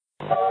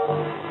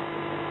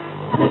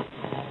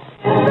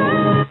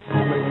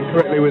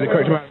correctly with the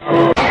correct amount.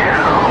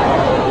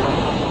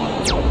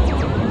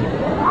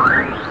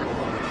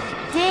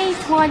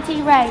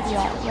 D20 Radio,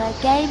 where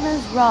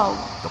gamers roll.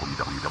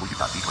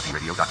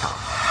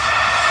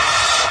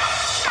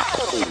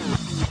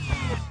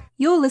 www.d20radio.com.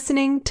 You're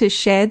listening to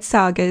Shared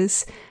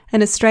Sagas,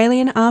 an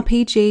Australian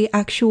RPG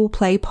actual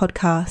play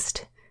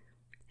podcast.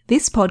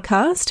 This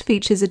podcast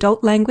features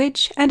adult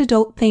language and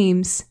adult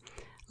themes.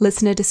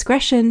 Listener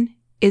discretion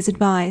is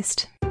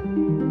advised.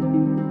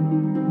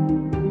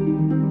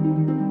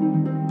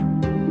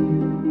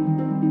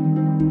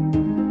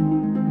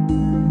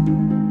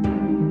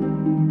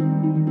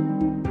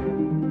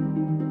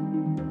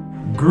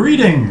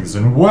 Greetings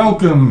and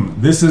welcome.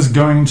 This is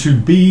going to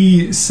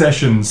be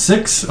session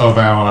 6 of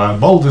our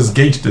Baldur's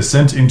Gate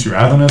Descent into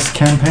Avernus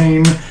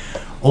campaign.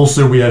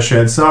 Also, we are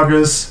Shared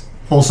Sagas.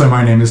 Also,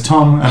 my name is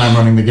Tom and I'm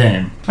running the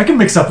game. I can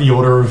mix up the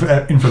order of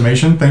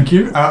information, thank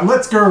you.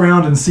 Let's go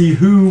around and see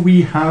who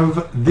we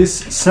have this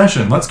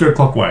session. Let's go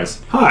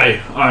clockwise.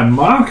 Hi, I'm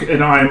Mark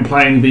and I am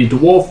playing the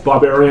Dwarf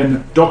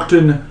Barbarian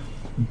Docton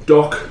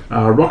Doc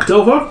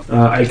Rockdelver,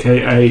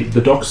 aka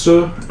the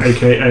Dockster,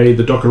 aka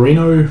the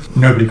Dockerino.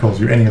 Nobody calls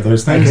you any of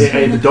those things.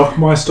 Aka the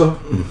Dockmeister.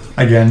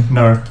 Again,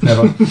 no,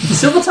 never.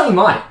 Silvertongue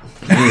might.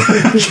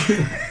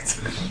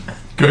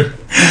 Good.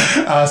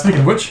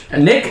 Speaking of which,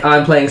 Nick,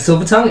 I'm playing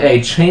Silvertongue,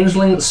 a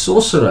changeling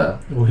sorcerer,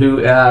 who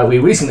we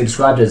recently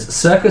described as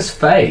Circus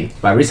Fae.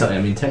 By recently,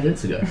 I mean 10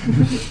 minutes ago.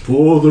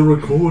 For the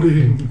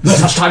recording. No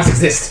such times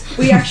exist.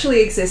 We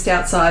actually exist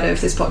outside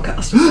of this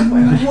podcast.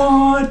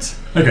 what?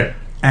 Okay,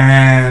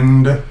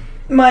 and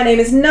My name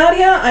is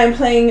Nadia. I'm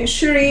playing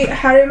Shuri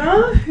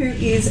Harima, who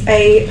is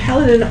a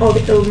paladin of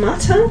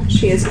Ilmata.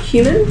 She is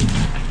human,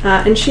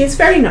 and she is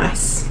very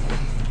nice.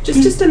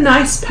 Just a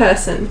nice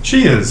person.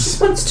 she is.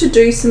 Just wants to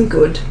do some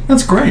good.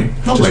 That's great.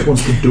 Lovely. Just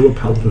wants to do a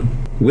paladin.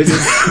 Wizard.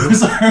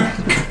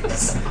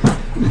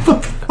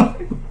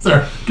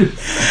 Sorry. Good.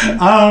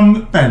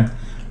 Ben.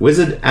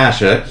 Wizard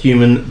Asher,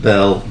 Human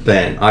Bell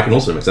Ben. I can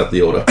also mix up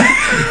the order.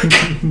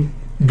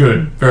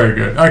 Good. Very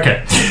good.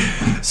 Okay.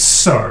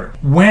 So,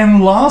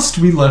 when last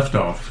we left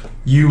off,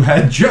 you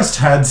had just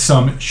had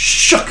some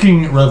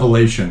shocking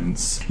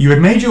revelations. You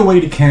had made your way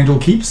to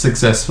Candlekeep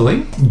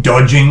successfully,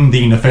 dodging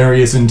the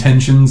nefarious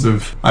intentions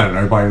of, I don't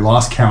know, by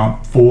last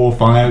count, 4,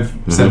 5,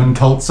 7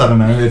 cults, I don't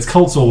know, it's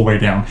cults all the way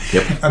down.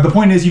 Yep. The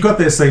point is, you got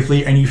there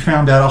safely and you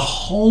found out a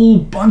whole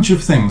bunch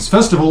of things.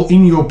 First of all,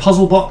 in your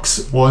puzzle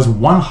box was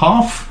one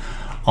half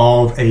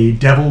of a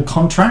devil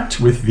contract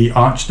with the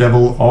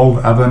Archdevil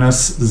of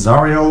Avernus,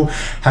 Zariel,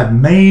 had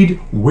made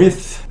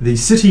with the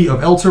city of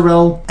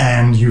Elturel,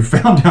 and you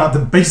found out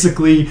that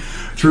basically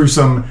through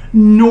some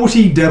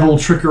naughty devil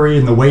trickery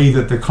in the way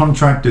that the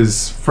contract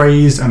is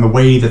phrased and the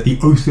way that the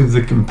Oath of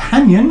the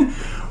Companion,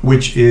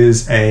 which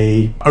is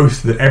a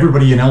oath that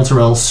everybody in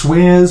Elturel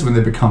swears when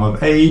they become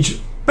of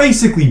age,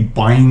 basically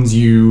binds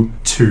you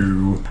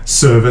to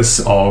service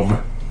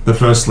of the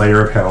First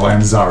Slayer of Hell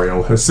and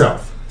Zariel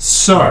herself.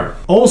 So,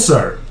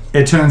 also,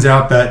 it turns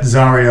out that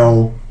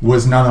Zariel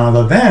was none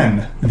other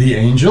than the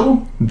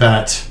angel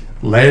that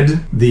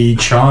led the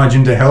charge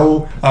into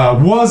hell,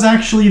 was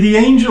actually the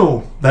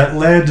angel that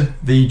led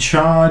the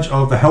charge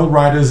of the Hell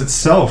Riders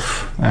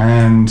itself.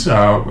 And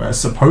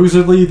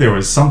supposedly there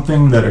was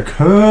something that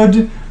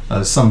occurred,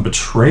 some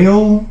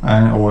betrayal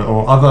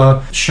or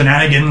other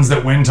shenanigans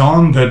that went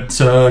on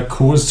that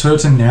caused her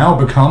to now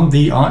become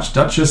the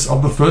Archduchess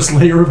of the First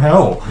Layer of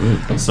Hell.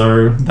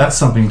 So that's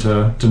something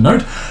to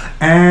note.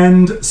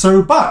 And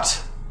so,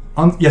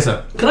 yes,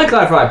 sir. Can I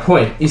clarify a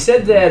point? You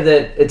said there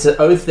that it's an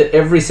oath that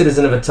every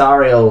citizen of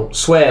Atariel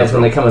swears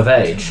when they come of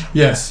age.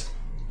 Yes.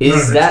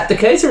 Is that the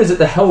case, or is it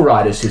the Hell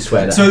Riders who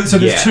swear that? So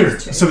there's two.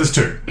 So there's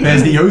two.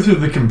 There's the Oath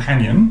of the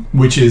Companion,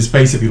 which is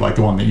basically like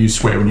the one that you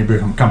swear when you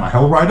become a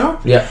Hell Rider.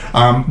 Yeah.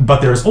 But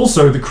there's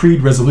also the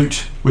Creed Resolute,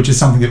 which is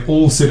something that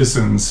all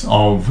citizens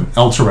of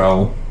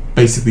Elturel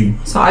basically.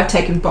 So I've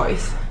taken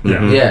both.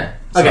 Yeah.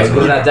 Okay, So-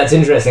 well that's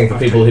interesting for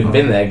people who've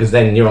been there, because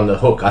then you're on the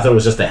hook. I thought it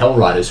was just the Hell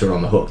Riders who were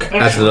on the hook.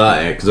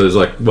 Actually, because it was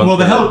like one. Well,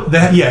 so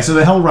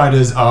the Hell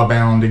Riders are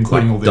bound,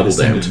 including Like all their double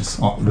damage.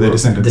 descendants. Their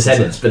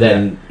descendants. But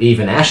then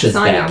even Asher's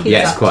Sign your bound, kids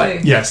Yes, up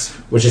quite. too. Yes.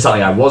 which is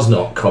something I was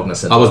not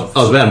cognizant I of.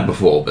 was bound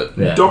before, but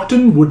Yeah.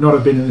 Docton would not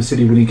have been in the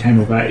city when he came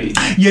of age.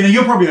 Yeah, no,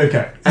 you're probably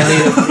okay. I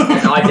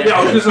definitely, Yeah,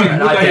 I was just like,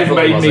 would I they have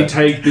definitely made me wasn't.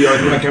 take the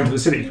oath when I came to the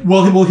city?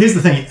 Well, here's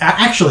the thing.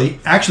 Actually,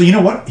 you know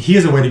what?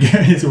 Here's a way to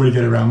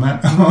get around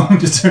that.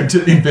 Just to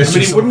invest. I mean, he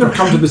yourself. wouldn't have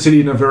come to the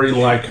city in a very,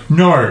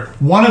 No.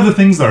 One of the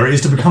things, though,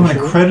 is to become an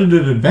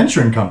accredited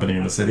adventuring company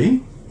in the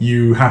city,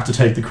 you have to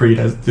take the Creed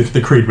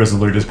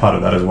Resolute as part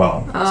of that as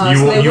well.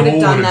 So they would have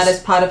done that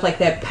as part of like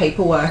their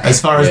paperwork. As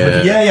far as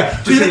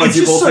Yeah. Just like It's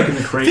you've just all so- taken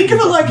the Creed. Think of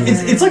it like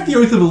it's like the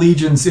Oath of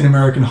Allegiance in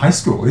American high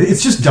school.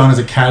 It's just done as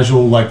a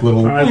casual like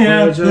little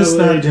this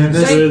that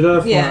this.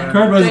 Yeah,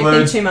 Creed don't think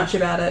Resolute. too much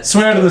about it.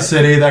 Swear to the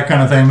city, that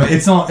kind of thing. But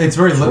it's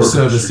very lip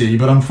servicey.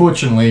 But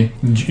unfortunately,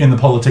 in the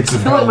politics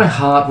of I feel like my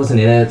heart wasn't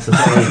in it, so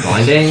it's not really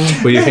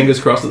binding. were your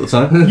fingers crossed at the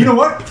time? you know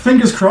what?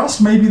 Fingers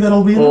crossed. Maybe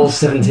that'll be All enough.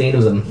 17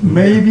 of them.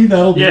 Maybe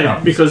that'll be Yeah,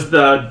 enough. because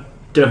the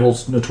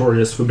Devil's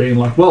notorious for being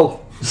like,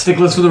 well,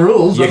 Sticklers for the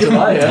rules. That's what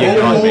I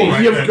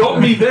am. you've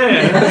got me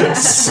there.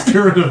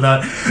 Spirit of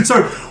that.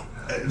 So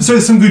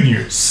there's some good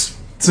news.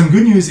 Some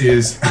good news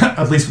is,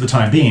 at least for the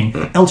time being,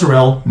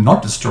 Elturel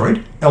not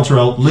destroyed.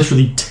 Elturel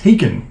literally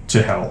taken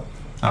to hell.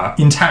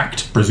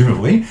 Intact,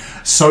 presumably,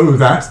 so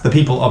that the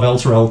people of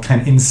Elturel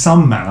can, in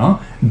some manner,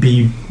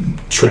 be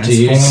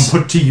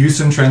put to use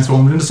and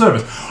transformed into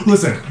service.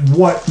 Listen,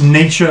 what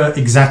nature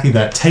exactly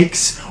that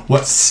takes,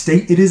 what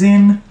state it is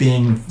in,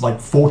 being like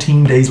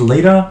 14 days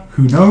later,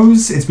 who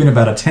knows? It's been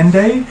about a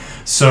 10-day,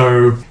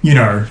 so,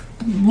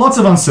 lots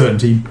of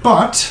uncertainty,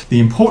 but the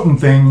important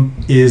thing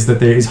is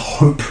that there is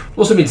hope.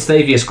 Also means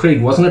Stavius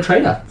Krieg wasn't a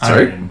traitor.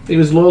 Sorry? He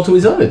was loyal to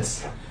his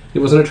oaths. He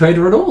wasn't a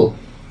traitor at all.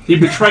 He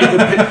betrayed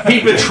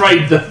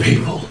the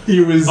people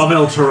He was... of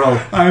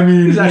Elturel. I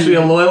mean... He was actually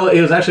a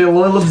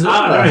loyal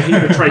observer.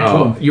 He betrayed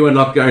Torm. You are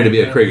not going to be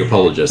a Krieg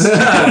apologist.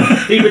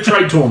 He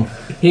betrayed Torm.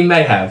 He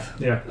may have.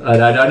 Yeah. I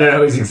don't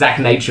know his exact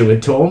nature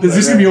with Torm. There's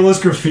just going to be all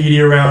this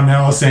graffiti around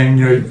now saying,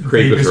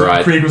 Krieg was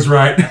right. Krieg was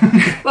right.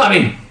 Well, I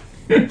mean,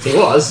 he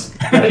was.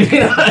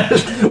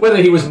 Whether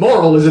he was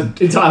moral is an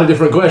entirely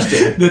different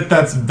question.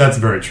 That's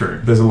very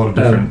true. There's a lot of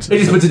different... It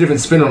just puts a different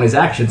spin on his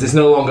actions. It's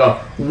no longer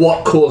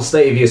what caused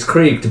Stavius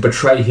Krieg to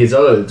betray his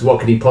oaths,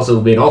 what could he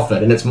possibly been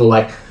offered, and it's more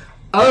like,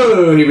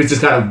 oh, he was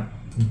just kind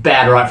of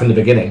bad right from the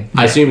beginning.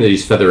 I assume that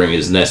he's feathering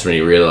his nest when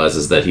he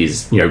realizes that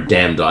he's,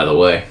 damned either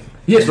way.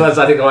 Yes, well, that's,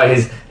 I think, why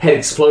his head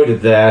exploded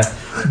there.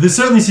 There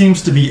certainly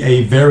seems to be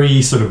a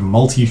very sort of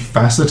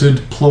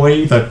multifaceted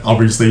ploy that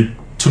obviously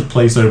took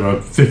place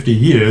over 50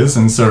 years,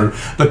 and so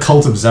the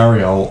cult of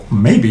Zariel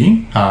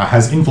maybe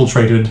has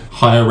infiltrated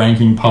higher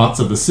ranking parts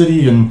of the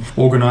city and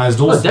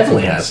organized all Well, it sorts of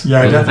definitely things. has.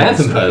 Yeah,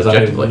 definitely. Phantom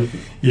Objectively.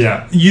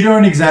 Yeah, you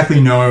don't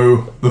exactly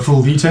know the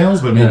full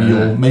details, but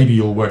maybe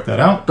you'll work that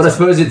out. But I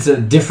suppose it's a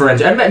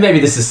different, and maybe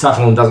this is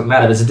subtle and doesn't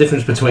matter, but it's a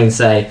difference between,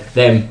 say,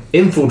 them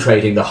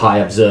infiltrating the High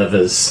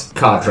Observer's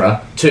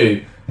cadre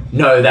to,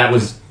 no, they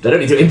don't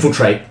need to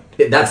infiltrate,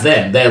 that's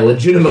them. They're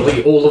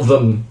legitimately, all of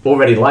them,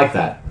 already like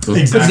that.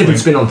 Exactly. It's a different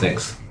spin on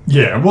things.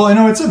 Yeah, well, I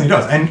know it certainly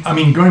does. And, I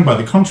mean, going by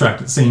the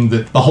contract, it seemed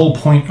that the whole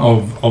point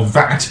of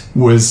that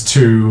was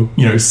to,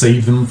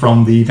 save them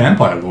from the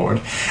Vampire Lord.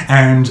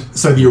 And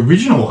so the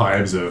original High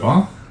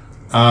Observer,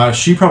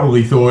 she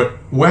probably thought,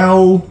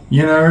 well,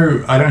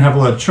 I don't have a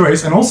lot of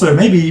choice. And also,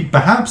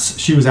 perhaps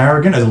she was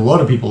arrogant, as a lot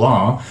of people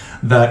are,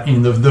 that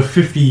in the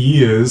 50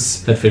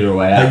 years They'd figure a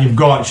way out. that you've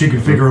got, she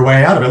could figure a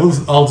way out of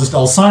it.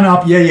 I'll sign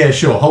up. Yeah,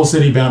 sure. Whole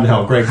city bound to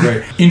hell. Great.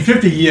 In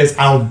 50 years,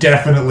 I'll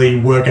definitely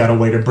work out a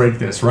way to break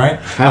this, right?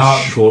 How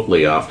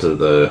shortly after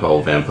the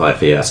whole vampire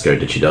fiasco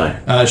did she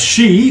die?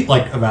 She,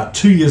 about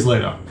 2 years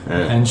later.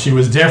 And she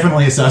was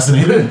definitely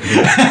assassinated.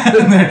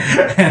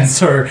 and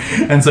so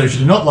she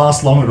did not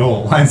last long at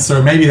all. And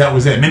so maybe that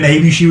was it.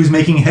 Maybe she was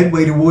making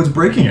headway towards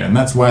breaking it, and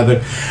that's why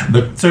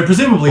so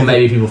presumably... Or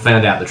maybe people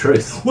found out the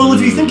truth. Well,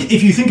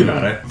 if you think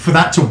about it, for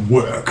that to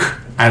work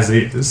as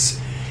is,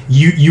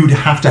 you'd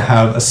have to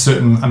have a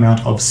certain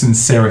amount of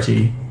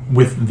sincerity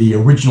with the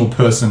original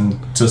person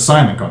to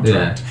sign the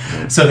contract.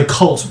 Yeah. So the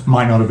cult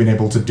might not have been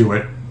able to do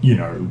it,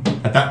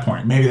 at that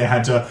point. Maybe they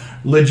had to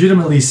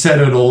legitimately set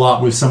it all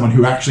up with someone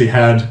who actually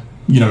had,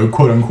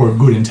 quote-unquote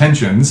good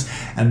intentions,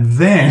 and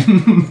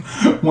then,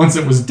 once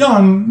it was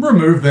done,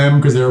 remove them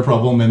because they're a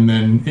problem, and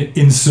then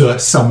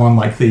insert someone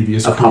like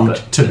Thievius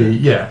Krieg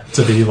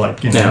to be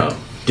like, Now,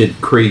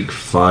 did Krieg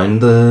find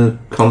the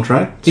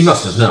contract? He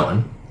must have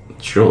known.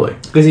 Surely.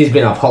 Because he's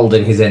been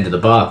upholding his end of the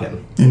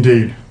bargain.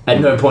 Indeed. At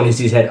no point is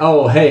his head,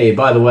 oh, hey,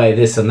 by the way,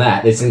 this and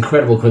that. It's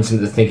incredible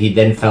coincidence to think he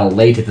then fell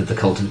later that the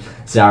cult of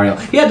Zariel.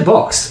 He had the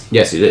box.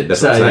 Yes, he did.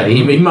 That's what I'm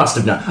saying. He must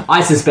have known.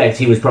 I suspect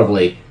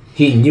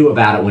he knew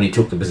about it when he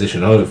took the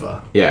position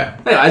over.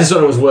 Yeah. Anyway, I just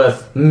thought it was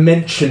worth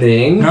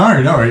mentioning. No.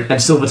 And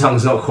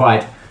Silvertongue's not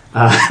quite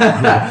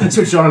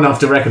switched on enough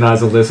to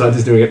recognise all this, so I'm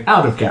just doing it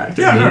out of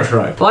character in the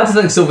intro. I like to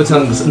think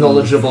Silvertongue's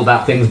knowledgeable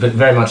about things, but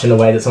very much in a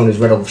way that someone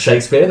who's read all of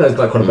Shakespeare, knows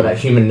quite a bit about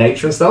human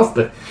nature and stuff,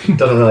 but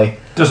doesn't really...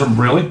 Doesn't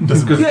really?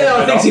 Yeah,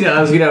 I think he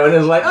does, and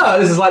it's like, oh,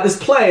 this is like this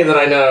play that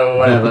I know,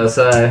 whatever,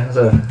 so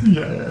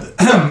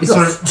he's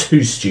not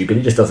too stupid,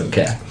 he just doesn't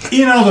care.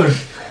 In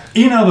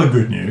other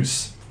good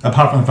news,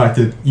 apart from the fact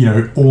that,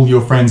 all your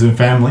friends and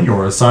family,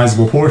 or a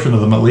sizable portion of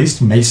them at least,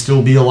 may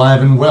still be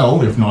alive and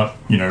well, if not,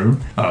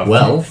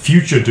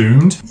 future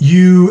doomed,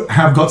 you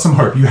have got some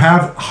hope. You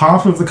have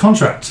half of the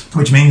contract,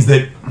 which means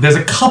that there's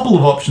a couple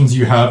of options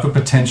you have for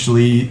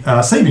potentially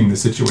saving the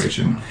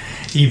situation.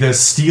 Either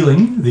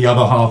stealing the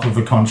other half of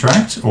the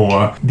contract,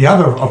 or the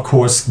other, of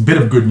course, bit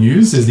of good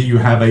news is that you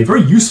have a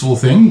very useful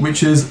thing,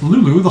 which is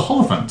Lulu the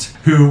Holophant,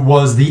 who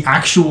was the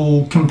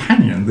actual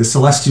companion, the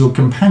celestial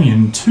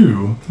companion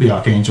to the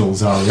Archangel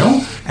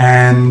Zariel.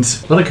 And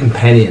a lot of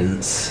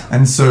companions.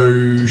 And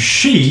so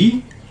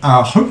she,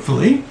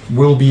 hopefully,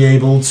 will be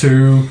able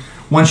to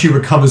once she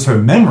recovers her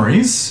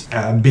memories,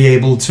 be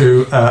able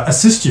to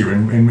assist you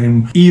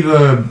in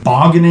either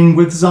bargaining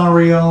with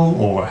Zariel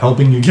or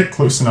helping you get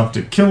close enough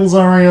to kill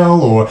Zariel,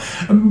 or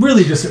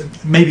really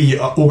just maybe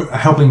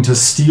helping to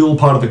steal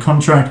part of the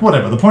contract,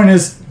 whatever. The point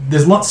is,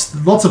 there's lots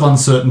of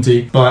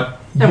uncertainty, but...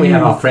 And we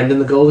have our friend in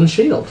the Golden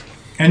Shield.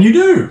 And you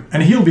do.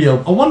 And he'll be a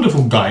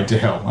wonderful guide to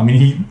hell. I mean,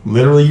 he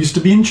literally used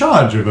to be in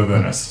charge of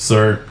Avernus.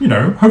 So,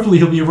 hopefully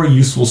he'll be a very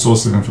useful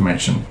source of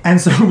information.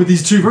 And so with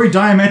these two very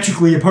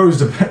diametrically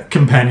opposed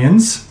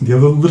companions, the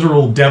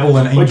literal devil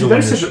and angel...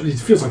 It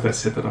feels like they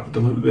set that up.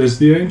 There's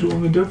the angel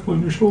and the devil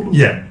on your shoulder.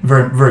 Yeah,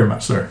 very, very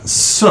much so.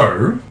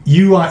 So,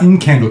 you are in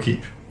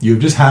Candlekeep. You've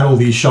just had all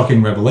these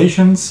shocking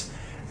revelations,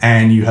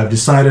 and you have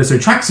decided... So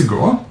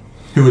Traxigor,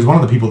 who is one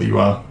of the people that you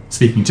are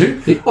speaking to.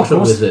 The otter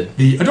wizard.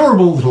 The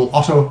adorable little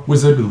otter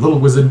wizard with a little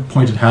wizard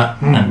pointed hat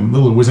and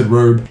little wizard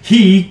robe.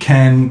 He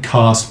can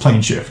cast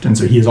plane shift, and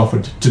so he has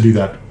offered to do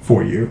that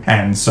for you.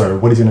 And so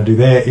what he's going to do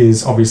there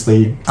is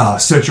obviously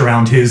search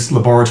around his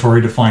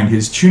laboratory to find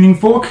his tuning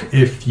fork,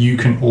 if you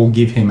can all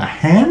give him a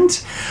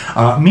hand.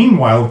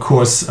 Meanwhile, of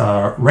course,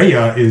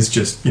 Rhea is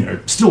just,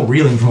 still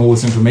reeling from all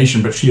this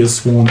information, but she has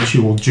sworn that she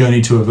will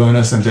journey to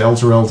Avernus and to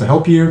Elturel to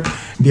help you.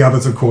 The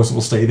others, of course,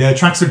 will stay there.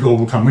 Traxigor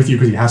will come with you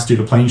because he has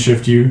to plane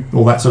shift you,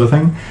 all that sort of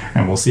thing.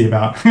 And we'll see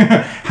about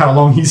how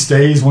long he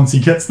stays once he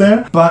gets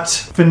there. But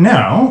for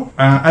now,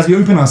 as we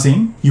open our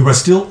scene, you are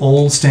still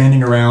all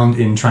standing around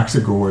in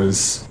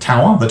Traxigor's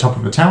tower, the top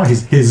of the tower,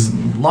 his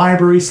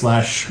library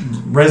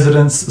 /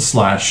 residence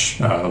 /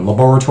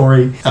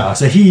 laboratory.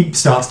 So he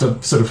starts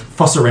to sort of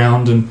fuss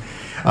around, and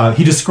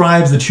he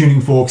describes the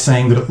tuning fork,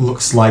 saying that it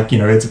looks like,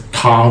 it's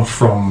carved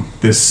from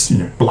this,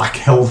 black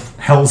hell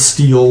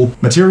steel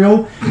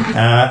material.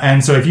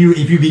 And so if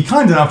you be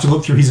kind enough to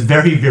look through his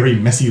very, very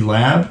messy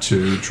lab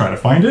to try to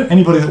find it,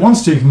 anybody that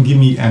wants to can give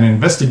me an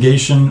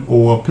investigation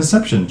or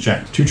perception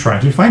check to try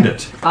to find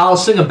it. I'll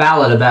sing a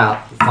ballad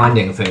about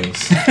finding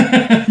things.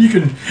 You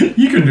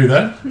can do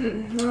that.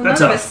 Well,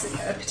 That's none of us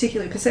are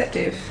particularly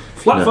perceptive.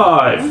 Flat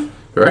 5.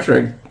 We're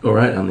actually all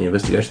right on the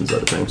investigation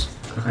side of things.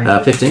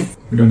 15.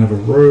 We don't have a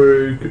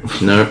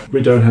rogue. No.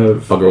 We don't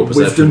have Bugger all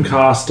wisdom perception.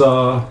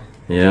 caster.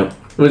 Yeah.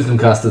 Wisdom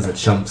casters are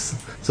chumps.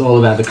 It's all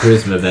about the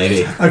charisma,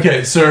 baby.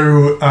 Okay,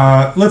 so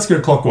let's go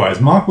clockwise.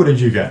 Mark, what did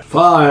you get?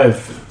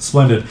 5.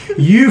 Splendid.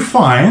 You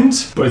find...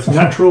 Both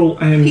natural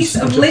and Piece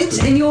of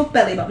lint in your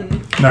belly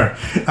button. No.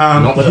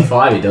 Not with a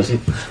 5, he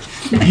doesn't.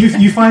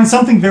 You find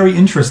something very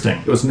interesting.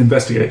 It was an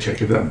investigate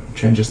check if that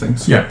changes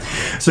things. Yeah.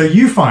 So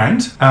you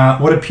find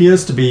what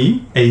appears to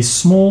be a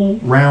small,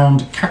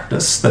 round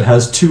cactus that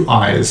has 2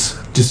 eyes.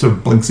 Just sort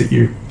of blinks at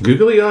you.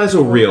 Googly eyes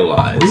or real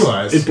eyes? Real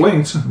eyes. It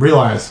blinks. Real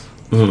eyes.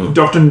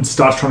 Doctor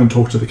starts trying to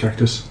talk to the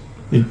cactus.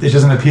 It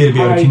doesn't appear to be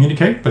able to Hi.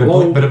 communicate, but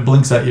Hello. it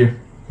blinks at you.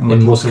 And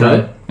In looks Morse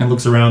around. code? And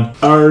looks around.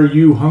 Are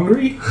you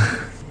hungry?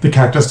 The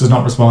cactus does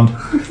not respond.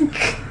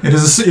 It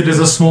is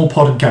a small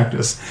potted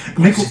cactus.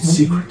 Nick, It's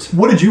secret.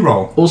 what did you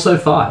roll? Also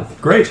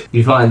 5. Great.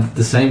 You find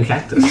the same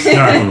cactus.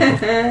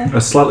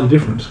 That's slightly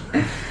different.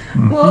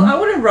 Well, I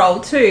want to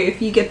roll too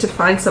if you get to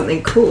find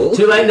something cool.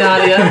 Too late,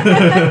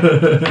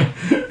 Nadia.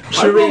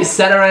 Cherie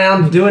sat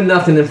around doing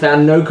nothing and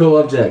found no cool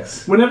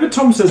objects. Whenever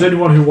Tom says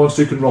anyone who wants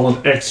to can roll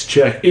an X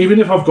check, even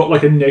if I've got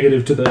like a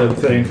negative to the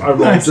thing, I roll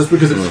Nice. just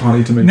because it's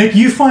funny to me. Nick,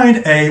 you find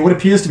what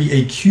appears to be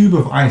a cube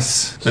of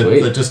ice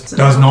Sweet. that just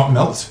does not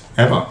melt,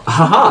 ever.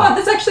 Haha! Oh,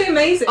 that's actually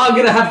amazing. I'm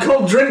gonna have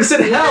cold drinks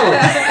in hell!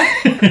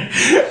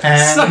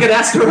 And, Suck it,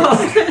 Astaroth!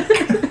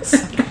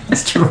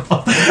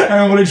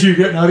 and what did you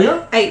get,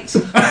 Nadia? 8.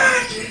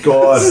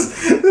 God,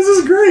 This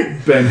is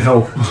great. Ben,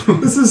 help.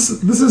 This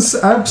is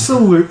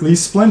absolutely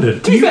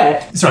splendid. To be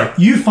fair, Sorry,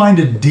 you find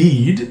a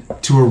deed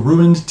to a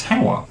ruined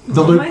tower.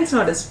 Mine's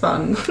not as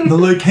fun. The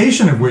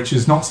location of which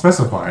is not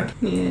specified.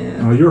 Yeah.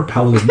 Oh, you're a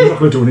paladin. You're not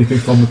going to do anything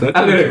fun with that.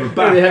 I'm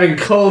gonna be having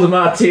cold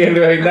martini and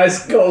doing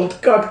nice cold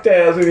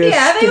cocktails with your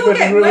Yeah, they all stupid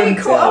get way ruined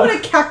cool. I tower. want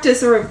a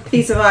cactus or a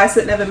piece of ice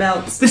that never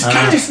melts. This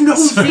cactus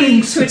knows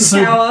Deed to a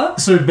tower.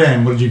 So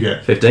Ben, what did you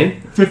get?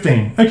 15.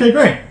 15. Okay,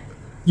 great.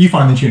 You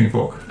find the tuning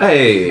fork.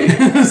 Hey. It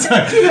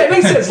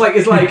makes sense.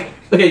 It's like,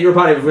 okay, you're a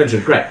party of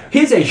adventure. Great.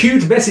 Here's a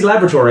huge, messy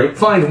laboratory.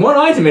 Find one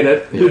item in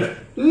it with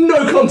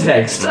no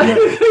context.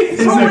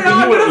 It's probably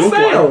not going to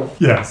fail.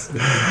 Yes.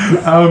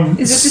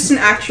 Is it just an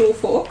actual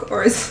fork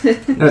or is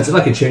it? No, it's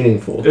like a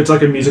tuning fork. It's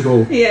like a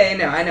musical. Yeah,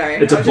 no, I know.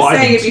 It's I a was just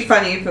saying bident. it'd be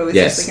funny if it was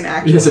Yes. just like an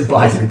actual. It's a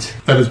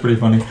bident. That is pretty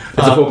funny.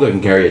 It's a fork that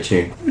can carry a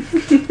tune.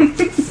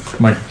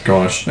 My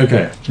gosh.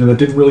 Okay. Yeah, that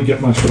didn't really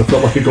get much, but I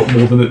felt like it got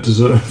more than it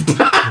deserved.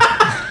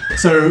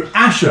 So,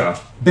 Asher,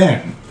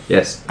 Ben,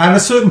 Yes. at a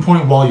certain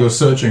point while you're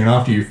searching and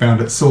after you found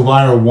it,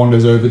 Silvira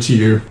wanders over to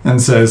you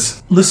and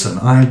says, "Listen,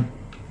 I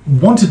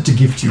wanted to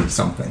gift you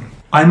something.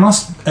 I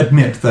must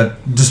admit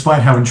that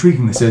despite how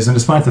intriguing this is, and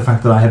despite the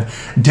fact that I have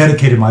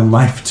dedicated my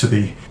life to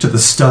the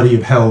study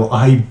of hell,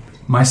 I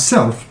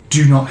myself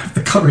do not have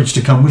the courage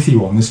to come with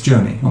you on this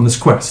journey, on this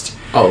quest."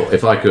 Oh,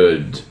 if I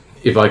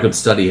could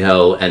study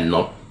hell and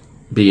not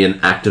be an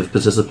active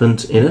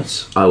participant in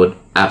it, I would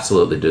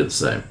absolutely do the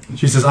same.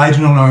 She says, I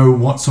do not know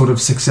what sort of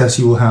success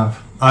you will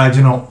have. I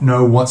do not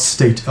know what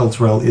state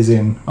Elturel is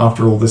in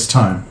after all this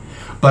time.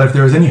 But if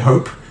there is any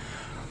hope,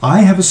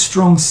 I have a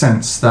strong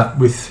sense that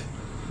with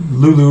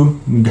Lulu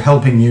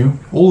helping you,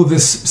 all of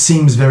this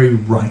seems very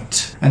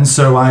right. And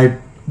so I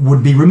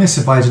would be remiss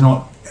if I did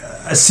not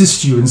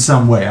assist you in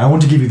some way. I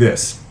want to give you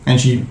this. And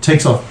she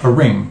takes off a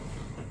ring.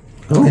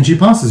 Oh. And she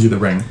passes you the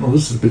ring. Well,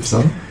 this is a bit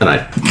fun. And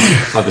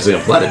obviously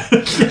I'm flattered.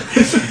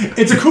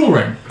 It's a cool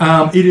ring.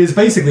 It is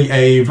basically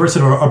a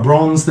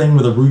bronze thing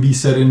with a ruby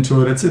set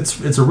into it.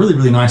 It's a really,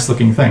 really nice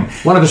looking thing.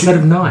 One of a set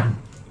of 9.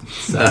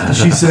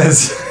 She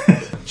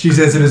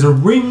says it is a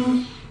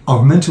ring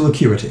of mental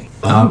acuity.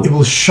 It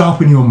will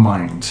sharpen your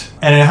mind.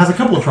 And it has a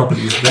couple of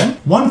properties then.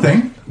 One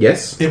thing,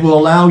 Yes. it will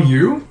allow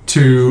you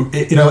to,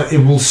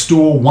 it will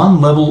store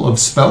one level of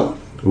spell.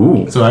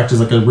 Ooh. So it acts as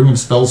like a ring of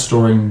spells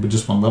storing with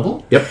just one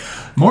level. Yep.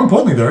 More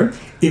importantly though,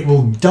 it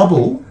will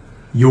double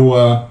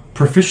your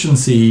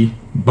proficiency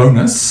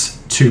bonus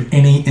to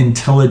any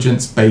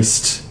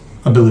intelligence-based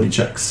ability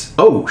checks,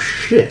 Oh,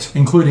 shit.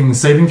 including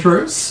saving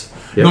throws.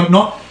 Yep.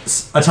 Not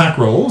attack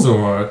rolls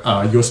or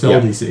your spell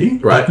Yep. DC,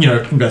 Right.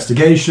 but,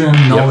 investigation,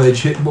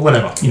 knowledge, hit,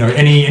 whatever.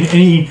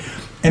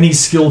 Any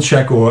skill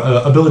check or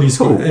ability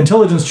score,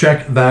 intelligence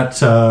check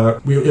that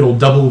it'll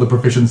double the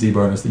proficiency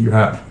bonus that you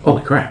have.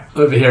 Holy crap.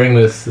 Overhearing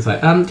this, it's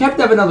like, do you happen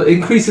to have another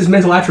increases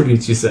mental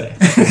attributes, you say?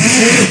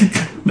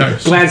 No.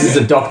 Glances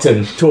at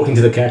Docton, talking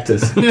to the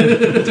cactus. Do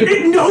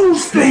It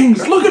knows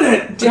things! Look at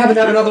it! you happen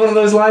to have another one of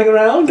those lying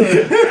around?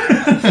 Or?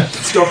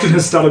 Stockton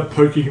has started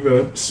poking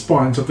the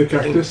spines of the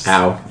cactus.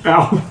 Ow.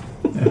 Ow.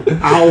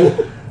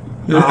 Ow.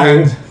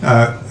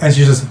 And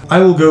she says, I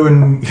will go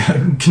and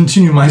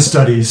continue my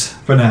studies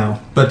for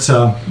now, but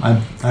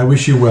I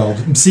wish you well.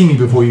 See me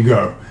before you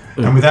go.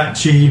 And with that,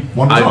 she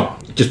wanders on.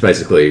 Just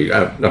basically,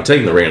 I've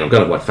taken the ring and I'm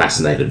kind of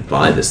fascinated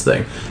by this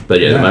thing. But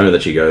the moment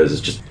that she goes is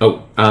just,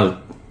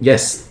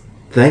 yes,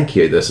 thank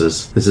you. This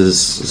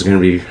is going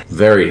to be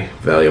very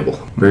valuable,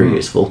 very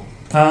useful.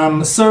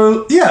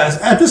 So,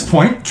 at this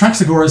point,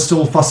 Traxagora is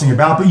still fussing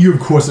about, but you,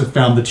 of course, have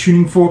found the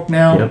tuning fork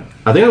now. Yep.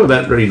 I think I'm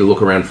about ready to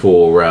look around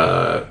for,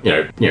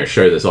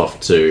 show this off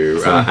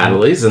to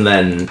Annalise, and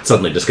then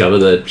suddenly discover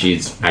that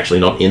she's actually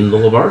not in the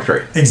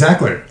laboratory.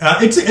 Exactly.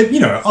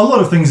 A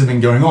lot of things have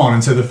been going on,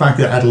 and so the fact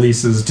that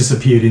Annalise has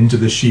disappeared into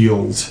the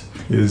shield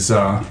is...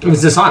 It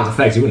was a science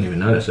effect, you wouldn't even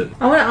notice it.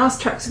 I want to ask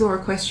Traxagor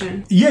a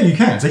question. Yeah, you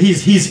can. So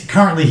he's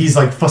currently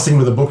like fussing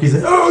with a book. He's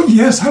like, oh,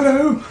 yes,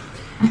 hello.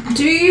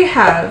 Do you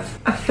have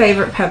a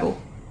favourite pebble?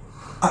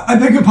 I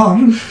beg your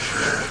pardon?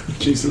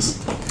 Jesus.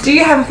 Do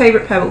you have a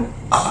favourite pebble?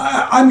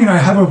 I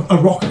have a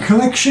rock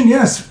collection,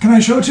 yes. Can I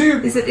show it to you?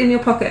 Is it in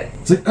your pocket?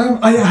 It's like,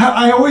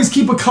 I always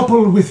keep a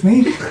couple with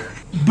me.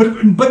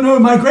 But no,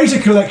 my greater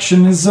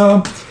collection is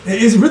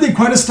really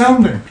quite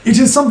astounding. It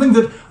is something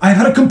that I've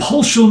had a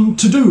compulsion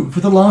to do for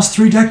the last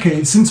 3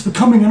 decades since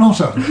becoming an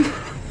otter.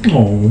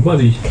 Oh,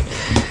 buddy.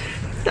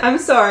 I'm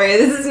sorry,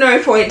 there's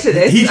no point to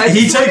this. He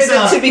just takes wanted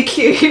out- it to be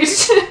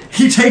cute.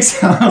 He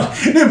takes out...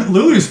 No, but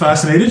Lulu's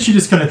fascinated. She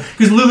just kind of...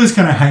 Because Lulu's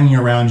kind of hanging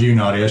around you,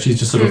 Nadia. She's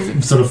just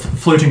sort of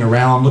floating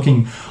around,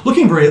 looking a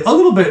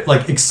little bit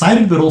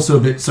excited, but also a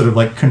bit sort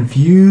of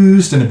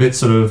confused and a bit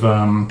sort of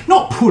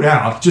not put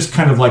out, just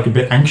kind of a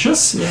bit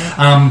anxious.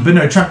 Yeah. But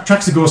no,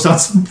 Traxagor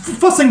starts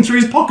fussing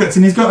through his pockets,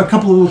 and he's got a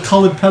couple of little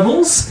coloured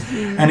pebbles,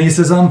 and he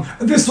says,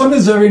 "This one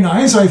is very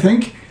nice, I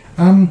think."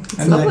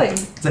 It's lovely.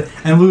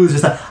 And Lulu's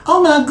just like,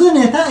 "Oh my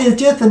goodness, that is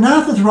just the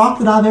nicest rock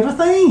that I've ever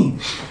seen."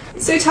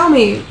 So tell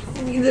me,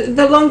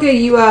 the longer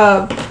you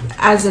are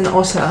as an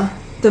otter,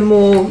 the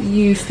more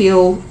you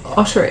feel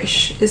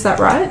otterish. Is that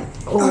right?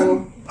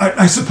 Or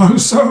I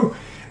suppose so.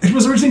 It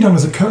was originally done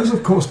as a curse,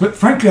 of course, but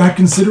frankly, I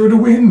consider it a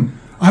win.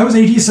 I was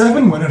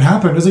 87 when it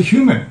happened as a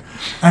human,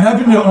 and I've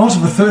been an otter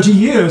for 30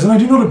 years, and I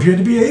do not appear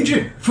to be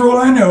aging. For all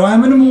I know, I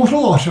am an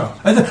immortal otter.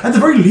 At the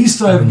very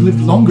least, I have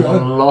lived longer.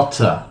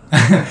 Lotta.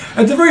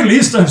 At the very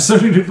least, I've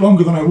certainly lived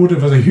longer than I would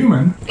have as a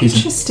human.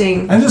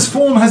 interesting. And this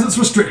form has its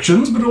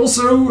restrictions, but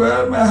also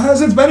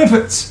has its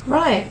benefits.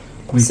 Right.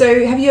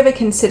 So have you ever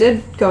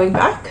considered going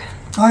back?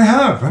 I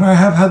have, and I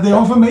have had the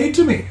offer made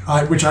to me,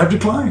 which I've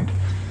declined.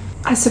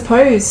 I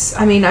suppose.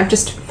 I mean, I'm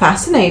just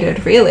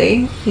fascinated,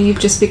 really. You've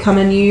just become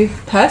a new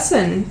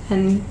person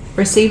and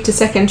received a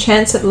second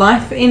chance at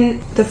life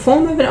in the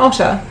form of an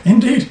otter.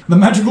 Indeed, the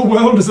magical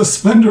world is a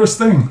splendorous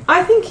thing.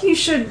 I think you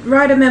should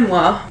write a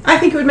memoir. I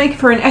think it would make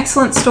for an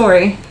excellent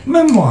story.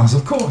 Memoirs,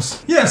 of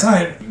course. Yes,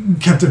 I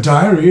kept a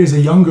diary as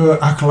a younger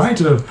acolyte,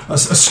 a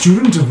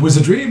student of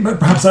wizardry, but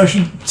perhaps I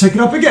should take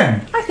it up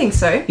again. I think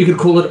so. You could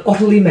call it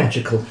utterly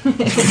magical.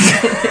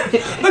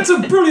 That's a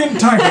brilliant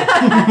title.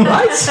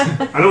 Right?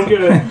 I don't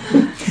get it.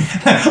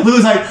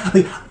 Lulu's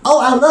like, oh,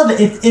 I love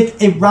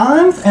it. It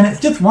rhymes and it's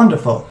just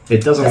wonderful.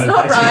 It doesn't It's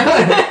not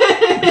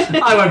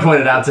right. I won't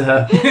point it out to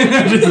her.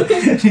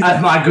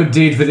 That's my good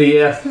deed for the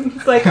year.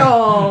 It's like,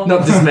 oh.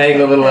 Not dismaying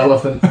the little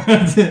elephant.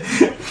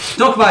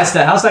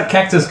 Dockmeister, how's that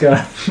cactus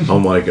going? Oh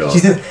my god. She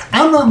says,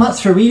 I'm not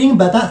much for reading,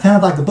 but that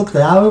sounds like the book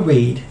that I would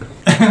read.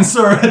 And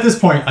so at this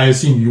point, I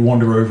assume you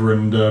wander over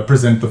and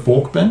present the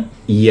fork, Ben?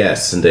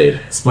 Yes,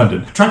 indeed.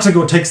 Splendid.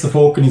 Traxagor takes the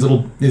fork and his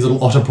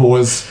little otter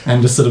paws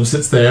and just sort of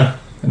sits there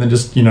and then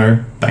just,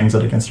 bangs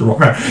it against a rock.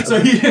 No.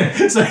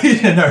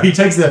 He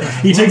takes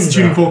the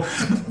tuning fork.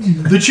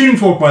 The tuning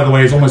fork, by the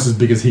way, is almost as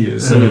big as he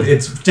is. So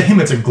to him,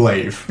 it's a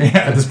glaive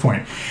at this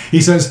point.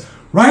 He says,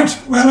 right,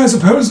 well, I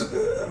suppose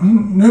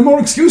no more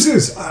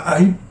excuses.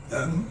 I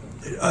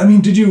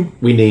mean, did you...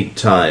 We need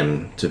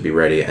time to be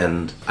ready,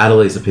 and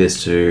Adelise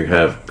appears to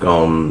have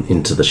gone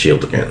into the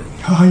shield again.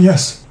 Ah,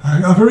 yes.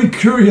 A very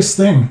curious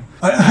thing.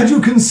 Had you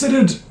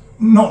considered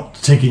not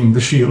taking the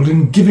shield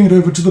and giving it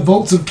over to the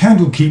vaults of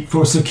Candlekeep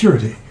for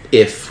security?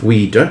 If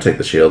we don't take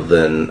the shield,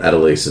 then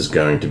Adelise is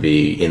going to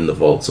be in the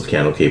vaults of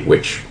Candlekeep,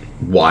 which,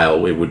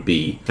 while it would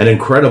be an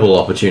incredible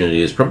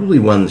opportunity, is probably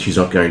one that she's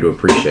not going to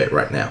appreciate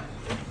right now.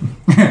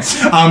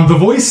 The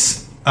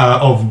voice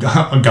of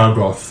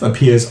Gargoth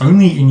appears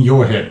only in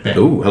your head, Ben.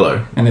 Ooh,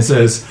 hello. And it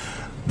says,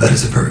 That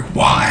is a very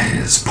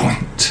wise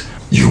point.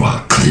 You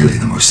are clearly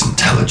the most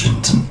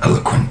intelligent and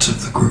eloquent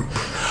of the group.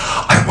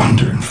 I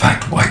wonder, in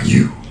fact, why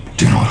you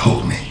do not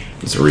hold me.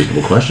 It's a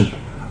reasonable question.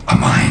 A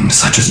mind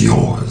such as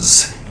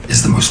yours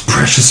is the most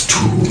precious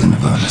tool in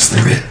Avernus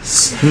there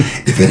is.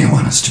 If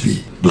anyone is to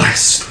be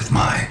blessed with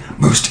my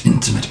most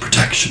intimate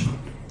protection,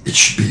 it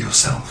should be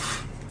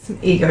yourself. Some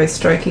ego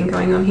stroking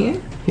going on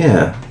here.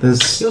 Yeah,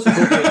 there's... He's not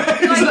wrong.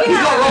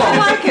 I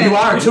like it. You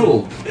are a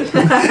tool.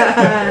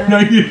 no,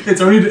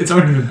 it's only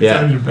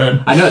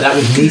Ben. I know, that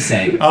was me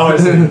saying. Oh,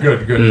 it's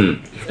good.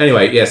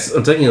 Anyway, yes,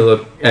 I'm taking a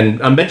look, and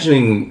I'm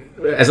mentioning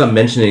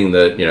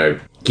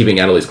that, keeping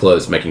Adelise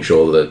close, making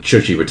sure that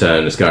should she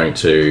return is going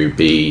to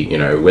be,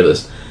 with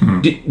us.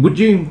 Would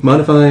you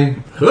mind if I...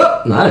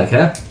 No, I don't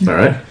care. All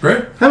right.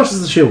 Great. How much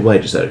does the shield weigh,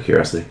 just out of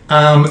curiosity?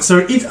 So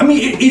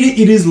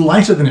it is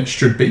lighter than it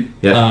should be.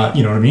 Yeah.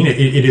 You know what I mean?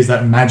 It is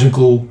that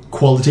magical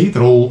quality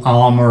that all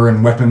armor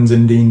and weapons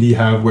in D&D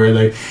have, where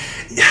they...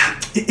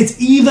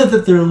 It's either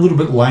that they're a little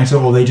bit lighter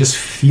or they just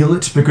feel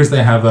it because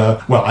they have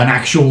an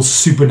actual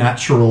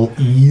supernatural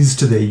ease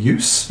to their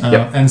use.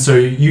 Yep. And so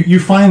you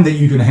find that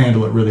you can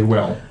handle it really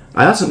well.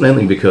 I asked it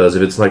mainly because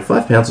if it's like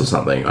 5 pounds or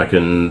something, I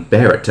can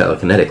bear it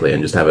telekinetically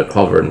and just have it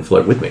hover and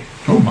float with me.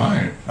 Oh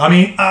my. I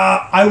mean,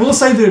 I will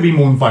say there'd be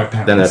more than 5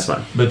 pounds. Then that's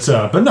fine. But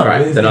no. All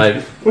right,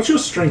 then What's your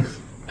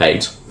strength?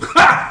 8.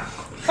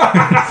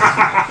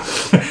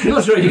 I'm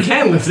not sure you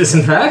can lift this,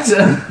 in fact.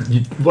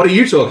 What are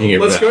you talking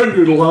about? Let's go,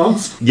 Noodle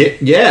Arms.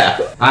 Yeah.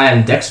 I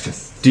am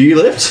dexterous. Do you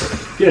lift?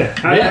 Yeah.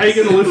 How are you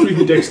going to lift with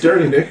your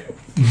dexterity, Nick?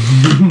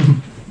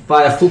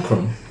 By a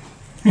fulcrum.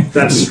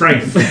 That's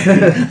strength.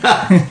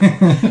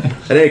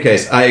 In any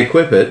case, I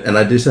equip it and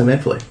I do so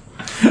manfully.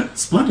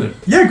 Splendid.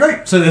 Yeah,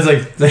 great. So there's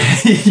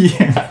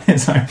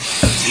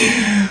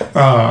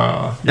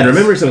And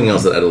remembering something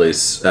else that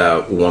Adelise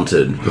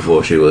wanted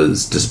before she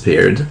was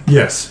disappeared.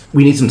 Yes.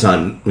 We need some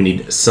time. We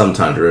need some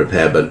time to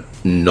repair, but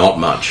not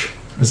much.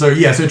 So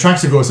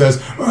Traxagor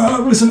says,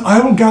 listen, I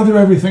will gather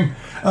everything.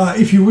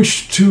 If you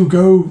wish to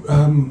go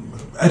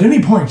at any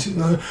point,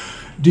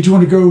 did you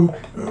want to go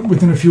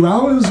within a few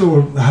hours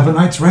or have a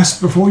night's rest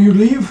before you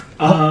leave?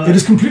 It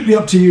is completely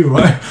up to you.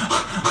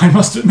 I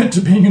must admit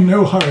to being in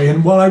no hurry,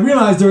 and while I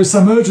realize there is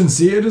some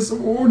urgency, it has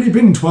already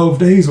been 12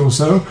 days or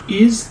so.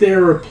 Is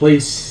there a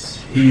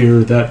place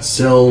here that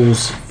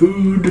sells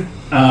food,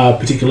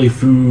 particularly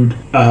food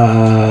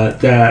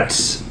that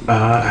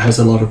has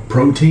a lot of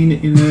protein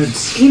in it?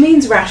 He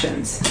means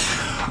rations.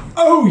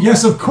 Oh,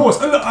 yes, of course.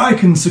 I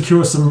can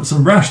secure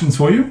some rations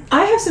for you.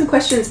 I have some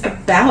questions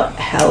about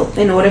hell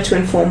in order to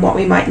inform what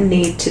we might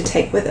need to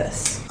take with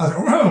us.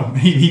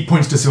 He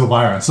points to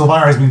Silvira.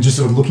 Silvira has been just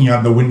sort of looking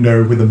out the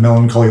window with a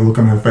melancholy look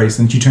on her face,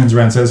 and she turns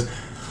around and says,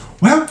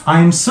 well,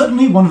 I am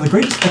certainly one of the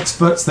greatest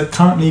experts that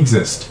currently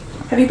exist.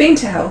 Have you been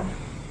to hell?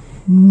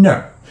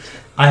 No,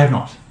 I have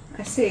not.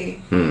 I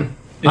see.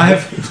 I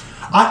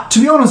have, to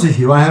be honest with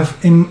you, I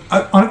have,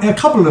 on a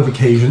couple of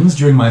occasions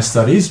during my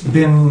studies,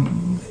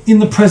 been in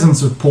the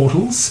presence of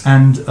portals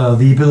and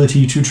the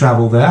ability to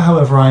travel there.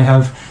 However, I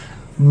have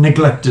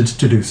neglected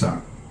to do so.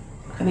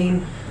 I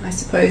mean, I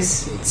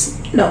suppose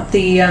it's not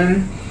the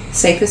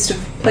safest of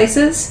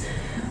places.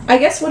 I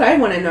guess what I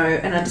want to know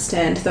and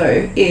understand,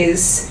 though,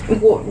 is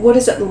what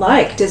is it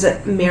like? Does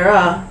it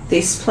mirror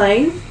this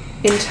plane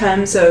in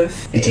terms of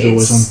Is it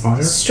always on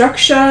fire?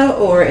 Structure,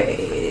 or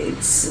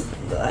it's...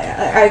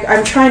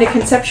 I'm trying to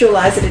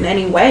conceptualize it in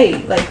any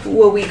way. Like,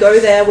 will we go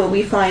there? Will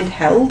we find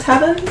hell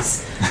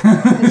taverns?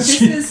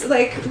 This is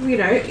like,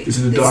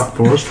 Is it a dark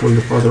forest where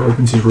your father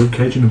opens his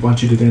ribcage and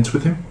invites you to dance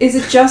with him? Is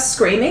it just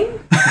screaming?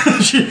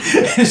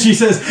 she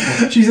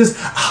says,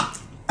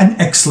 an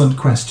excellent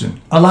question.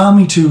 Allow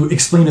me to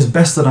explain as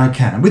best that I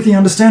can, with the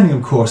understanding,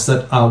 of course,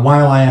 that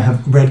while I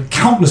have read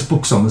countless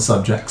books on the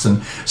subjects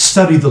and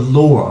studied the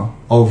lore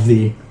of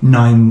the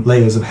 9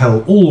 layers of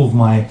hell all of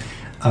my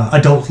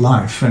adult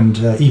life and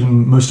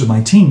even most of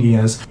my teen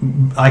years,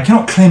 I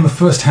cannot claim a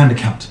first-hand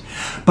account.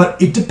 But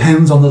it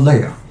depends on the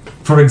layer.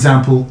 For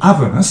example,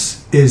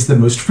 Avernus is the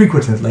most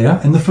frequented layer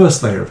in the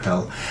first layer of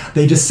Hell.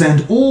 They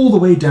descend all the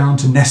way down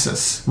to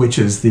Nessus, which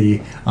is the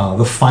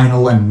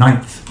final and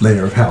 9th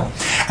layer of Hell.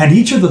 And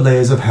each of the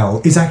layers of Hell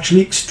is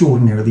actually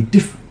extraordinarily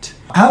different.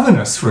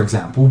 Avernus, for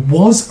example,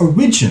 was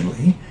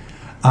originally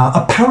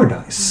a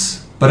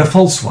paradise, but a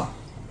false one.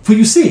 For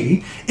you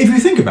see, if you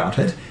think about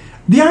it,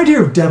 the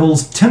idea of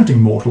devils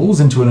tempting mortals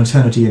into an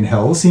eternity in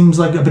hell seems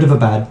like a bit of a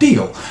bad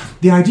deal.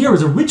 The idea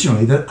was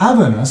originally that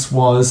Avernus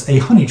was a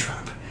honey trap.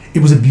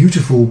 It was a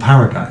beautiful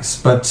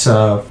paradise, but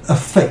a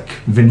fake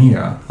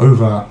veneer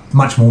over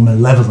much more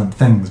malevolent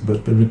things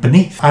but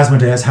beneath.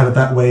 Asmodeus had it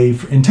that way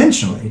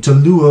intentionally, to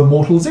lure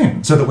mortals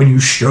in, so that when you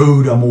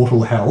showed a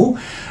mortal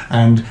hell,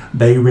 and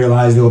they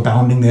realized they were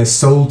bounding their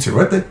soul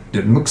to it, that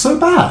didn't look so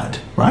bad,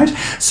 right?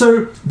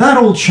 So that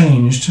all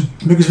changed,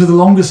 because for the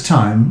longest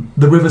time,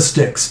 the River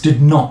Styx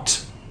did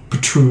not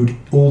protrude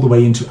all the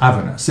way into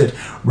Avernus. It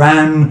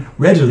ran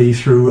readily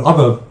through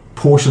other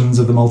portions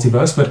of the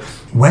multiverse, but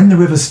when the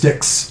River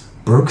Styx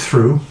broke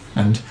through,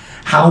 and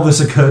how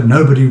this occurred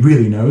nobody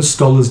really knows,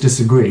 scholars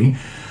disagree,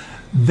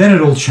 then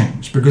it all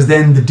changed, because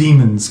then the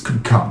demons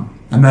could come,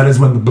 and that is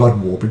when the Blood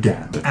War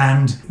began.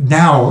 And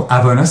now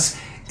Avernus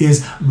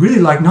is really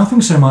like nothing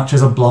so much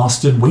as a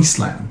blasted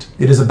wasteland.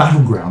 It is a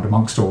battleground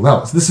amongst all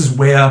else. This is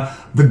where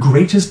the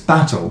greatest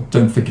battle,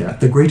 don't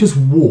forget, the greatest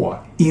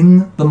war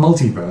in the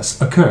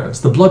multiverse occurs,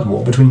 the Blood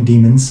War between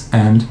demons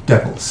and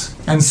devils.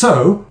 And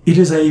so, it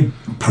is a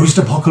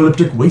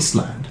post-apocalyptic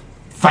wasteland.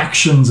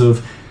 Factions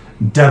of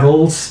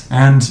devils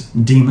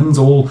and demons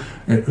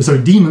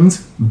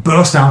demons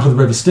burst out of the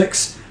River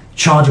Styx,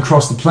 charge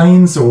across the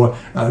plains, or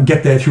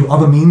get there through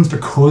other means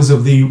because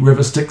of the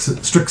River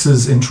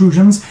Styx's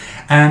intrusions,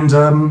 and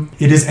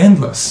it is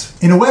endless.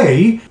 In a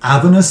way,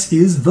 Avernus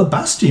is the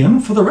bastion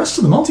for the rest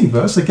of the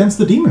multiverse against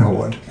the demon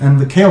horde and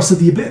the chaos of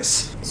the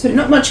abyss. So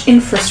not much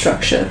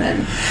infrastructure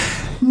then?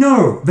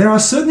 No, there are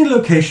certainly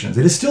locations.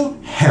 It is still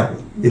hell.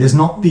 It is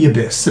not the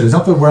abyss. It is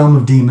not the realm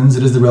of demons.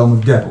 It is the realm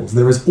of devils.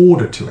 There is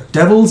order to it.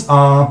 Devils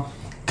are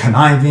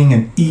conniving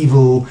and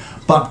evil,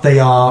 but they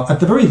are, at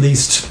the very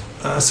least,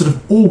 sort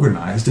of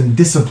organized and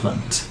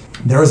disciplined.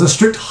 There is a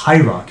strict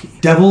hierarchy.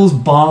 Devils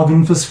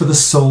bargain for the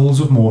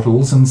souls of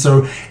mortals, and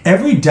so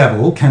every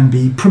devil can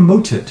be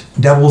promoted.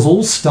 Devils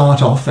all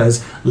start off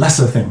as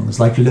lesser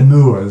things, like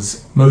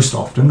lemurs, most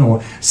often,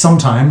 or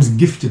sometimes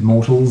gifted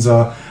mortals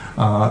are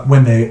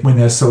when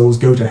their souls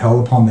go to hell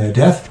upon their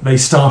death, they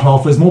start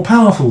off as more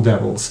powerful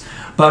devils.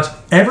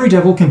 But every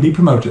devil can be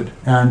promoted,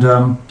 and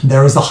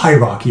there is the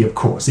hierarchy, of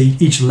course.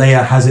 Each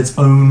layer has its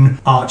own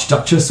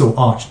archduchess or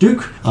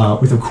archduke,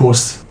 with, of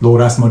course,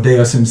 Lord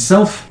Asmodeus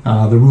himself,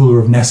 the ruler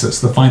of Nessus,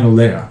 the final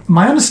layer.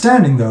 My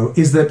understanding, though,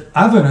 is that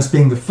Avernus,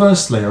 being the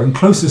first layer and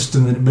closest to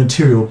the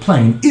material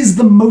plane, is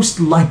the most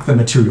like the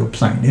material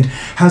plane. It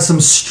has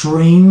some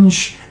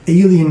strange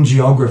alien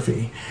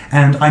geography,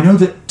 and I know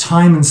that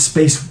time and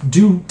space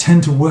do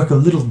tend to work a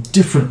little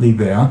differently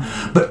there,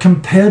 but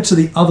compared to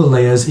the other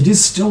layers, it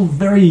is still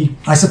very,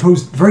 I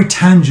suppose, very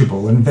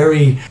tangible and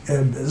very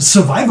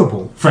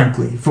survivable,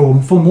 frankly, for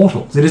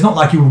mortals. It is not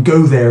like you will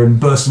go there and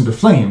burst into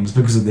flames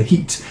because of the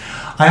heat.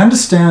 I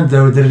understand,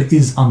 though, that it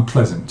is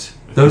unpleasant.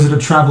 Those that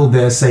have travelled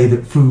there say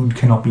that food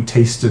cannot be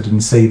tasted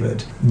and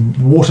savoured.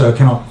 Water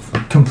cannot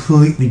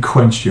completely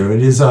quench you.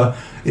 It is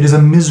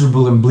a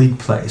miserable and bleak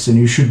place, and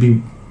you should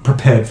be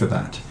prepared for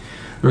that.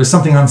 There is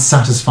something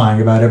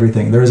unsatisfying about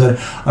everything. There is a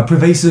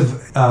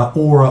pervasive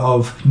aura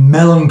of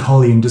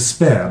melancholy and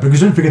despair, because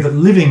don't forget that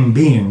living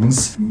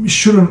beings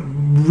shouldn't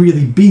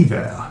really be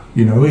there.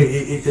 You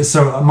know,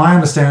 so my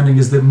understanding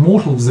is that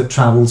mortals that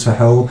travel to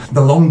hell,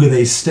 the longer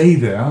they stay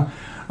there,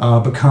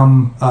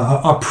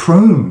 are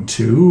prone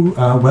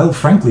to,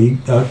 frankly,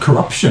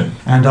 corruption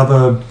and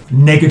other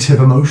negative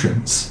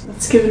emotions.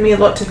 That's given me a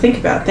lot to think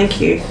about. Thank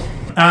you.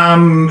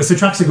 So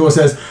Traxigor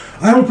says,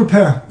 I will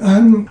prepare.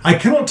 I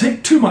cannot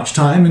take too much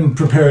time in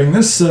preparing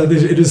this.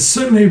 It is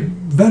certainly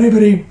very,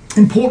 very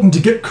important to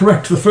get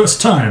correct the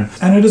first time.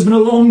 And it has been a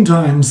long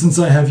time since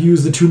I have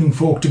used the tuning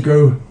fork to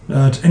go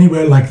to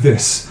anywhere like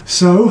this.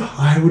 So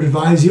I would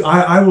advise you,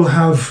 I will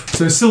have...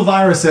 So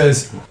Silvira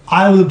says,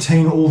 I will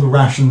obtain all the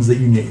rations that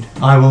you need.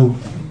 I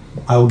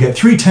will get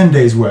 3 10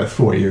 days worth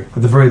for you,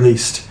 at the very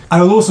least.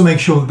 I will also make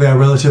sure that they are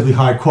relatively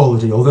high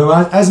quality, although,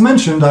 as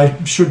mentioned,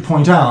 I should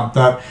point out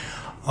that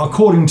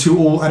according to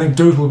all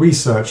anecdotal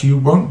research, you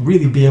won't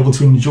really be able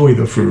to enjoy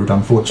the food,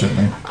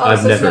 unfortunately.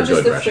 I've never it's not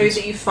just the rations.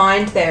 food that you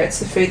find there, it's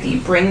the food that you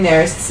bring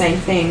there is the same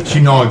thing. She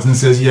nods and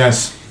says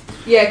yes.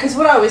 Yeah, because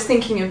what I was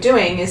thinking of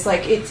doing is,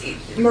 like,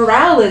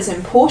 morale is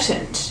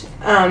important.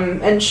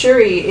 And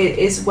Shuri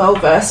is well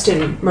versed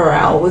in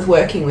morale with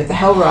working with the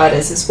Hell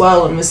Riders as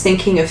well, and was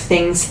thinking of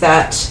things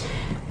that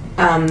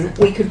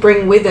we could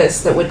bring with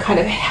us that would kind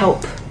of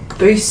help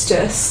boost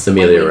us when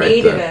we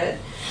needed it.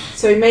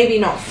 So maybe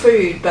not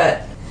food,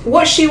 but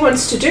what she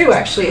wants to do,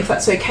 actually, if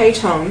that's okay,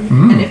 Tom,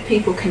 and if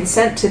people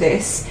consent to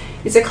this,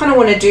 is I kind of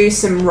want to do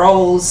some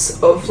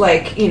roles of,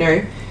 like, you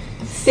know,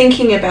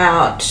 thinking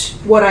about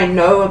what I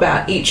know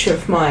about each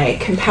of my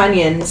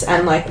companions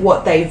and like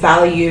what they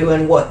value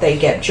and what they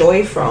get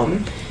joy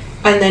from,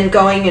 and then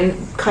going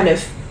and kind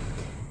of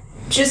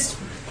just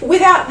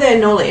without their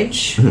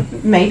knowledge,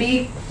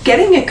 maybe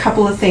getting a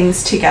couple of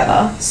things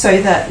together so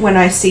that when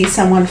I see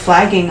someone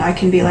flagging, I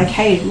can be like,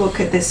 hey, look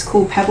at this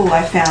cool pebble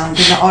I found,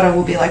 and the otter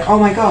will be like, oh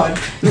my god.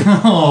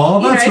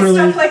 Oh, that's really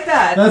stuff like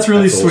that. That's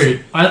really That's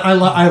sweet.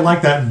 I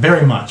like that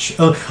very much.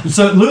 So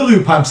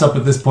Lulu pipes up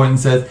at this point and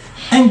says,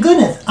 "And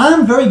goodness,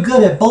 I'm very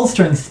good at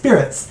bolstering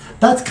spirits.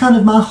 That's kind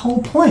of my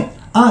whole point.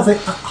 It's like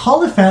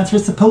holophants are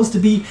supposed to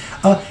be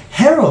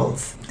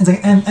heralds. It's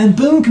like and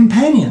boon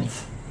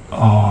companions."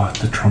 Oh,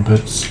 the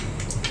trumpets.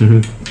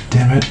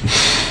 Damn it.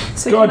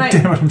 So God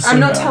can damn it, I'm so I'm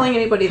not mad. telling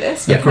anybody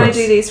this, Yeah, but of can I course.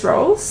 do these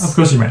rolls? Of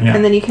course you may. Yeah.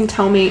 And then you can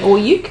tell me, or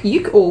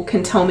you all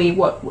can tell me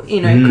what,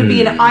 it could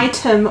be an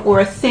item or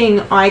a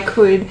thing I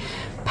could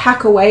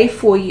pack away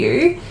for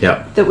you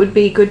Yep. that would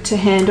be good to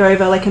hand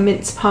over, like a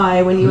mince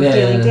pie when you were Yeah.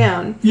 feeling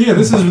down. Yeah,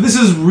 this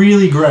is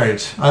really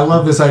great. I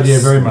love this idea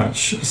very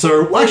much.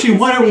 So actually,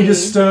 why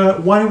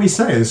don't we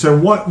say? So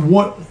what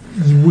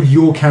would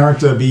your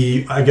character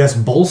be? I guess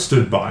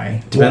bolstered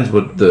by. Depends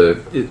what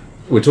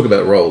we talk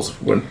about rolls.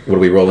 What are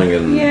we rolling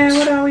in? Yeah,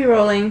 what are we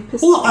rolling?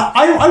 Well,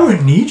 I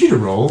won't need you to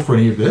roll for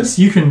any of this.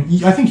 You can.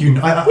 I think you.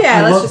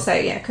 Let's just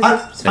say,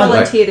 because it's I like-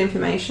 volunteered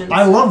information.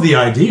 I love the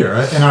idea,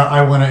 and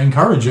I want to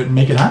encourage it and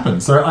make it happen.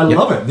 So I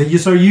love it.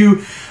 So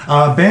you,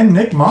 Ben,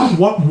 Nick, Mark,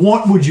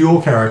 what would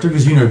your character,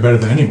 because you know better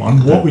than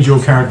anyone, what would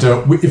your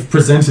character, if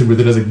presented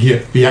with it as a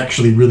gift, be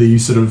actually really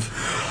sort of,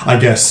 I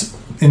guess,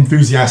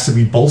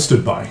 enthusiastically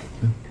bolstered by,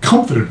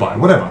 comforted by,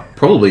 whatever?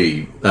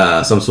 Probably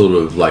some sort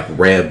of like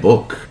rare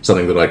book,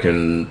 something that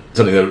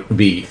would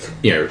be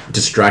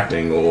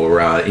distracting or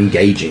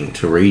engaging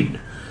to read,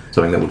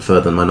 something that would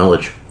further my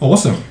knowledge.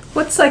 Awesome.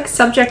 What's like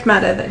subject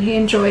matter that he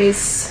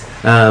enjoys?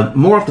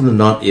 More often than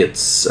not, it's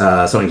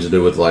something to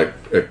do with like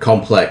a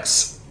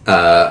complex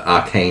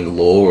arcane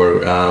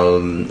lore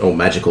or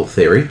magical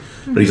theory.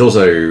 But he's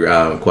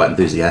also quite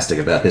enthusiastic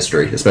about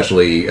history,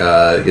 especially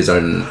his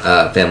own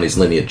family's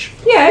lineage.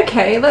 Yeah,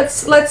 okay.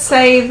 Let's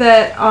say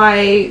that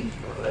I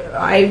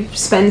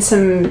spend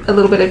a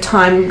little bit of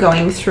time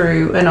going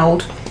through an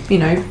old,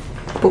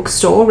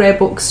 bookstore, rare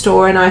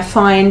bookstore, and I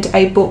find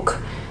a book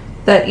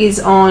that is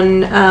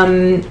on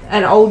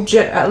an old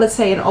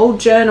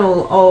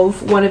journal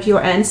of one of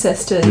your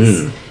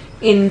ancestors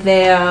in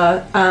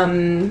their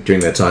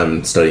During their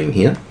time studying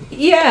here.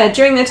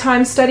 during their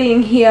time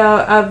studying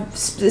here,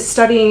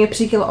 studying a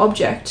particular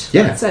object.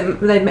 Yeah. So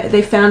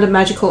they found a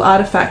magical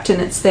artifact, and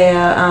it's their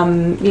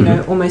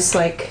almost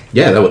like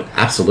Yeah, that would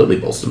absolutely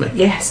bolster me.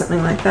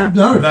 something like that.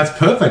 No, that's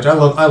perfect. I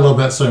love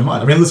that so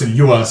much. I mean, listen,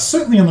 you are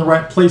certainly in the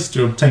right place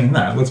to obtain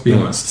that. Let's be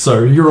honest.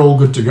 So you're all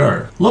good to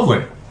go.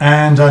 Lovely.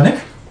 And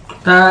Nick.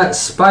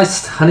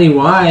 Spiced honey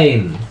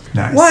wine.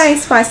 Nice. Why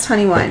spiced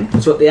honey wine?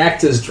 That's what the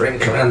actors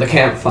drink around the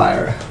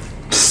campfire.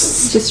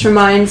 Just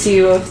reminds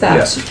you of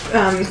that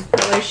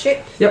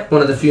fellowship. Yep,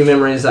 one of the few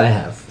memories I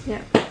have.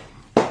 Yeah.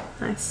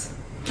 Nice.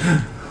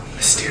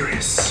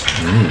 Mysterious.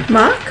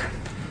 Mark?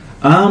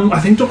 I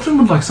think Doctor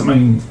would like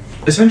something.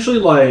 Essentially,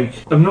 like,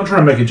 I'm not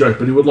trying to make a joke,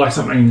 but he would like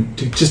something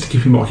just to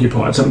keep him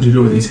occupied, something to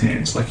do with his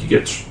hands. Like, he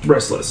gets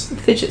restless.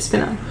 Fidget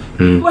spinner.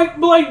 Like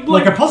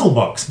a puzzle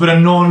box, but a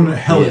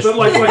non-hellish. But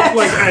like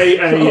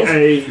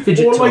a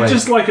Fidget or like toy.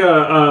 just like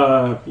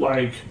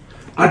like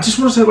I just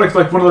want to say like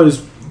one of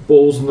those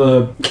balls in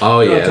the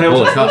Oh yeah,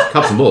 tails. well,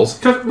 cups and balls.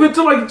 But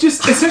to like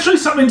just essentially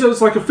something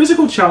that's like a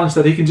physical challenge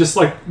that he can just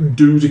like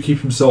do to keep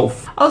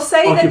himself. I'll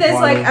say that there's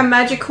Occupied. like a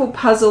magical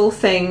puzzle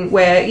thing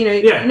where,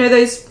 Yeah.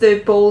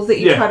 the balls that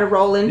you Yeah. try to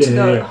roll into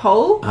Yeah, the yeah.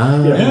 hole?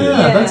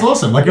 Yeah, that's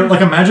awesome. Like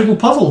a magical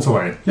puzzle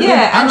toy.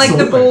 Yeah, and like the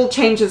absolutely. ball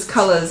changes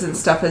colours and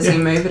stuff as you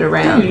move it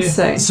around.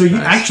 Yeah. So you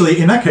actually,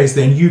 in that case,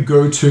 then you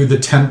go to the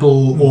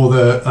temple or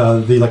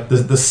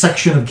the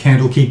section of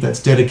Candlekeep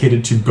that's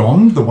dedicated to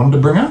Gond, the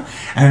Wonderbringer,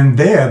 and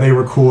there they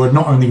record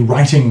not only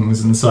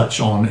writings and such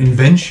on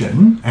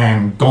invention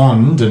and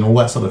Gond and all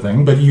that sort of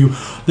thing, but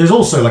there's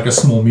also like a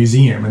small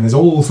museum and there's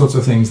all sorts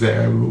of things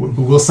there.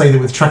 We'll say that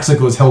with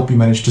Traxicor's help, you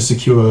managed to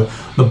secure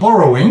the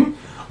borrowing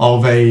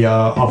of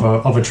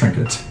a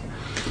trinket.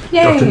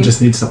 Yay. Doctor just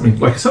needs something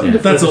like something. Yeah.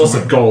 to That's further my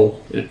awesome. Goal.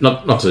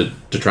 Not to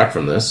detract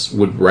from this,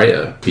 would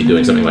Rhea be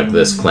doing something like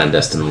this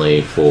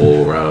clandestinely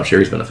for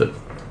Sherry's benefit?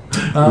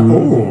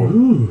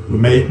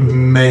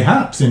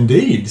 Mayhaps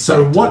indeed.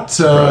 So what?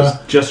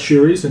 Just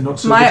Shuris and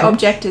not. My Silver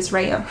object is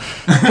Rhea.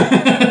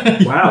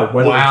 Tongue? Wow.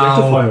 Way to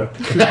objectify her.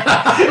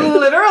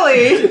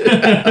 Literally.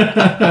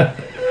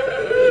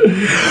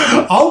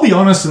 I'll be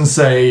honest and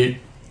say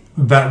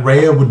that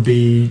Rhea would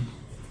be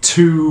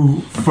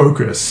too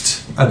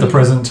focused at the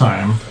present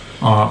time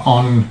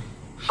on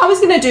I was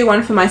going to do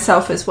one for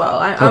myself as well.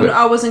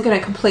 I wasn't going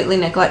to completely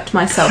neglect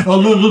myself. Oh,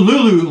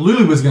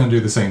 Lulu was going to do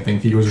the same thing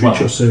for you as well.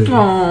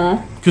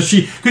 Aww. Because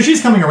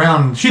she's coming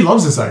around. She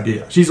loves this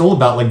idea. She's all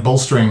about like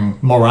bolstering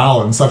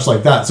morale and such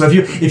like that. So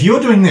if you're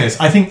doing this,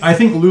 I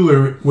think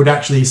Lulu would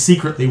actually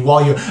secretly,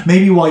 while you're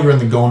in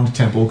the Gond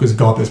Temple, because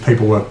God, there's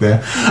paperwork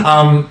there,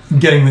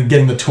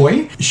 getting the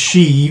toy,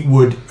 she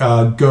would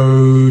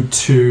go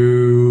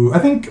to, I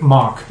think,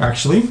 Mark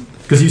actually.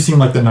 Because you seem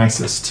like the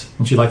nicest,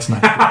 and she likes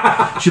nice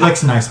people. She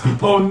likes nice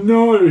people. Oh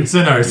no!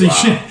 So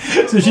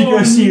she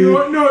goes to you.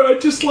 No, I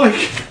just like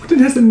Upton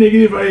has a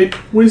 -8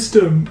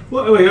 wisdom,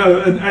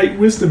 an 8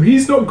 wisdom.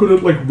 He's not good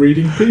at like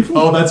reading people.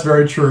 Oh, that's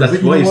very true.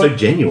 That's why he's so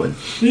genuine.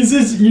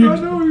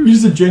 You're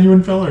just a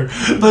genuine fellow.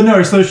 But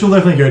no, so she'll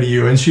definitely go to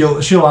you, and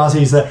she'll ask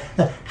you,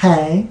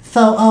 hey,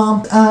 so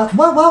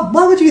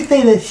what would you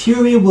say that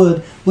Shuri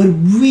would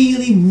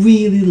really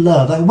really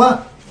love? Like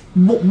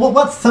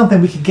what's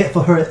something we could get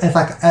for her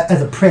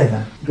as a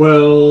present?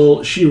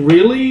 Well, she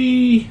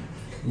really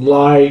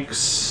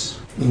likes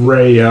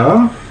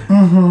Rhea.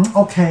 Mm-hmm.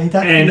 Okay,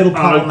 that's a little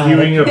problematic. And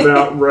arguing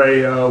about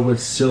Rhea with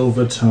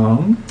Silver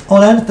Tongue.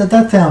 Oh,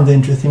 that sounds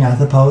interesting, I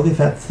suppose, if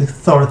that's the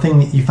sort of thing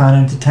that you find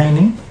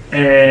entertaining.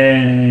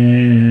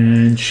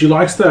 And she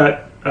likes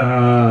that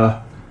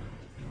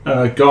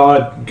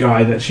god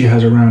guy that she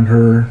has around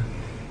her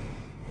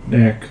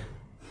neck.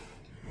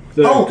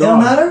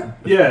 Ilmater?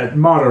 Yeah,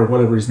 Mater,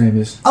 whatever his name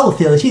is. Oh,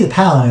 Phil, she's a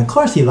paladin. Of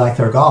course she likes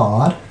her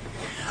god.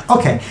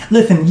 Okay,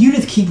 listen, you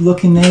just keep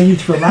looking there. You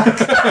just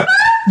relax.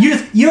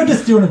 You're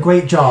just doing a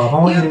great job. I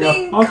want you to know.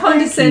 You're being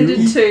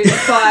condescended to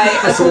by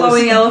a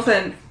glowing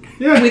elephant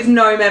with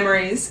no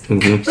memories.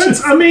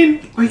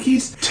 Mm-hmm.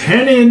 He's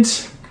 10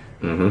 int,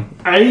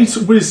 8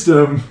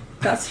 wisdom.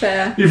 That's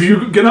fair. If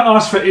you're going to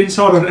ask for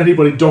insight on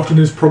anybody, Docton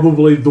is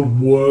probably the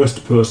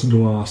worst person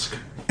to ask.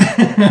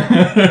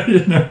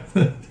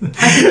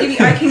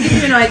 I can give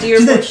you an idea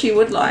of what she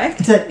would like.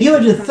 You're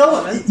just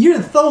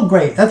so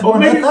great. That's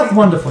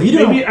wonderful.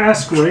 Maybe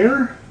ask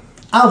Rare.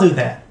 I'll do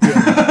that.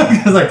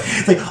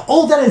 It's like,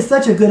 that is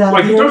such a good idea.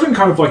 Like, he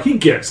doesn't he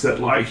gets that,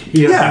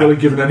 he hasn't really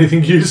given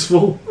anything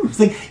useful. It's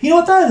like, you know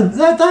what,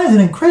 that is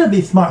an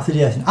incredibly smart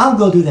suggestion. I'll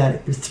go do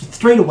that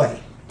straight away.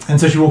 And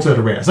so she walks out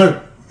to Rhea.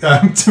 So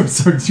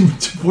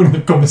supporting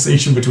the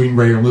conversation between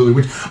Rhea and Lulu,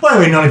 which, by the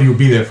way, none of you would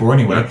be there for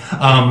anyway.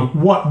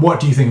 What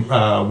do you think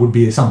would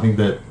be something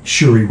that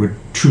Shuri would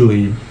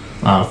truly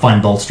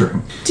find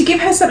bolstering? To give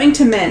her something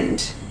to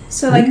mend.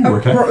 So, like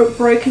a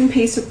broken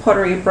piece of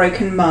pottery, a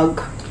broken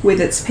mug with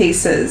its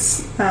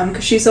pieces.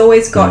 Because she's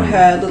always got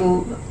her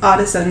little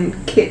artisan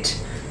kit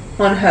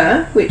on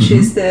her, which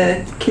is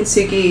the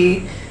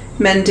Kintsugi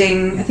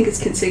mending. I think it's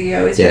Kintsugi, I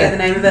always forget the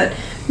name of it.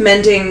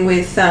 Mending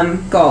with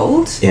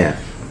gold. Yeah.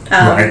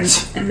 And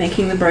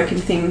making the broken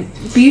thing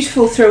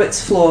beautiful through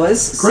its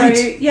flaws.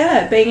 Great.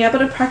 So, being able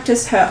to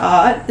practice her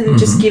art and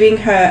just giving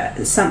her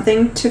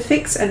something to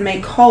fix and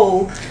make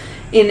whole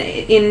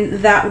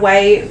in that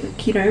way,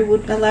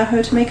 would allow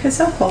her to make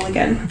herself whole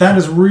again. That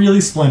is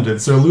really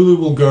splendid. So Lulu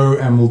will go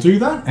and will do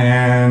that,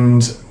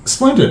 and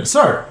splendid.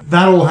 So,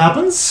 that all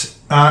happens.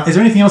 Is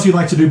there anything else you'd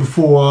like to do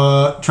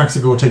before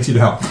Traxigor takes you to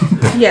hell?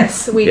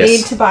 Yes, we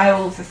need to buy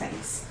all of the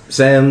things.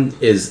 Sam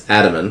is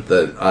adamant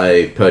that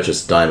I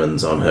purchased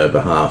diamonds on her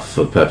behalf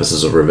for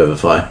purposes of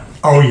Revivify.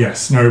 Oh,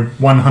 yes. No,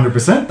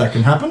 100%. That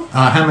can happen.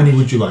 How many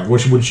would you like?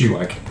 What would you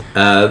like?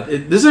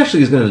 This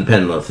actually is going to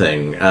depend on the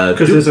thing.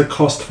 Because there's a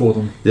cost for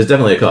them. There's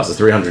definitely a cost. It's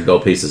 300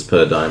 gold pieces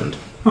per diamond.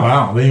 Oh,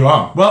 wow. There you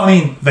are. Well,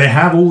 they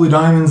have all the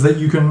diamonds that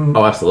you can...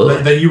 Oh,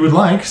 absolutely. That you would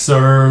like,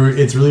 so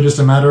it's really just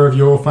a matter of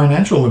your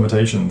financial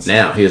limitations.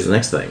 Now, here's the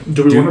next thing.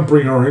 Do we want to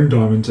bring our own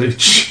diamonds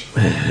each?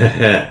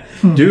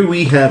 Do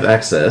we have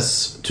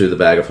access to the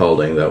bag of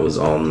holding that was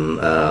on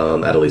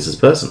Adelise's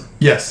person?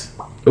 Yes.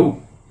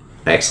 Ooh,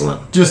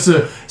 excellent.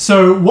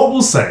 So what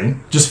we'll say,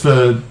 just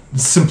for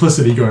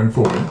simplicity going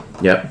forward,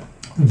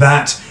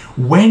 that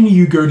when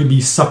you go to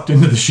be sucked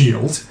into the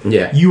shield,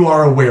 you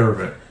are aware of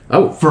it.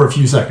 Oh. For a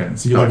few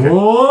seconds. You're like,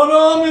 what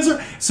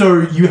on?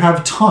 So you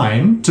have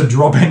time to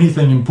drop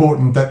anything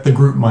important that the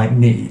group might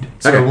need.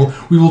 So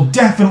we will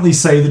definitely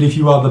say that if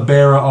you are the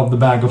bearer of the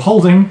bag of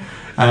holding,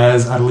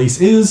 as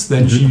Adelise is,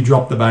 then you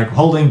drop the bag of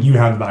holding, you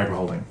have the bag of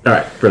holding.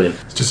 Alright, brilliant.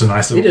 It's just a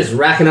nice little... You're just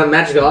racking up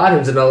magical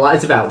items and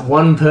it's about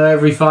 1 per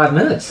every 5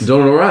 minutes.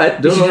 Doing alright,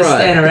 You just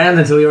stand around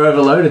until you're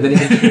overloaded, then you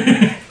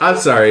can... I'm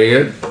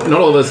sorry, not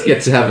all of us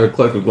get to have a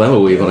Cloak of Glamour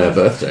weave on our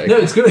birthday. No,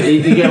 it's good.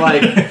 You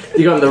get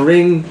you got the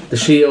ring, the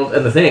shield,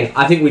 and the thing.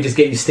 I think we just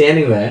get you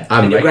standing there,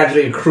 and you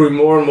gradually accrue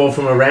more and more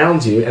from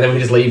around you, and then we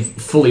just leave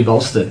fully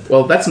bolstered.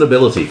 Well, that's an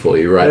ability for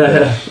you right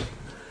there.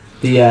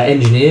 The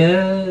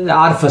engineer,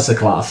 artificer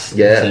class.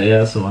 Yeah. So,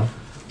 that's the one.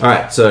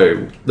 Alright,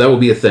 so that will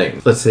be a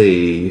thing. Let's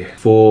see.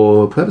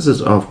 For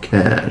purposes of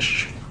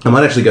cash, I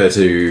might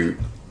actually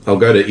I'll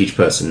go to each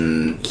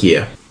person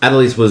here.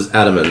 Adelise was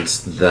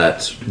adamant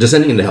that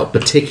descending into hell,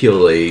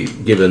 particularly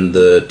given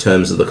the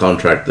terms of the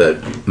contract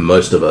that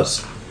most of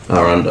us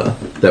are under,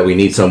 that we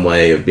need some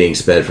way of being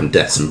spared from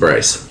death's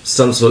embrace.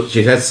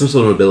 She has some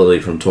sort of ability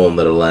from Torm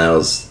that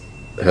allows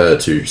her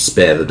to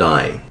spare the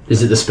dying.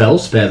 Is it the spell,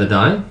 Spare the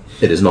Dying?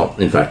 It is not,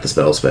 in fact, the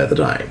spell Spare the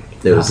Dying.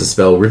 It was the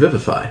spell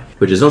Revivify,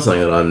 which is not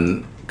something that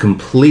I'm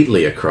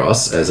completely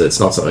across, as it's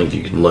not something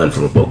you can learn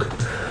from a book.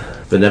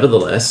 But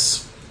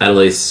nevertheless,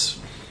 Annalise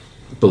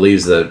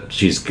believes that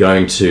she's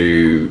going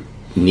to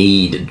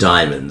need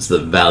diamonds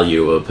that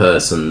value a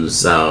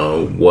person's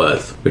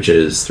worth, which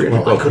is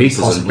 300 gold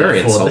pieces, and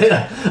very insulting.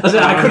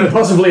 I couldn't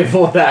possibly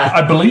afford that.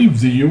 I believe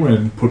the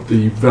UN put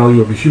the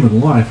value of a human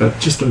life at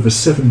just over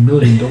 $7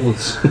 million.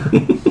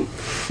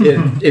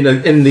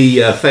 in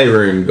the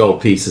favouring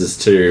gold pieces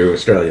to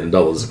Australian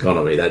dollars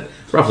economy, that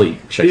roughly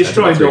shakes The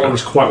Australian dollar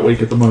is quite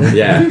weak at the moment.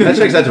 Yeah, that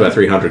shakes out to about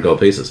 300 gold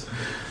pieces.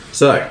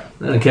 So,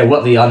 I don't care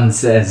what the un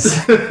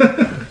says. at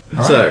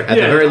the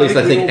very least,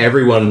 I think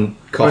everyone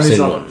coughs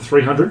in one.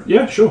 300?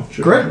 Yeah, sure.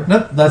 Great. No,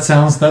 that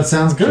sounds good.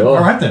 Sure. All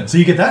right then. So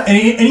you get that.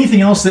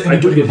 Anything else that I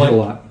do anybody get would hit a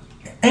like? lot.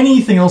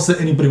 Anything else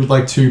that anybody would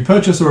like to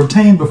purchase or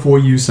obtain before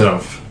you set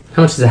off?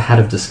 How much is a hat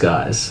of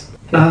disguise?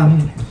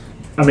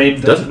 I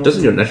mean,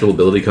 Doesn't your natural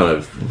ability kind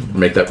of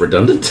make that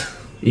redundant?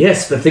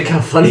 Yes, but think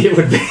how funny it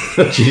would be.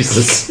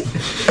 Jesus.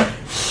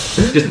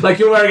 Just like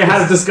you're wearing a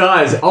hat of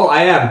disguise. Oh,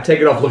 I am. Take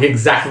it off. Look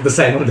exactly the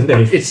same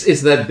underneath.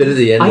 It's that bit at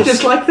the end. I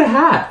just like the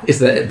hat. It's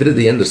that bit at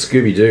the end of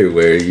Scooby-Doo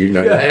where,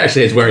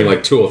 actually it's wearing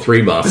like 2 or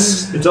 3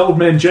 masks. It's Old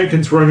Man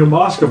Jenkins wearing a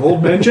mask of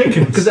Old Man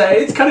Jenkins. Because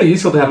it's kind of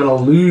useful to have an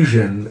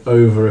illusion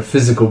over a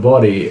physical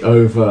body,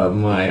 over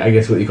my, I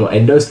guess what you call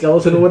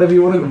endoskeleton or whatever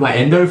you want to, my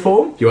endo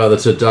form. You are the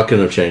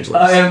Turducken of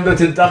Changelings. I am the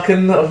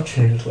Turducken of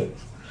Changelings.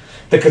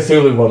 The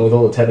Cthulhu one with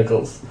all the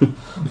tentacles.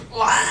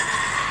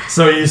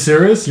 So are you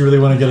serious? You really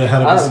want to get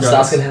ahead of I'm this just guy?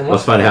 asking how much.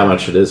 Let's find out how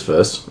much it is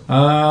first.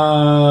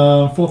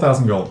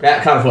 4,000 gold.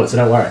 Yeah, can't afford it, so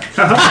don't worry.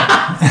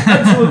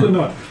 Absolutely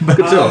not. Good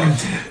talk.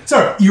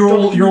 So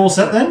you're all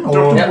set then?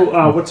 Or?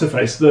 Dr. What's her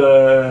face?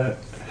 The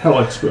hell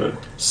expert.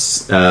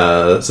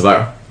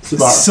 Savara.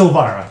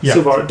 Silvira. Yeah.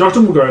 Silvara.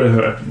 Doctor will go to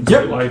her. And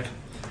Yep. be like,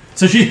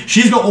 So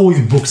she's got all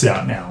these books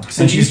out now,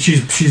 and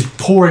she's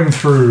pouring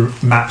through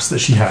maps that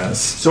she has.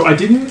 so I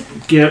didn't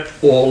get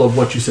all of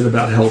what you said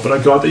about hell, but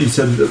I got that you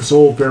said that it's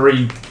all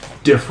very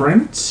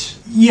different.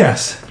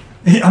 Yes,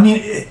 I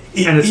mean,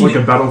 And it's like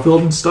a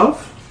battlefield and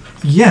stuff.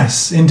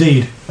 yes,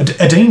 indeed,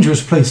 a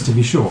dangerous place to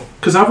be sure.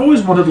 Because I've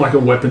always wanted like a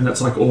weapon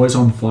that's like always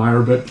on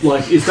fire, but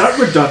like, is that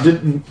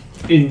redundant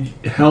in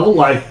hell?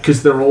 Like,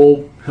 because they're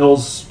all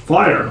hell's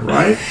fire,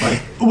 right?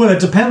 Like, Well, it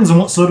depends on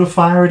what sort of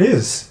fire it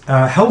is.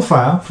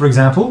 Hellfire, for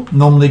example,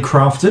 normally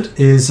crafted,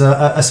 is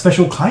a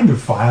special kind of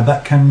fire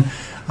that can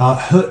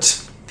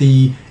hurt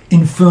the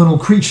infernal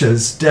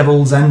creatures,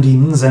 devils and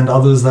demons, and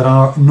others that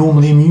are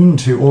normally immune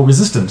to or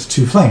resistant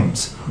to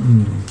flames.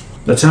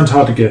 that sounds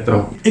hard to get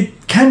though.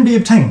 It can be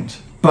obtained,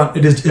 but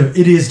it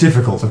is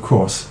difficult, of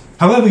course.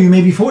 However, you may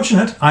be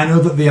fortunate. I know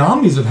that the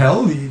armies of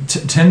hell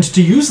tend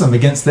to use them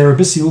against their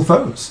abyssal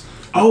foes.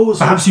 Oh, so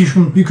Perhaps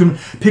you can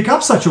pick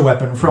up such a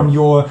weapon from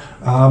your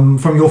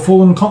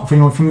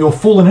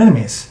fallen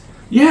enemies.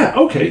 yeah,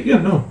 okay, yeah,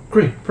 no,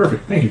 great,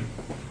 perfect, thank you.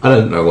 I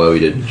don't know why we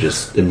didn't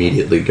just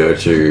immediately go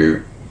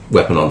to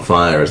weapon on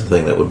fire as the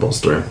thing that would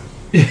bolster him.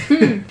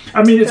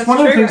 I mean, it's That's one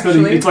of the true, things that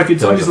actually. it's like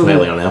it's It's like always a a failing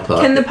little, on our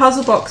part. Can the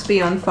puzzle box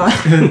be on fire?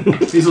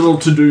 he's a little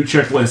to-do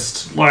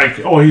checklist, like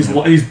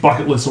his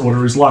bucket list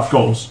order, his life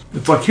goals.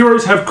 It's like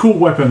heroes have cool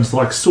weapons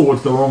like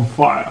swords that are on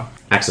fire,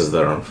 Axes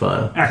that are on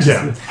fire. axes,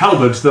 Yeah.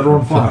 halberds that are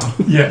on fire.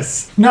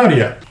 Yes.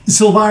 Nadia,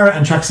 Silvira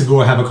and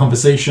Traxagor have a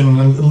conversation,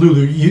 and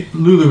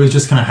Lulu is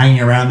just kind of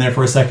hanging around there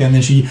for a second.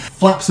 Then she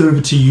flaps over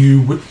to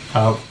you,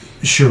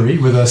 Shuri,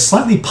 with a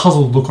slightly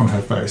puzzled look on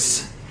her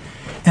face,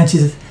 and she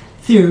says,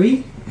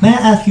 "Theory, may I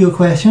ask you a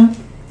question?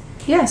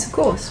 Yes, of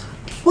course.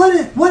 What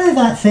is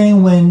that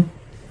thing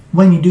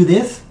when you do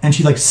this?" And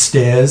she like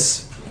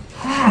stares,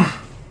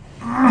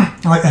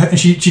 like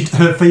and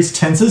her face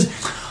tenses.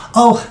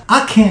 "Oh,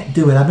 I can't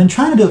do it. I've been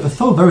trying to do it for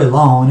so very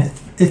long, and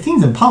it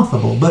seems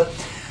impossible. But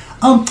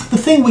the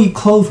thing where you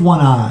close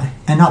one eye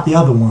and not the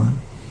other one.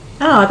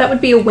 Ah, that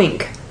would be a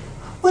wink.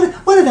 What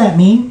does that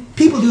mean?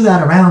 People do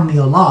that around me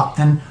a lot,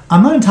 and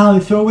I'm not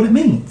entirely sure what it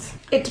means."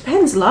 It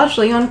depends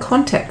largely on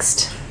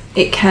context.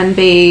 It can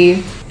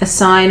be a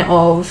sign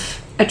of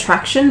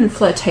attraction and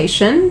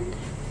flirtation.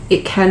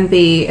 It can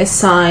be a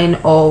sign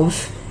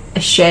of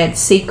a shared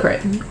secret,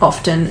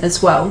 often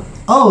as well.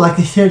 Oh, like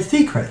a shared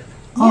secret.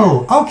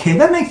 Oh, okay,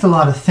 that makes a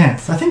lot of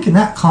sense. I think in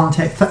that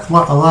context, that's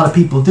what a lot of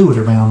people do it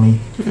around me.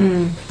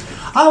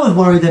 I was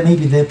worried that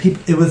maybe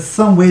it was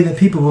some way that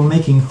people were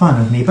making fun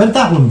of me, but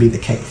that wouldn't be the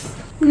case.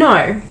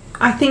 No,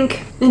 I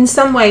think in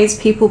some ways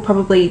people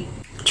probably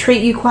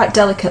treat you quite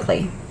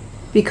delicately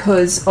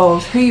because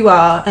of who you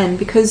are and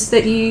because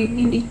that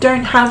you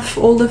don't have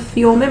all of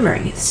your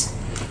memories.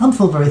 I'm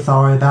so very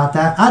sorry about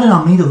that. I did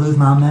not mean to lose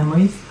my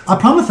memories. I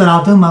promise that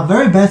I'll do my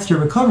very best to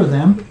recover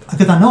them,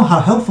 because I know how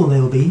helpful they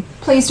will be.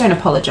 Please don't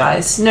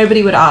apologise.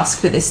 Nobody would ask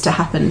for this to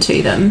happen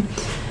to them.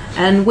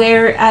 And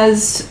we're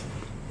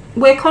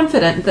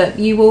confident that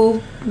you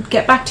will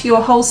get back to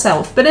your whole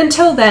self. But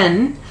until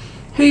then,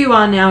 who you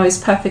are now is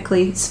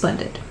perfectly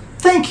splendid.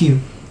 Thank you.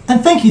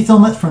 And thank you so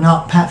much for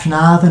not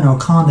patronizing or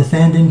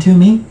condescending to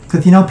me.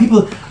 Because,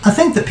 I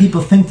think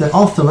that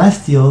all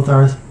Celestials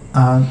are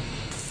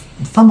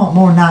somewhat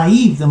more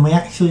naive than we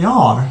actually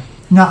are.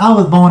 I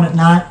was born at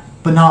night,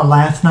 but not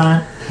last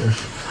night.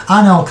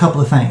 I know a couple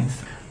of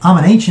things.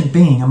 I'm an ancient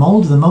being. I'm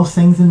older than most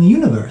things in the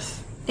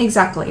universe.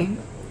 Exactly.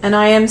 And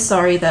I am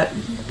sorry that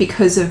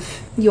because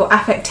of your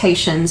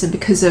affectations and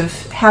because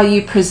of how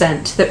you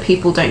present, that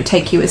people don't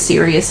take you as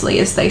seriously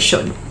as they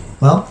should.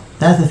 Well,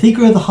 that's the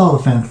secret of the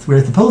Holophants.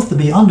 We're supposed to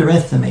be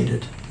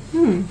underestimated.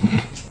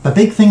 But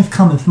big things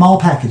come in small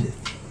packages.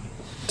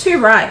 Too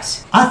right.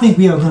 I think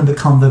we are going to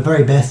become the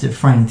very best of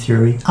friends,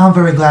 Fury. I'm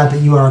very glad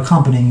that you are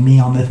accompanying me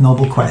on this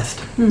noble quest.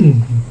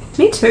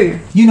 Me too.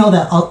 You know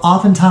that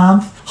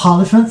oftentimes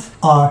Holophants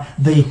are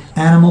the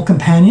animal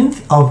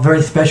companions of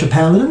very special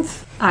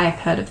paladins? I've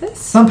heard of this.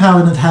 Some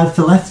paladins have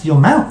celestial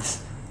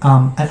mounts.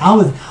 And I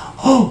was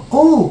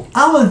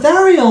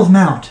Zariel's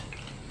mount.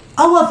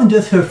 I wasn't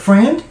just her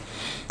friend.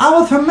 I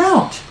was her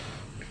mount.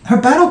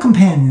 Her battle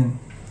companion.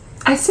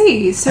 I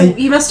see. So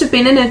you must have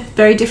been in a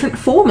very different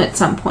form at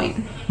some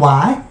point.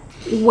 Why?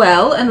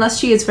 Well, unless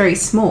she is very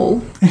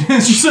small.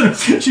 she sort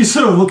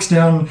of looks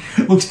down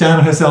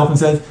at herself and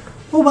says,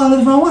 Well, what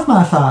is wrong with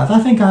my size? I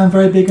think I'm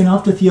very big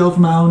enough to see over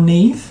my own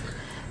knees.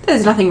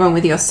 There's nothing wrong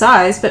with your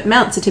size, but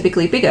mounts are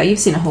typically bigger. You've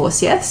seen a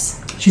horse,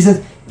 yes? She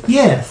says,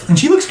 yes. and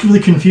she looks really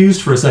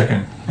confused for a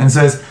second and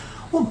says,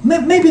 Well,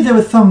 maybe there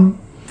was some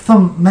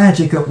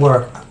magic at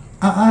work.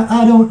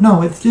 I don't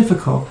know. It's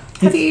difficult.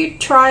 Have you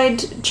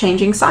tried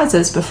changing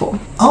sizes before?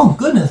 Oh,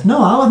 goodness,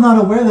 no. I was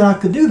not aware that I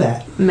could do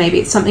that. Maybe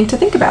it's something to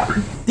think about.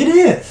 It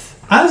is.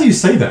 as you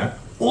say that,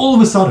 all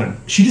of a sudden,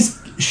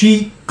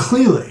 she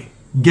clearly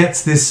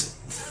gets this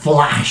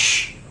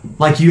flash.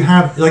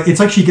 It's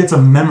like she gets a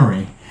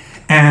memory.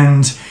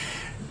 And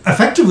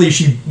effectively,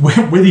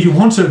 whether you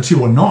want her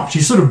to or not,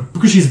 she's sort of,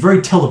 because she's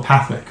very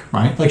telepathic,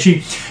 right? Like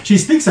she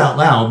speaks out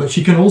loud, but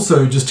she can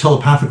also just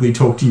telepathically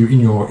talk to you in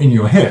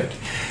your head.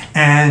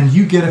 And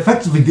you get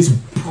effectively this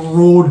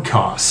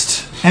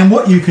broadcast. And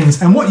what you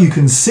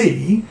can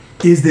see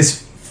is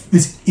this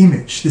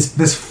image,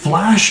 this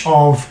flash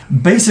of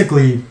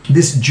basically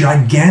this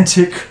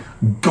gigantic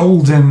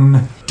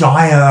golden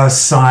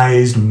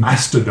dire-sized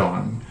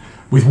mastodon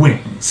with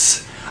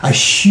wings. A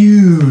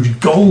huge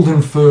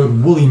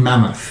golden-furred woolly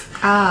mammoth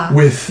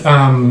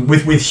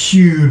with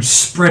huge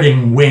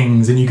spreading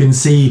wings, and you can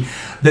see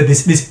that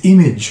this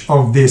image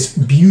of this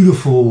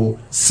beautiful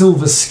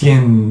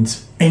silver-skinned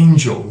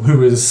angel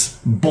who is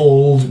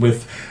bald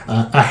with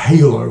a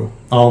halo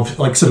of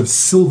sort of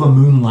silver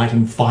moonlight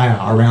and fire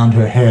around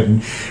her head,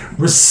 and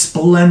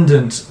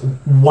resplendent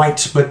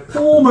white but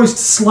almost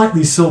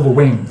slightly silver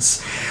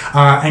wings.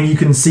 And you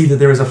can see that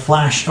there is a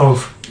flash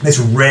of this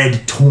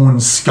red torn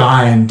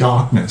sky and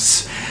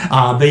darkness.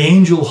 The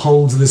angel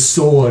holds this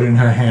sword in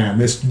her hand,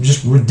 this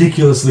just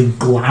ridiculously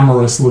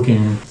glamorous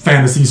looking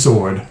fantasy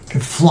sword,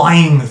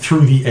 flying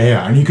through the air.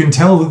 And you can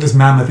tell that this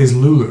mammoth is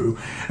Lulu,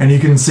 and you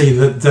can see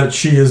that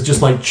she is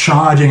just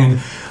charging and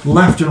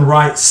left and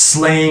right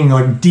slaying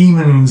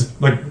demons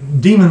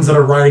that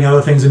are riding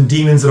other things and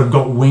demons that have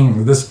got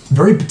wings. This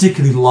very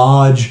particularly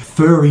large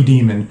furry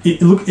demon.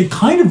 It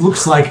kind of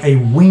looks like a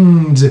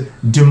winged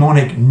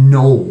demonic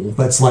gnoll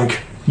that's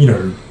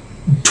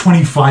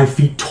 25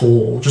 feet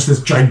tall, just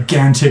this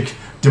gigantic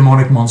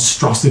demonic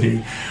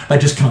monstrosity that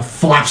just kind of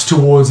flaps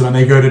towards them, and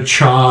they go to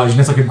charge, and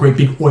it's like a great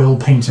big oil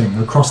painting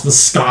across the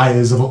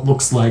skies of what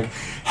looks like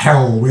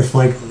hell, with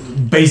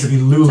basically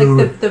Lulu.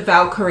 It's like the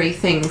Valkyrie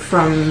thing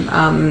from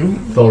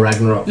Thor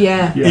Ragnarok.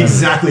 Yeah.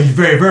 Exactly,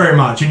 very, very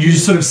much. And you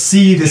just sort of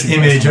see this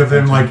image of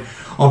them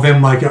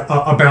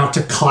about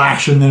to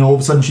clash, and then all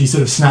of a sudden she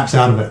sort of snaps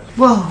out of it.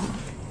 Whoa.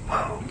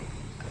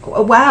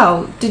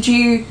 Wow. Did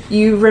you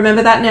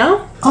remember that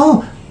now?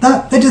 Oh,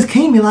 that just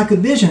came to me like a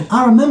vision.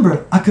 I remember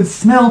it. I could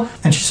smell,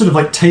 and she sort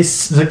of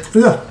tastes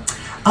ugh.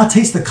 I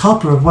taste the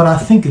copper of what I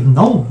think is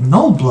no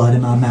blood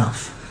in my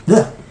mouth.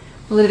 Ugh.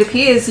 Well, it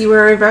appears you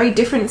were a very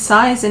different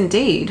size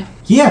indeed.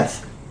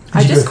 Yes.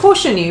 I just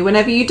caution you,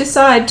 whenever you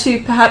decide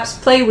to perhaps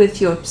play with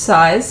your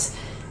size,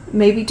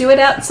 maybe do it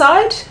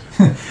outside.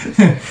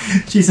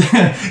 She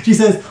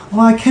says,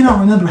 well, I cannot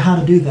remember how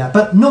to do that,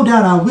 but no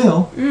doubt I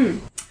will.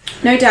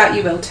 No doubt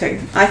you will too.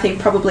 I think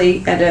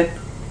probably at a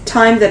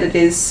time that it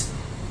is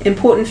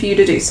important for you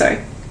to do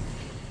so.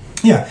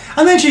 Yeah,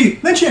 and then she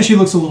actually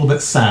looks a little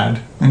bit sad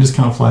and just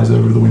kind of flies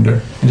over to the window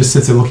and just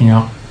sits there looking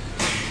out.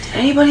 Did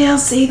anybody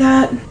else see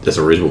that? That's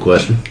a reasonable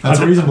question. That's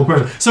a reasonable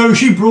question. So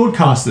she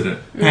broadcasted it,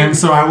 and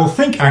so I will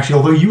think, actually,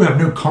 although you have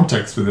no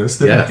context for this,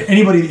 that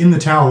anybody in the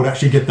tower would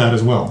actually get that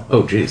as well.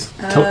 Oh, jeez.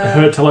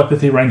 Her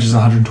telepathy range is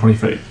 120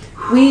 feet.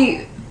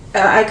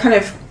 I kind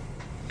of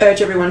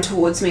urge everyone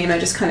towards me, and I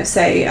just kind of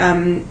say,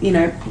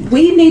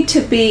 we need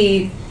to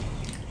be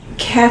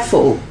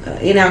careful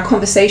in our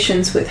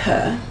conversations with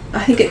her.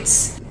 I think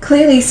it's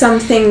clearly some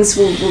things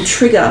will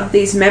trigger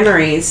these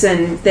memories,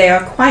 and they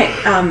are quite,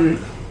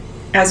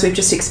 as we've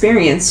just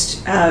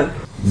experienced,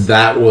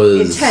 that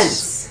was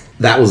intense.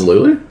 That was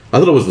Lulu? I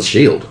thought it was the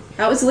shield.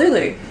 That was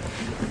Lulu.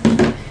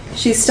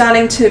 She's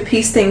starting to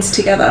piece things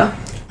together.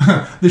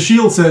 The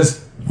shield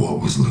says, What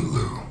was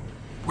Lulu?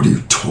 What are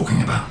you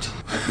talking about?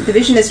 The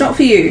vision is not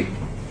for you.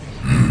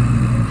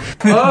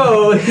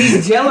 Oh,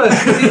 he's jealous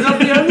because he's not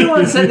the only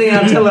one sending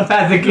out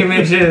telepathic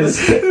images.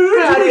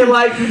 How do you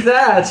like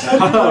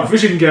that?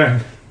 Vision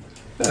gang.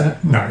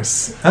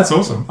 nice. That's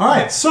awesome. All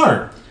right,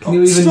 so Can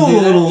you even still do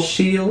a little, that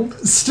shield?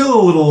 still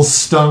a little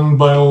stung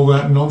by all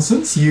that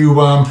nonsense. You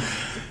are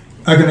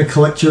going to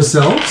collect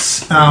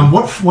yourselves.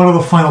 What are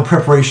the final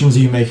preparations are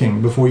you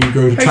making before you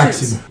go to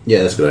Potions. Traxxas?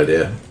 Yeah, that's a good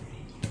idea.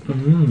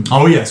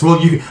 Oh yes.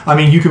 Well,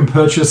 you can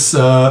purchase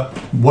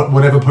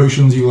whatever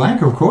potions you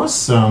like. Of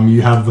course,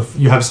 you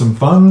have some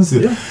funds.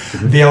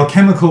 The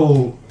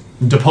alchemical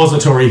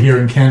depository here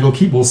in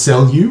Candlekeep will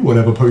sell you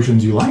whatever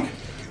potions you like.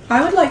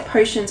 I would like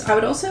potions. I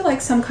would also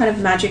like some kind of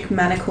magic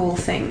manacle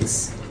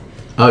things.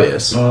 Oh,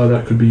 yes. Oh,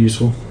 that could be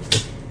useful.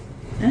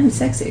 And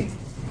sexy.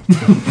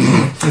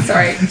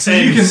 Sorry. So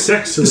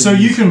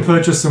you can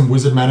purchase some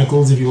wizard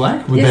manacles if you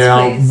like. Yes, they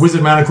are please.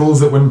 wizard manacles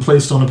that, when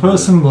placed on a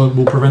person,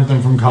 will prevent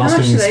them from How much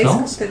casting do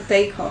spells.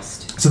 they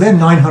cost? So they're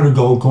 900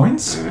 gold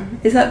coins.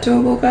 Is that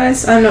doable,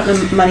 guys? I'm not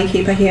the money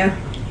keeper here.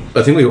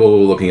 I think we were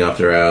all looking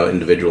after our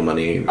individual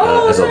money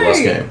as of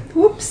last game.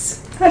 Whoops.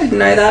 I didn't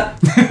know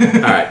that.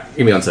 Alright,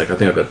 give me 1 sec. I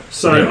think I've got...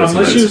 So I think I've got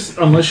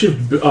some unless notes.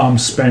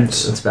 you've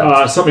spent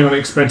about- something on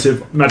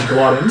expensive magical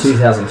items.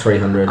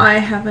 2,300. I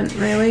haven't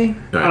really.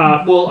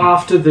 Well,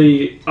 after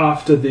the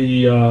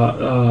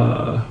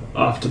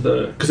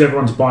because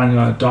everyone's buying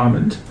a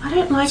diamond, I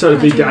don't like so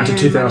it'd be managing down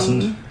to my own 2,000.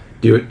 money.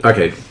 Do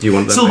you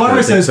want that?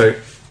 Silvira says... So,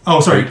 Oh,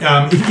 sorry.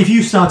 If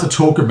you start to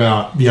talk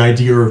about the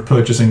idea of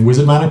purchasing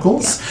wizard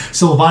manacles,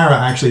 Silvira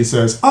actually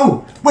says,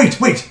 "Oh, wait,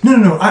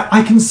 no.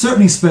 I can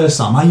certainly spare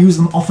some. I use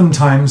them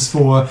oftentimes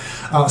for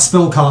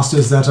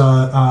spellcasters that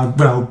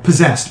are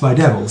possessed by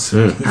devils."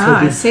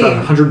 I see. About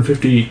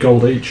 150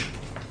 gold each,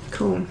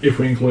 Cool. if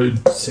we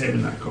include Sam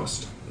in that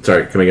cost.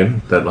 sorry, come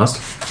again? That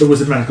last? The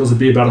wizard manacles would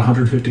be about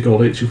 150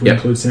 gold each if we Yep.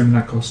 include Sam in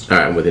that cost.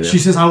 Alright, I'm with you now. She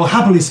says, "I will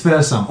happily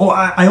spare some. Oh,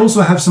 I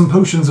also have some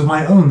potions of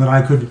my own that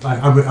I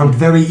would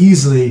very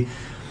easily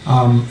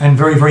and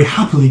very, very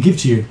happily give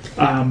to you."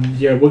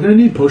 Yeah, we're going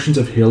to need potions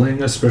of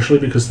healing, especially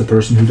because the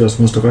person who does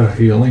most of our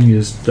healing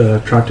is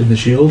trapped in the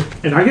shield.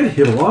 And I get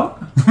hit a lot.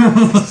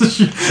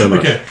 So much.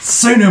 Okay,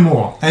 say no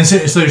more. And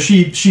so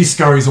she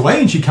scurries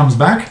away and she comes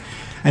back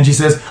and she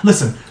says,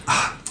 "Listen,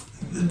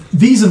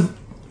 these have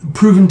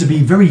proven to be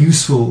very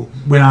useful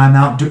when I'm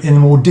out in the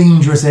more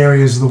dangerous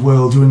areas of the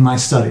world doing my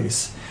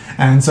studies."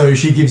 And so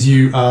she gives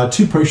you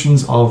 2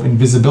 potions of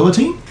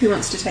invisibility. Who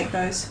wants to take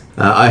those?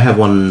 I have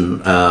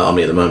one on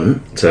me at the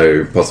moment,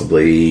 so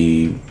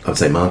possibly, I'd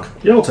say Mark.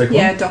 Yeah, I'll take one.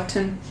 Yeah,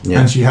 Docton. Yeah.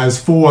 And she has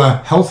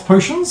 4 health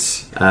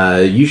potions.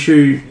 You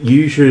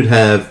should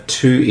have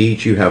 2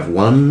 each. You have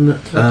 1.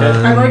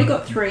 I've already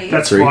got 3.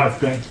 That's 3. 5,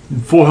 Ben.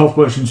 4 health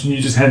potions, and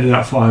you just handed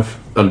out 5.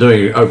 I'm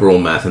doing overall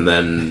math, and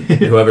then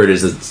whoever it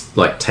is that's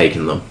like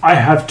taken them. I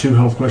have 2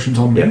 health potions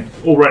on me Yeah.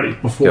 already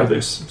before Yeah.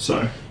 this,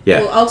 so...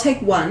 Yeah, Well, I'll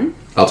take 1.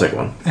 I'll take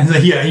 1. And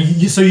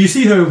so you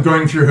see her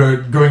going through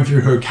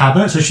her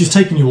cabinet. So she's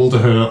taken you all to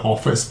her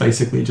office,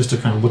 basically, just to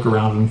kind of look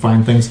around and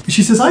find things.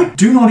 She says, "I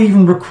do not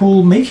even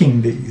recall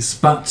making these,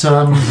 but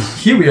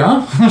here we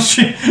are."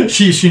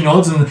 she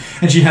nods and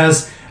she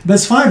has.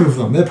 There's 5 of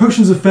them. They're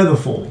potions of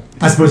Featherfall.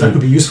 I suppose that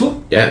could be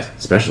useful. Yeah,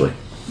 especially.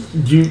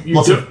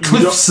 Lots of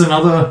cliffs and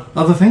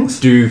other things.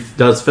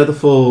 Does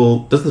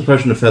the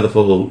potion of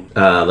Featherfall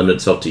limit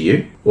itself to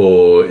you,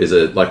 or is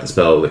it like the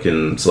spell that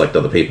can select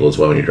other people as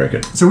well when you drink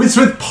it? So with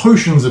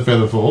potions of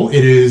Featherfall,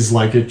 it is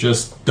like it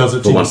just does it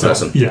to For one yourself.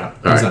 person. Yeah, All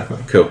right, exactly.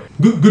 cool.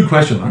 Good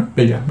question though.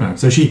 But yeah, no.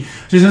 So she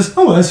says,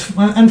 "Oh, there's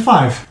and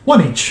 5,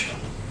 1 each."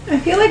 I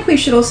feel like we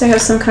should also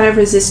have some kind of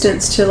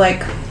resistance to,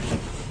 like,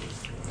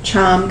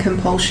 charm,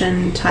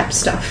 compulsion type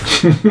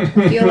stuff.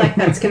 I feel like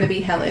that's going to be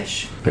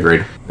hellish.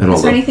 Agreed. And all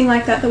Is there that. anything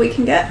like that we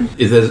can get?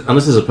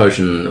 Unless there's a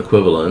potion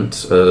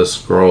equivalent, a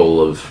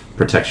scroll of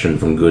protection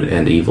from good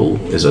and evil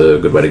is a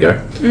good way to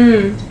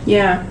go.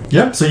 Yeah.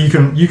 Yep. So you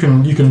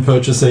can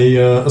purchase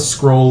a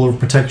scroll of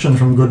protection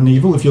from good and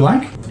evil if you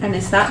like. And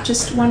is that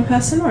just one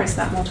person or is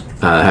that multiple?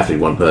 Have to be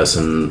one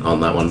person on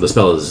that one. The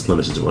spell is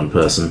limited to one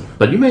person,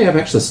 but you may have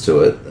access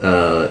to it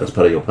as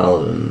part of your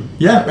paladin.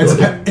 Yeah,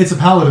 it's a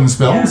paladin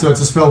spell, Yeah. so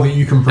it's a spell that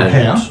you can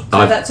prepare. And So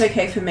I've, that's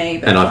okay for me.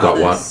 But and I've for got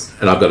one, others-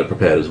 and I've got it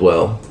prepared as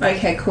well.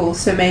 Okay, cool.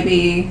 So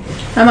maybe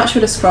how much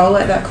would a scroll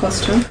like that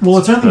cost to? Well,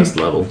 it's First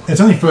level.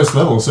 only first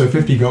level, so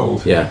 50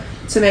 gold. Yeah.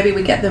 So maybe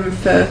we get them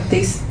for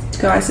these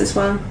guys as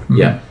well.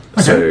 Yeah.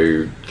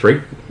 So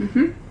 3.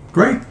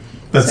 Great.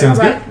 That So sounds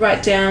good.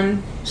 write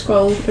down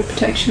scroll of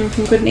protection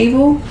from good and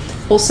evil.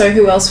 Also,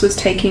 who else was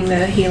taking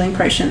the healing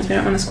potions? We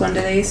don't want to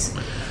squander these.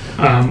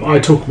 I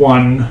took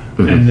 1,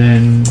 and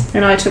then...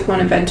 And I took 1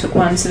 and Ben took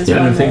 1, so there's Yeah,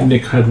 I one think more.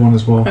 Nick had 1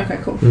 as well. Okay,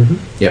 cool.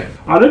 Yep.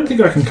 I don't think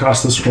I can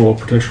cast the scroll of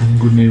protection from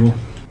good and evil.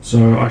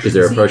 So I should. Is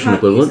there a potion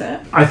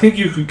equivalent? I think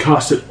you could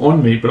cast it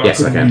on me, but Yes,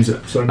 I couldn't okay. use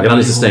it. So I can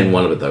only sustain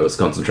one of it though. It's a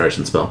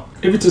concentration spell.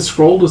 If it's a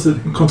scroll, does the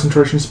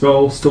concentration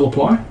spell still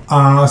apply?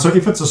 So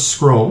if it's a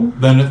scroll,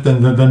 then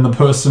the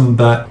person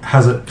that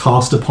has it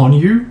cast upon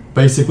you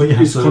basically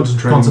has Is a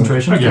concentrating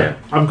concentration. Okay. Yeah.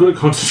 I'm good at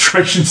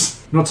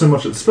concentrations, not so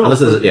much at spells.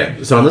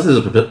 So unless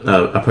there's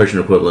a potion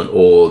equivalent,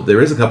 or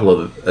there is a couple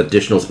of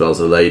additional spells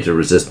that allow you to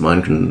resist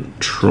mind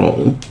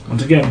control.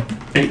 Once again,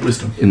 8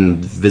 wisdom.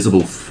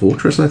 Invisible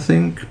Fortress, I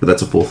think, but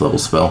that's a 4th level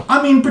spell.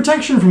 I mean,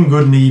 protection from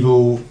good and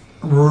evil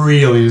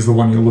really is the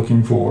one you're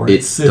looking for. It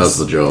does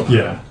the job.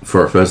 Yeah.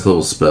 For a 1st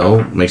level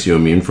spell, makes you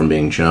immune from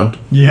being charmed.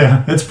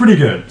 Yeah, it's pretty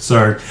good.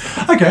 So,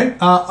 okay.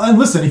 And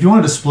listen, if you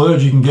wanted to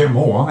splurge, you can get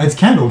more. It's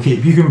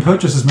Candlekeep. You can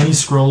purchase as many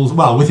scrolls,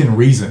 well, within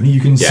reason.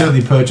 You can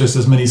certainly purchase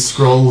as many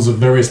scrolls of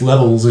various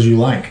levels as you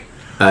like.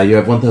 You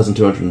have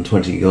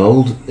 1,220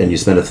 gold, and you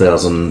spend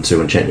 1,000 to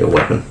enchant your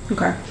weapon.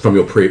 Okay. From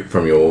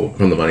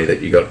the money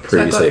that you got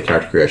previously at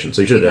character creation.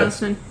 So you should have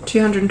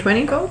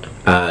 220 gold?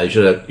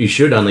 you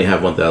should only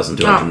have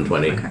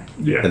 1,220. Oh, okay.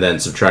 Yeah. And then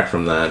subtract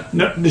from that.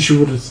 No, you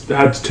would have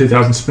had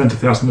 2,000, spent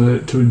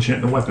 1,000 to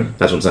enchant the weapon.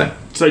 That's what I'm saying.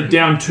 So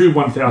down to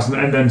 1,000,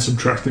 and then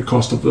subtract the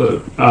cost of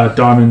the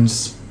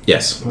diamonds.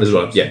 Yes. This is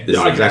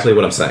exactly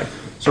what I'm saying.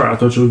 Sorry, I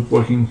thought you were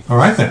working. All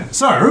right then.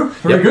 So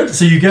very good.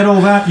 So you get all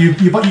that.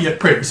 You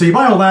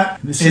buy all that.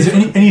 Is there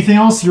anything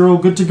else? You're all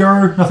good to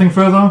go. Nothing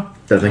further.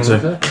 Don't think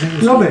so.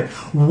 Lovely.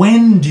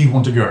 When do you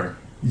want to go?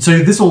 So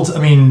this all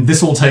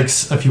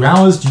takes a few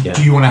hours.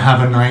 Do you want to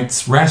have a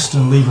night's rest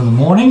and leave in the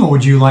morning, or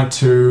would you like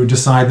to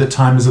decide that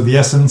time is of the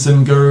essence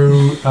and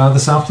go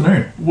this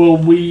afternoon? Well,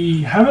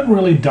 we haven't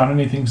really done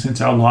anything since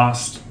our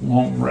last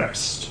long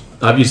rest.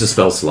 I've used a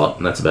spell slot,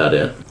 and that's about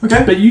it.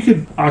 Okay. But you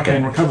could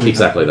arcane recovery.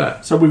 Exactly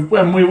that. So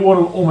we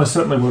almost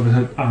certainly would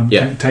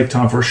have take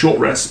time for a short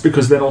rest,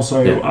 because then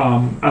also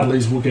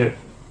Adelise will get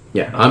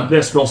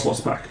their spell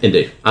slots back.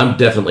 Indeed. I'm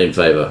definitely in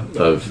favour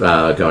of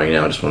going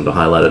now. I just wanted to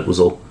highlight it,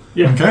 was all.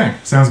 Yeah. Okay,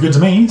 sounds good to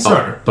me.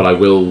 So, but I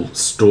will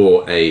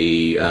store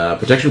a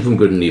protection from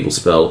good and evil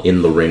spell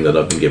in the ring that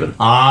I've been given.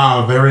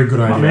 Very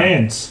good idea. My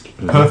man's.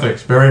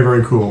 Perfect. Very,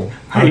 very cool.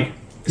 Hey.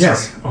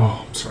 Yes. Sorry.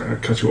 Oh, I'm sorry. I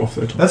cut you off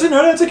there, Tom. That's it.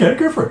 No, that's okay.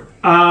 Go for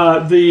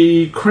it.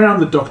 The crown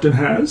that Docton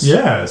has.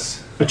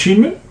 Yes.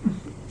 Attunement?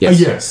 Yes.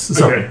 Yes.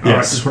 Sorry. Okay. All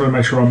right. Just wanted to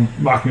make sure I'm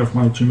marking off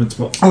my attunement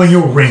spots. Oh, and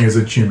your ring is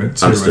attunement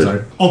too.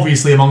 Understood.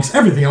 Obviously, amongst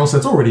everything else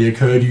that's already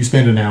occurred, you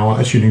spend an hour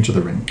attuning to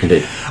the ring.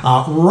 Indeed.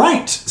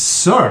 Right.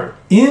 So,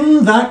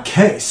 in that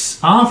case,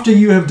 after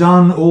you have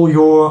done all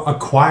your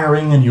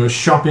acquiring and your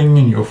shopping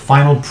and your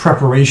final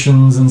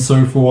preparations and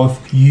so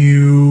forth,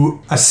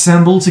 you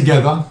assemble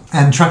together,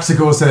 and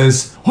Traxagor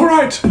says, "All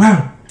right.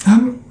 Well,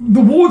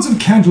 the wards of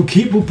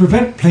Candlekeep will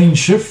prevent plane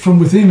shift from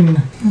within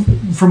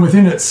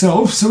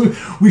itself, so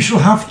we shall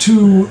have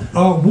to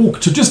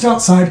walk to just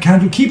outside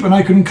Candlekeep, and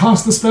I can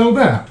cast the spell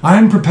there. I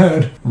am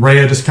prepared."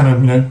 Rhea just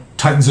kind of,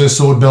 tightens her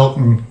sword belt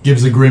and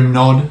gives a grim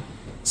nod.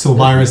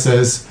 Silvira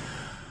says,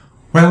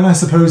 "Well, I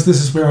suppose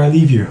this is where I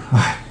leave you.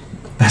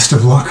 Best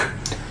of luck.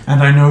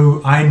 And I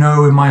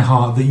know in my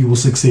heart that you will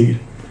succeed.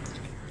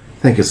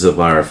 Thank you,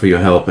 Silvira, for your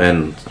help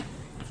and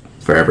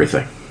for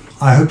everything.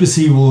 I hope to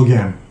see you all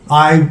again.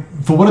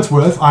 For what it's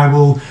worth, I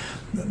will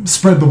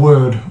spread the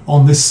word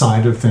on this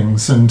side of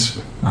things and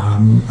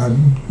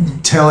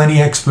tell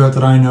any expert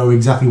that I know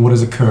exactly what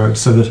has occurred,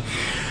 so that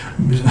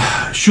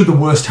should the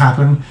worst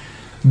happen,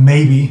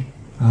 maybe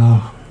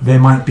there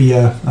might be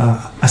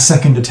a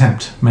second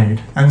attempt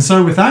made." And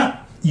so with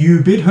that,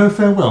 you bid her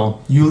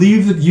farewell. You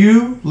leave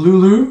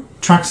Lulu,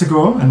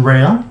 Traxagor, and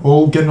Rhea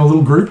all get in a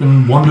little group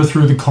and wander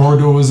through the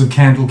corridors of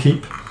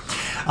Candlekeep.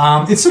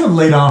 It's sort of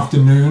late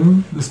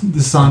afternoon.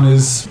 The sun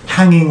is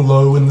hanging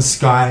low in the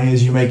sky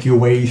as you make your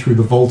way through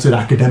the vaulted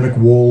academic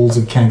walls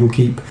of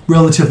Candlekeep.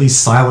 Relatively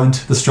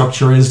silent the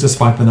structure is,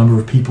 despite the number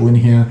of people in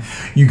here.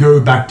 You go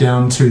back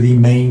down to the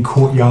main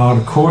courtyard,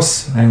 of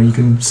course, and you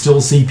can still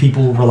see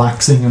people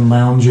relaxing and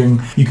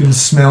lounging. You can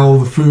smell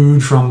the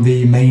food from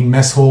the main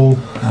mess hall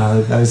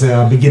as they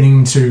are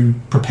beginning to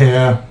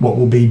prepare what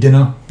will be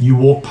dinner. You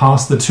walk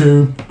past the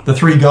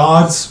three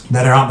guards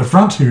that are out the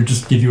front, who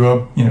just give you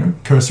a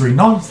cursory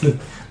nod.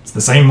 It's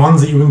the same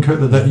ones that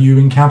you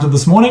encountered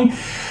this morning.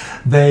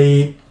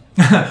 They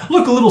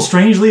look a little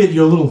strangely at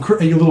your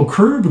little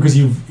crew, because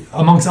you've,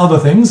 amongst other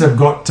things, have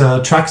got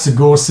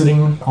Traxagor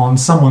sitting on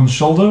someone's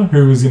shoulder,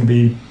 who is going to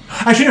be.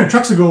 Actually, no.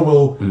 Traxagor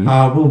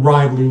will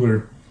ride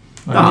Lulu.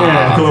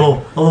 Like a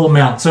little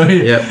mount. So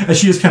as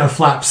she just kind of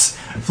flaps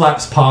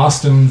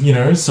past,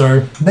 and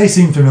so they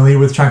seem familiar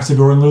with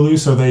Traxagor and Lulu,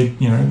 so they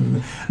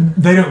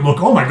don't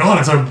look, "Oh my god,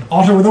 it's an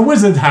otter with a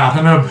wizard hat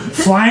and a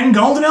flying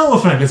golden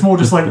elephant." It's more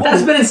just like,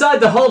 That's been inside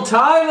the whole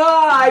time?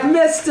 I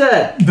missed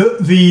it!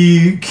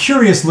 The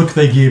curious look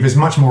they give is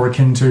much more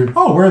akin to,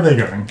 "Oh, where are they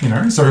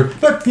going?" So,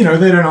 but they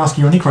don't ask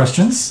you any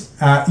questions.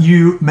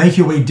 You make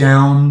your way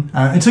down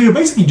until you're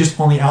basically just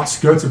on the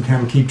outskirts of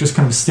Candlekeep, just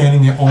kind of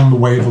standing there on the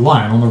way of the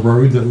line, on the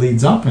road that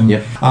leads up, and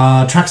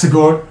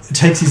Traxagor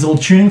takes his little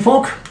tuning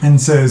fork and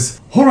says,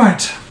 "All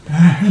right,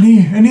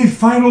 Any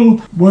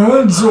final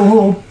words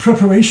or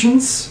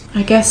preparations?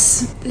 I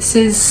guess this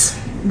is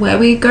where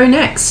we go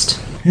next.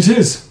 It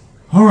is.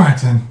 All right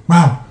then.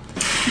 Wow.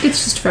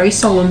 It's just very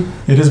solemn.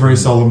 It is very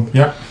solemn.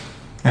 Yep.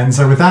 And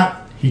so with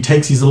that, he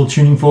takes his little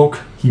tuning fork.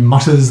 He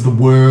mutters the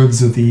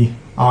words of the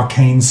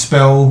arcane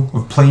spell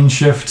of plane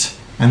shift,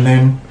 and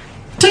then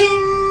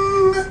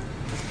ting.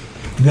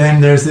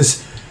 Then there's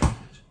this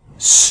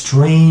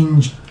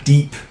strange,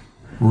 deep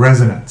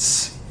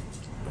resonance.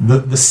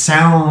 The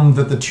sound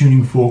that the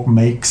tuning fork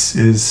makes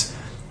is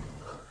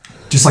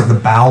just like the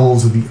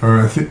bowels of the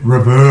earth. It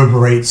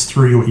reverberates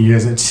through your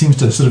ears. It seems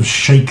to sort of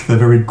shake the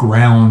very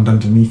ground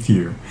underneath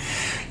you.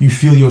 You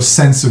feel your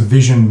sense of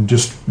vision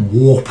just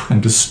warp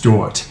and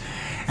distort.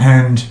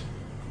 And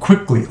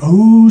quickly,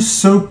 oh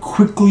so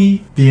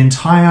quickly, the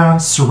entire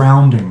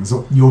surroundings,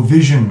 your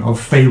vision of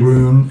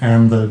Faerun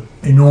and the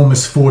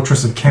enormous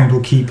fortress of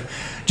Candlekeep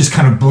just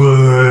kind of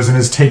blurs and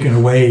is taken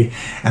away.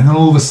 And then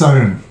all of a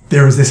sudden,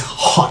 there is this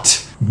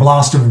hot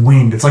blast of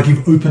wind. It's like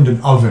you've opened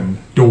an oven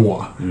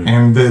door,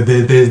 and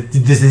there's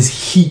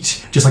this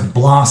heat just like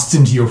blasts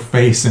into your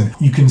face, and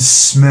you can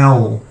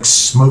smell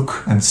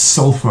smoke and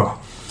sulfur.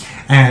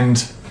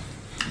 And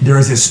there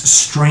is this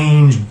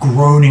strange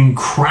groaning,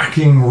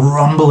 cracking,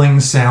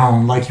 rumbling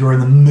sound like you're in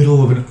the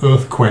middle of an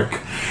earthquake.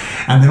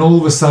 And then all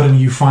of a sudden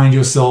you find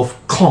yourself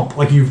clump,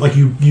 like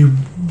you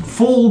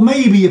fall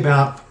maybe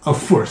about a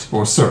foot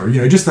or so,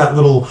 just that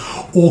little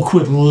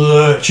awkward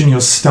lurch in your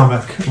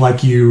stomach,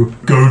 like you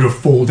go to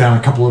fall down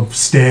a couple of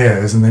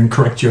stairs and then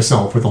correct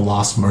yourself with the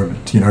last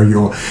moment.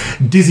 Your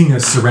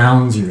dizziness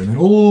surrounds you, and then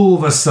all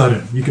of a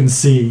sudden you can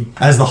see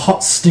as the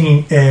hot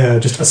stinging air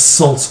just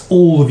assaults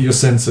all of your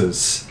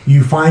senses,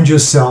 you find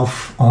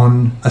yourself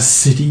on a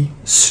city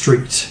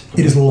street.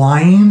 It is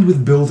lined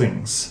with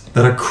buildings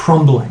that are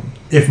crumbling,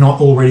 if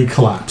not already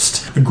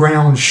collapsed. The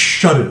ground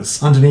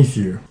shudders underneath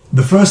you.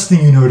 The first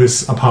thing you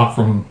notice, apart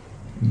from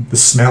the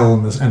smell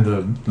and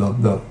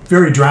the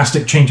very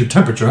drastic change of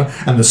temperature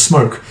and the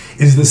smoke,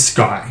 is the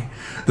sky.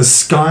 The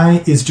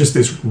sky is just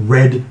this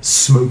red,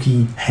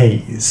 smoky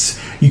haze.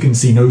 You can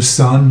see no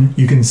sun,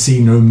 you can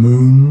see no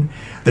moon.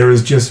 There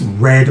is just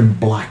red and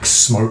black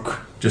smoke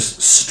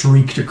just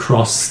streaked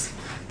across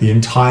the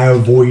entire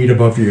void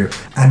above you.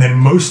 And then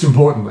most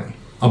importantly,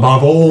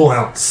 above all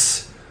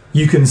else,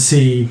 you can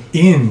see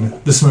in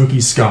the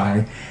smoky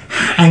sky,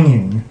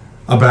 hanging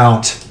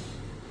about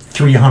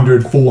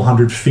 300,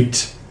 400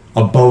 feet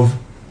above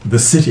the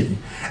city,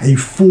 a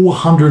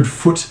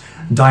 400-foot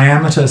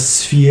diameter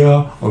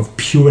sphere of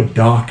pure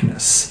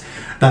darkness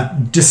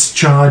that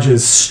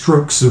discharges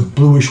strokes of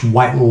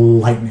bluish-white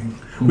lightning,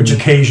 which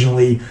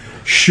occasionally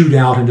shoot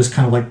out and just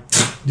kind of like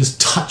just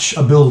touch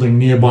a building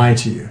nearby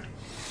to you.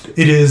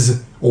 It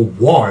is, or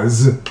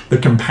was, the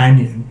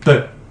companion,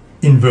 but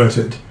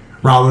inverted.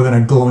 Rather than a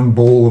glowing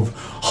ball of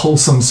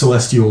wholesome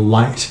celestial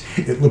light,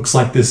 it looks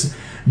like this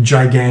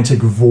gigantic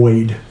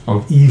void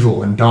of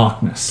evil and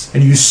darkness.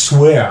 And you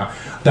swear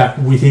that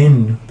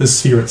within the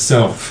sphere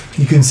itself,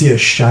 you can see a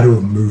shadow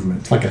of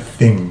movement, like a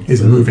thing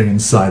is moving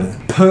inside it.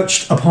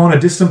 Perched upon a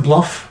distant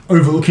bluff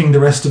overlooking the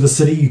rest of the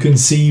city, you can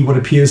see what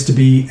appears to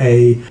be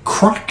a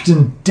cracked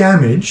and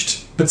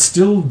damaged, but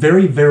still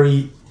very,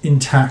 very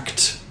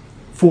intact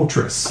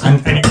fortress.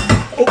 And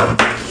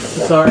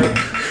Sorry.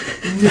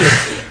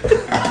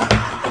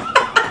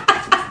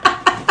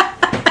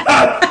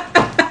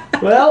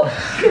 Well,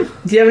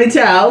 do you have any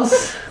towels?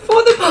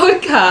 For the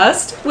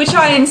podcast, which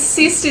I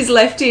insist is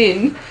left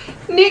in,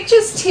 Nick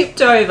just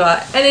tipped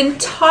over an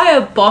entire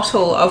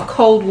bottle of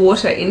cold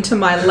water into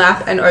my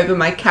lap and over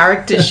my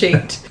character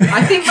sheet.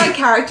 I think my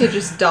character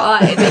just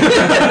died.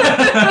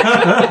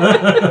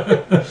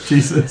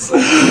 Jesus.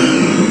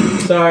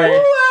 Sorry.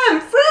 Oh,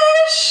 I'm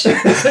fresh!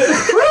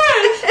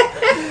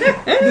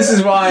 This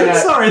is why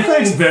Sorry,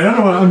 thanks, Ben. I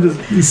don't know, I'm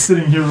just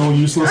sitting here all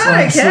useless. I I'm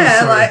don't so care,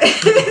 sorry.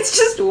 it's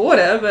just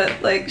water,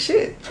 but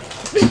shit.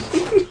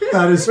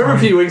 That is Remember a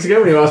few weeks ago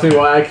when you asked me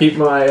why I keep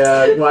my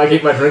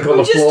drink on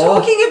the Just floor?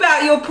 talking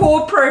about your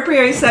poor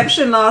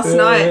proprioception last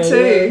night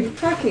too.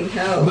 Fucking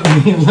hell.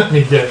 Let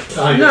me get.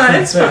 No,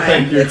 it's fine.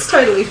 Thank you. It's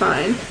totally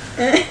fine.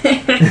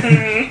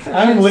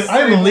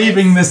 I'm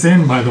leaving this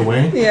in, by the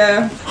way.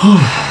 Yeah.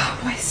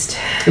 Waste.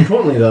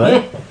 Importantly,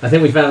 though, I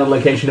think we found the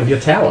location of your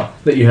tower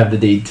that you have the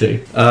deed to.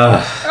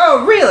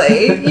 Oh,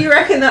 really? You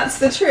reckon that's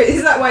the truth?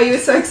 Is that why you were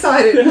so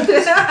excited? Like,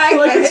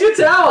 it's your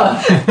tower!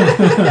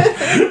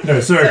 No,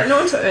 sorry.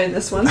 No one to own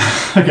this one.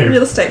 Okay.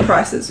 Real estate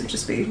prices would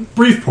just be...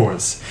 Brief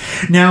pause.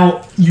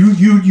 Now,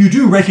 you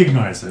do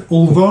recognize it.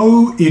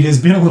 Although it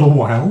has been a little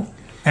while,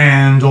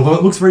 and although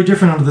it looks very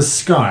different under the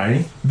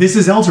sky, this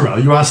is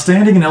Elturel. You are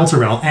standing in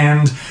Elturel,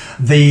 and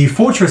the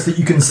fortress that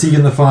you can see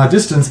in the far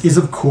distance is,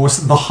 of course,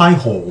 the High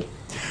Hall,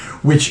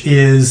 which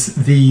is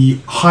the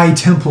high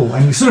temple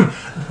and sort of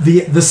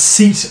the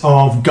seat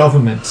of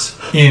government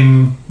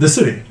in the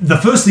city. The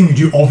first thing you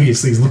do,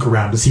 obviously, is look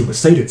around to see what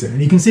state it's in.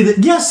 And you can see that,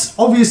 yes,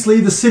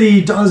 obviously, the city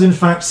does, in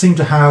fact, seem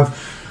to have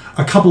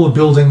a couple of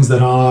buildings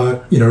that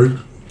are,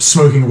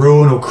 smoking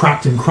ruin or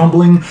cracked and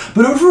crumbling.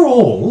 But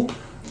overall,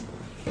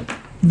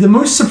 the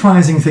most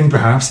surprising thing,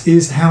 perhaps,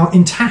 is how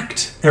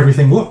intact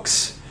everything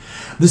looks.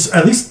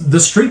 At least the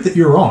street that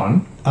you're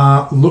on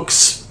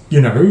looks,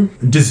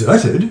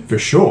 deserted for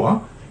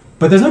sure.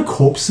 But there's no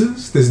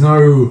corpses. There's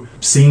no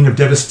scene of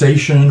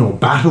devastation or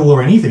battle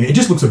or anything. It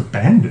just looks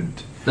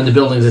abandoned. And the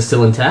buildings are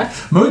still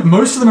intact?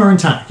 Most of them are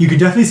intact. You can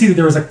definitely see that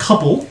there is a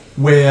couple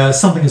where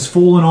something has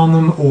fallen on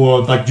them,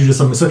 or like due to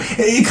something. So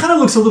it kind of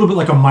looks a little bit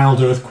like a mild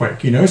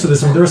earthquake, So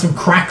there are some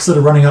cracks that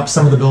are running up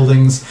some of the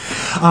buildings.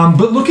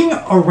 But looking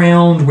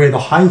around where the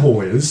high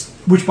hall is,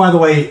 which, by the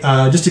way,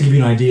 just to give you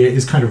an idea,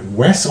 is kind of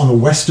west on the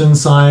western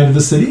side of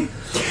the city.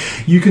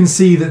 You can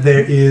see that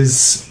there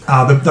is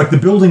the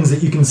buildings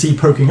that you can see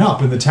poking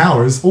up in the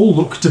towers all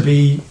look to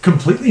be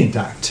completely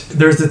intact.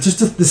 There's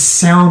just this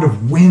sound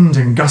of wind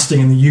and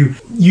gusting, and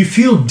you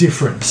feel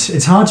different.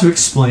 It's hard to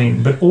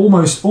explain, but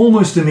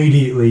almost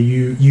immediately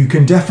you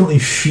can definitely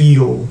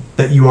feel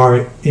that you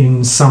are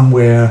in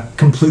somewhere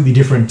completely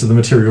different to the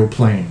material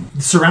plane.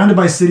 Surrounded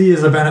by city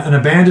is an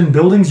abandoned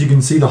buildings. You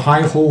can see the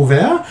high hall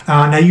there.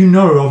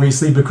 Now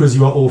obviously, because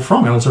you are all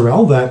from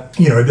Elturel, that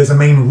there's a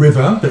main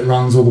river that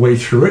runs all the way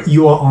through it.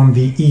 You are on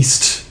the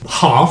east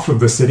half of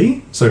the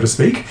city, so to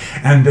speak,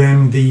 and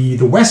then the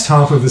west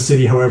half of the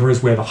city, however,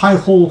 is where the high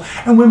hall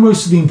and where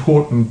most of the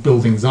important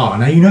buildings are.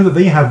 Now that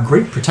they have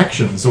great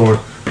protections, or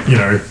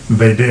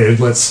they did.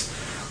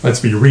 Let's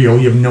be real.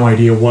 You have no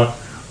idea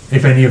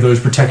if any of those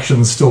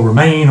protections still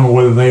remain, or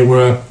whether they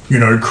were,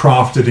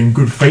 crafted in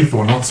good faith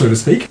or not, so to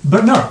speak.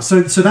 But no,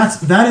 so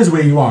that is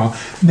where you are.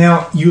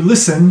 Now, you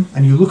listen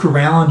and you look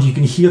around, you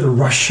can hear the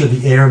rush of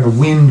the air and the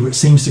wind, which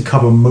seems to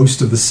cover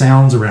most of the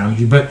sounds around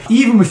you. But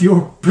even with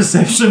your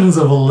perceptions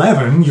of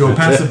 11, your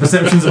passive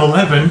perceptions of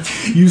 11,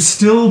 you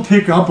still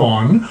pick up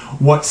on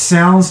what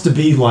sounds to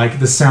be like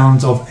the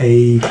sounds of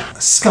a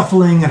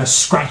scuffling and a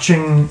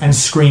scratching and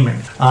screaming,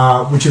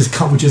 which is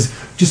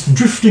just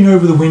drifting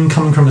over the wind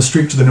coming from the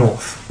street to the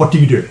north. What do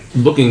you do?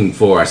 Looking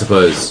for, I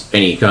suppose,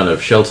 any kind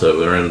of shelter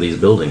around these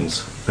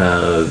buildings.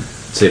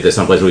 See if there's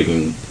some place where we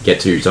can get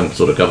to some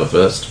sort of cover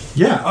first.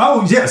 Yeah.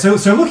 Oh, yeah. So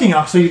looking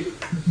up,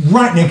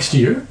 right next to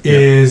you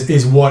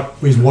is what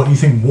you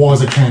think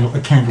was a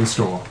candle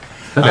store.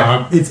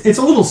 Okay. It's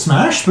a little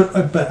smashed,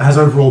 but has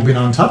overall been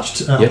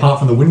untouched, apart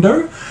from the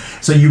window.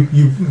 So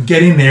you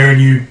get in there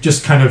and you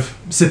just kind of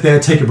sit there,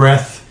 take a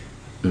breath.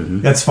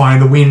 Mm-hmm. That's fine.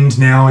 The wind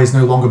now is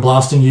no longer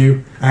blasting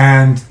you,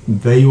 and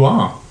there you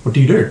are. What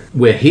do you do?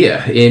 We're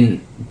here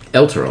in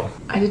Elturel.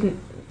 I didn't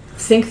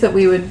think that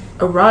we would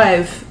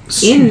arrive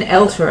in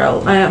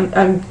Elturel.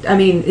 I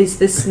mean, is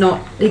this not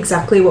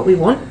exactly what we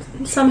want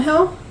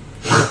somehow?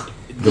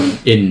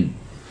 In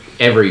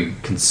every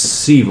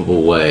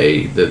conceivable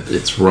way that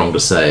it's wrong to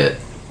say it,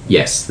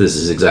 yes, this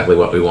is exactly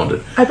what we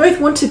wanted. I both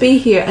want to be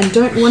here and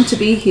don't want to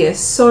be here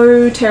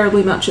so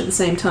terribly much at the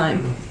same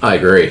time. I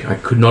agree. I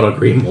could not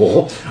agree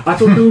more. I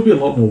thought there would be a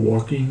lot more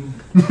walking.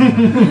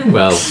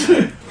 Well...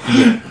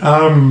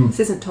 this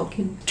isn't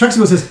Tolkien.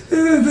 Traxigor says,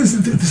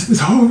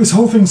 this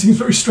whole thing seems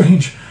very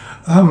strange.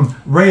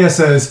 Rhea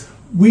says,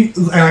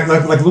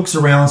 looks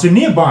around. So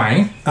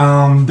nearby,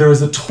 there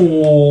is a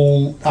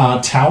tall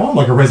tower,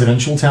 like a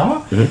residential tower.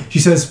 Mm-hmm. She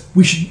says,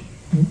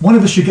 one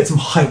of us should get some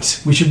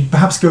height. We should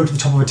perhaps go to the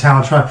top of a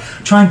tower,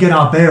 try and get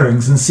our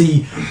bearings, and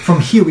see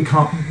from here. We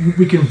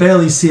can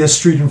barely see a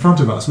street in front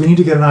of us. We need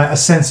to get a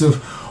sense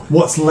of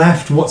what's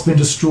left, what's been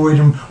destroyed,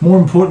 and more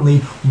importantly,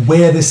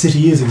 where the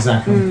city is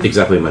exactly.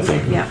 Exactly my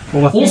thing. Yeah.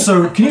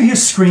 Also, can you hear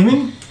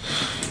screaming?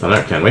 I don't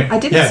know, can we? I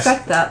did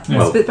expect that.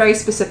 Yeah. It's very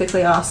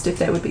specifically asked if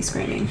there would be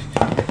screaming.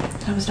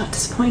 I was not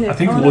disappointed. I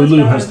think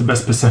Lulu has the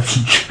best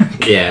perception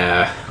check.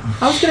 Yeah.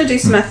 I was going to do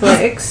some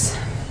athletics.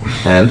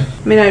 And?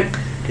 I mean,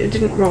 it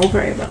didn't roll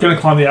very well. Going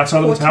to climb the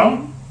outside 14. Of the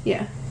tower?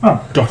 Yeah.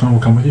 Oh, Doctor will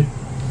come with you.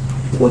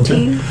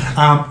 14.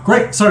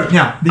 Great. So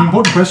now, the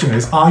important question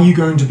is, are you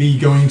going to be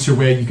going to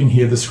where you can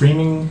hear the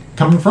screaming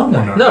coming from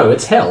or no? No,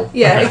 it's hell.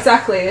 Yeah,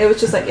 exactly. It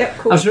was just like, yep,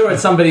 cool. I'm sure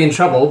it's somebody in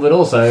trouble, but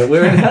also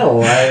we're in hell.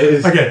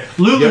 Okay,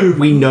 Lulu... Yep,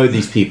 we know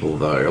these people,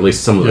 though. At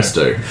least some of us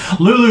do.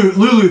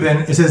 Lulu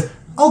then, it says,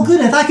 oh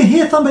goodness, I can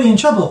hear somebody in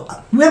trouble.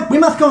 We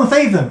must go and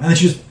save them. And then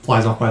she just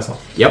flies off by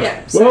herself. Yep.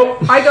 Yeah, so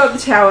I go up the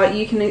tower,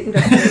 you can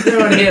investigate.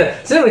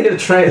 Does anyone hear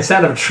the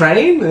sound of a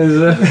train?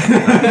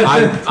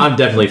 I'm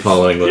definitely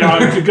following Lulu.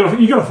 Yeah,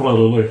 you got to follow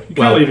Lulu. You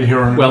can't leave it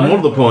here on more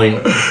to the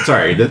point...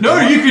 Sorry.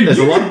 No, you can... There's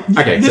a lot...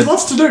 Okay. There's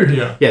lots to do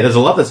here. Yeah, there's a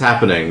lot that's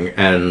happening,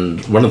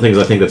 and one of the things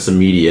I think that's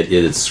immediate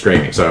is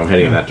screaming, so I'm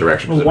heading in that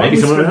direction. Well, why don't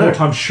we spend more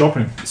time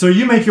shopping? So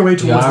you make your way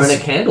towards... You are in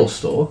a candle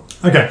store.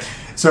 Okay.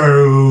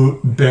 So,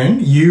 Ben,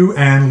 you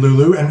and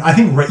Lulu, and I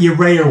think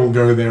Rhea will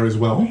go there as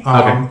well.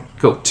 Okay,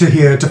 cool.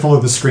 To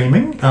follow the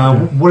screaming.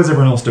 What is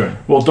everyone else doing?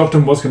 Well, Doctor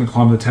was going to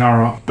climb the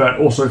tower up, but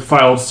also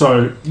failed,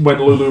 so when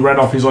Lulu ran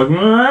off, he's like,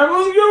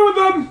 let's go with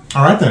them.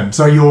 All right, then.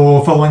 So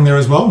you're following there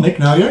as well. Nick,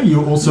 Nadia,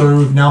 you're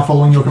also now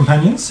following your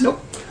companions? Nope.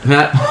 We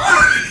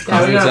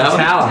got a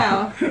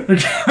tower.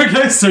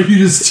 Okay, so you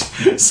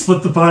just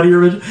split the party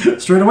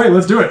straight away.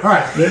 Let's do it. All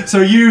right.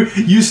 So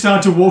you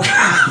start to walk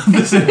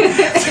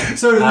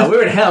So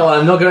We're in hell.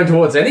 I'm not going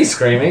towards any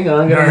screaming.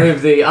 I'm going to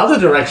move the other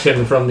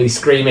direction from the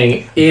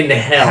screaming in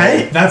hell.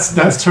 hey,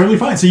 that's totally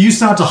fine. So you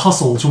start to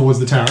hustle towards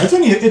the tower.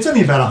 It's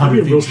only about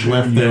 100 feet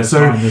left there.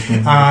 So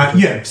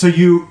so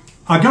you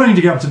are going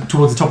to get up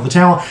towards the top of the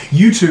tower.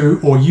 You two,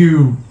 or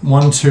you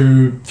 1,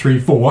 2, 3,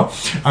 4,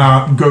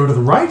 go to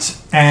the right,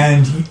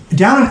 and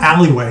down an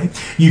alleyway,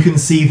 you can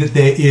see that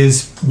there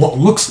is what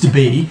looks to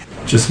be.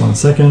 Just 1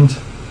 second.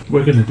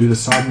 We're going to do the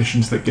side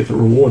missions that get the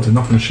rewards. I'm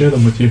not going to share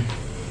them with you.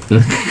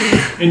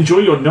 Enjoy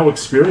your no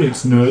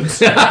experience, nerds.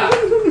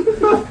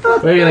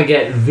 We're going to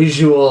get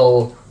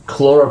visual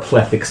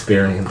chloropleth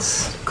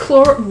experience.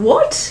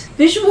 What?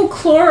 Visual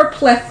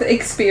chloropleth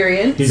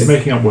experience? He's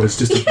making up words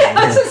just to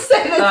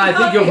I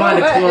think you'll find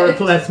a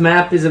chloropleth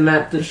map is a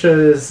map that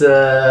shows... it's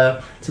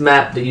a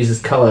map that uses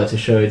colour to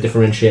show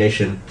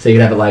differentiation. So you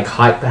can have it like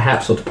height,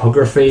 perhaps, or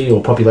topography,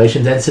 or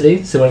population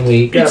density. So when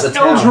we get It's up the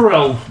tower...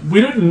 Elturel.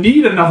 We don't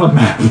need another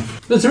map.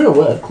 That's a real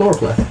word,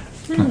 chloropleth.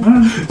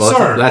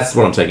 Well, that's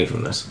what I'm taking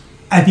from this.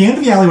 At the end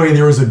of the alleyway,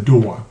 there is a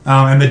door,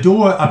 and the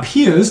door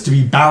appears to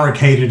be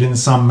barricaded in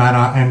some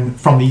manner, and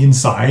from the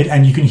inside,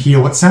 and you can hear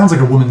what sounds like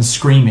a woman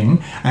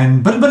screaming,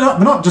 and but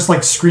not just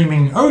like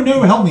screaming, "Oh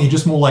no, help me!"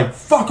 Just more like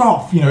 "fuck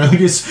off," like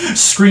just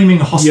screaming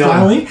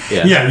hostilely,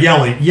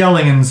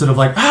 yelling, and sort of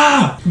like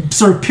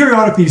so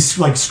periodically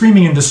like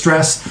screaming in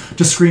distress,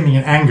 just screaming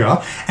in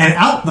anger, and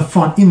out the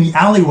front in the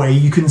alleyway,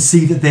 you can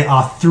see that there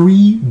are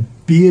 3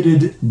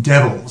 bearded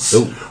devils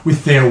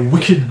with their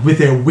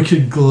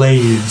wicked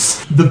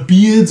glaives. The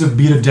beards of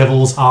bearded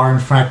devils are in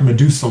fact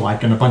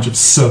Medusa-like and a bunch of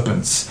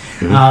serpents.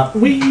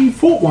 We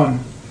fought one.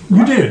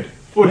 You did.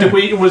 Or did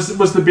we? Was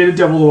the bearded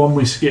devil the one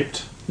we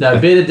skipped? No,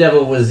 Bearded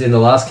Devil was in the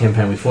last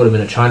campaign. We fought him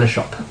in a china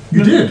shop.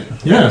 You did,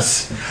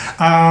 yes.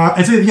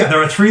 And so,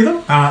 there are 3 of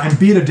them, and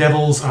bearded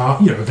devils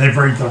are, they're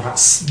about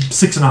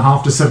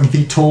 6.5 to 7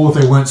 feet tall if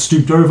they weren't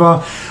stooped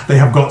over. They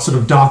have got sort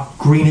of dark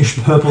greenish,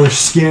 purplish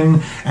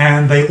skin,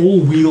 and they all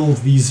wield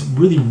these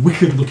really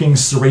wicked-looking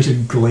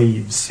serrated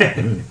glaives.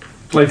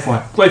 Glaive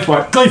fight.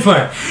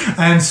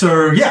 And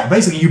so,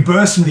 basically you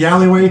burst into the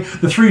alleyway.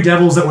 The 3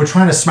 devils that were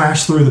trying to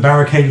smash through the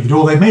barricade of the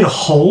door, they've made a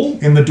hole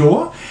in the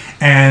door.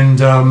 And,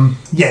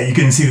 you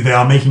can see that they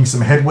are making some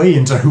headway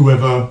into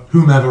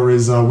whomever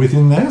is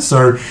within there.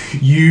 So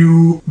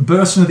you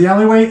burst into the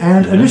alleyway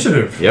and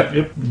initiative.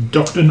 Yep.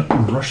 Doctor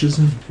rushes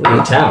in. We're in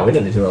the tower. We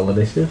don't need to roll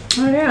initiative.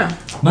 Oh, yeah.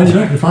 No, you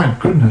don't. You're fine.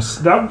 Goodness.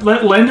 That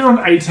landed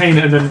on 18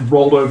 and then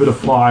rolled over to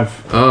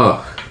 5.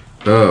 Oh,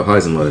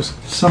 highs and lows.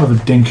 Son of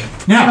a dink.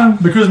 Now,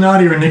 because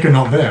Nadia and Nick are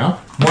not there,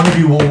 one of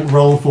you will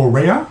roll for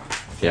Rhea,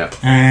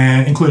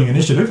 and including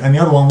initiative, and the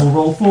other one will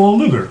roll for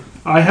Lulu.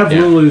 I have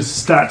Lulu's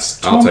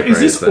stats. I'll Tom, take is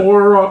this Rhea's then.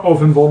 aura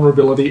of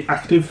invulnerability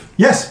active?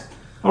 Yes.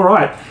 All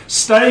right.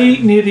 Stay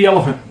near the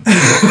elephant.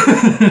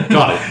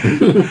 Got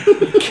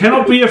it.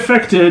 Cannot be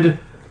affected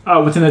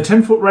within a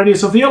 10-foot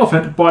radius of the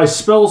elephant by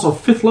spells of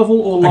 5th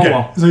level or lower.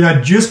 Okay.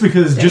 So just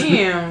because...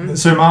 Damn.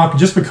 So Mark,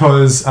 just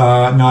because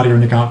Nadia and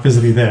Nick aren't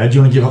physically there, do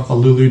you want to give a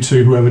Lulu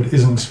to whoever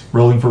isn't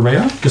rolling for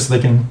Rhea, just so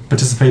they can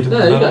participate in the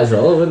No, battle? you guys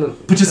roll.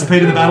 Wouldn't...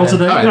 Participate in the battle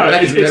today? Oh, No,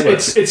 that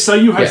it's so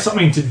you have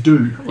something to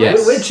do.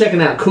 Yes. We're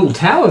checking out cool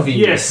tower views.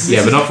 Yes.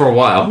 Yeah, but not for a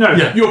while. No,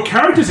 your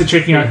characters are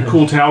checking out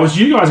cool towers.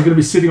 You guys are going to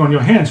be sitting on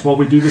your hands while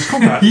we do this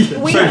combat.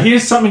 So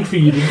here's something for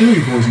you to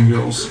do, boys and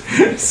girls.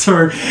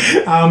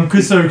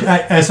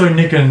 So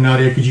Nick and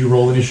Nadia, could you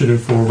roll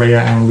initiative for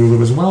Rhea and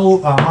Lulu as well?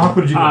 Mark,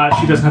 what did you get?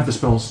 She doesn't have the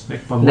spells,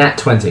 Nick, by the way. Nat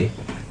 20.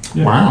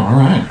 Wow, all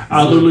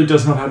right. Lulu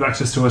does not have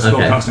access to her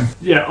spellcasting.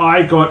 Yeah,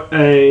 I got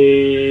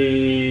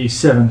a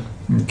 7.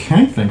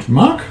 Okay, thank you,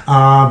 Mark.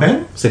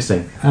 Ben?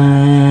 16.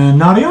 And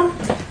Nadia?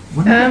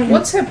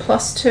 What's her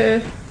plus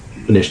to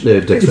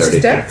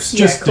Dexterity. dex?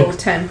 Just Cool, dex.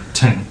 10.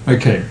 10.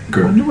 Okay,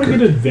 good. When do I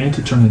get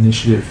advantage on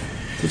initiative?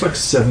 It's like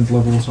 7th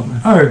level or something.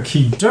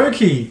 Okie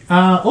dokie.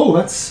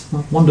 That's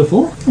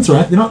wonderful. That's all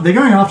right. They're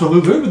going after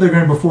Lulu, but they're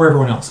going before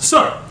everyone else.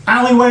 So,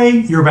 alleyway,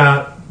 you're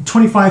about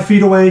 25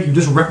 feet away. You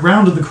just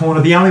rounded the corner.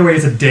 The alleyway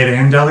is a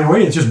dead-end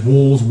alleyway. It's just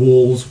walls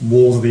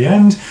at the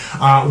end.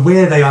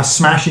 Where they are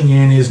smashing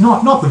in is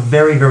not the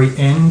very, very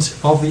end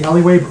of the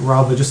alleyway, but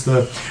rather just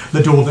the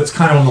door that's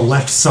kind of on the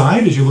left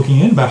side as you're looking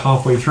in, about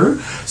halfway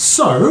through.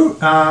 So,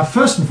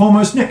 first and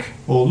foremost, Nick,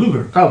 or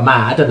Lulu. Oh,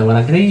 I don't know what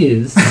I'm going to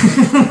use.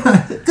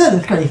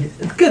 Goodness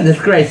gracious. Goodness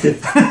gracious.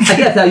 I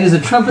guess I'll use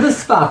a trumpet of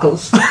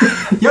sparkles.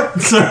 Yep,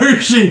 so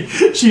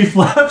she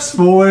flaps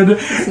forward.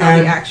 It's not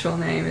the actual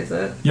name, is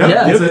it? Yep,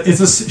 Yeah.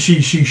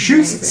 she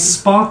shoots Amazing.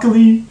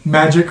 sparkly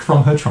magic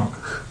from her trunk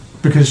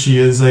because she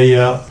is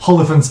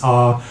Holophants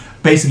are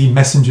basically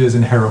messengers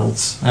and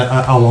heralds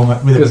along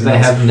with Because they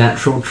everything else. have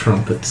natural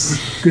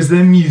trumpets. Because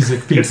they're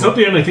music people. It's not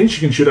the only thing she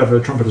can shoot out of her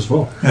trumpet as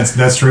well.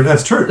 That's true.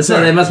 That's true. So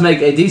they must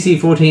make a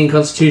DC 14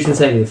 Constitution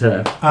saving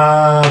throw.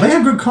 They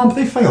have good comp.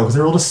 They fail because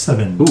they rolled a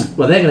 7. Ooh.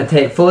 Well, they're going to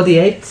take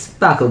 48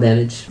 sparkle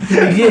damage.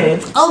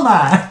 Yeah. Oh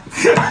my!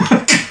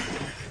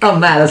 Oh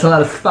man, that's a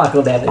lot of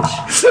sparkle damage.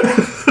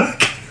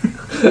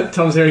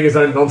 Tom's hearing his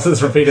own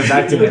nonsense repeated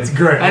back to him. It's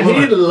great. I And love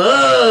he it.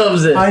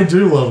 loves it. I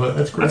do love it.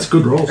 That's great. That's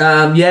good rolls.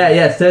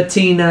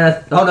 13.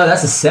 Oh no,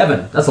 that's a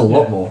 7. That's a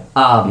lot more.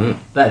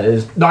 That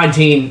is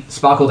 19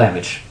 sparkle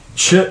damage,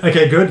 Shit.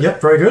 Okay, good.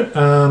 Yep, very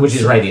good. which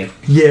is radiant.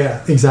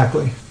 Yeah,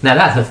 exactly. Now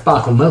that's a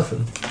sparkle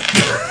muffin.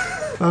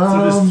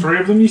 So there's 3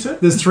 of them, you said?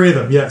 There's 3 of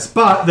them, yes,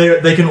 but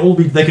they can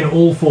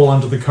all fall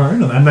under the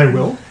cone, and they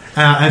will.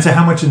 And so,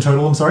 how much in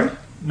total? I'm sorry.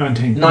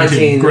 19.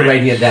 19 Great.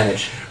 radiant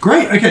damage.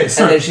 Great. Okay,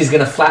 so And then she's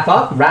going to flap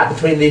up right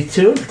between these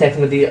two and protect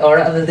him with the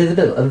aura of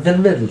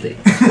invisibility.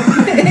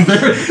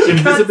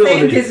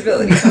 Invisibility.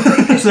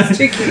 This is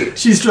too cute.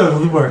 she's struggling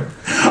with the word.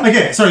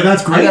 Okay, sorry,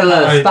 that's great. I got a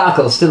lot of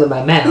sparkle still in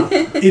my mouth.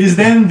 It is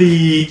then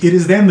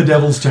the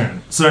devil's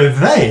turn. So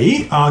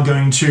they are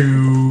going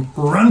to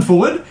run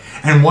forward,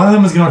 and one of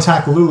them is going to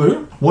attack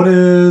Lulu. What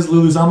is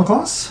Lulu's armor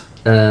class?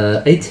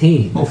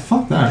 18. Oh,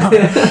 fuck that.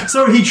 Okay.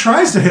 So he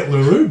tries to hit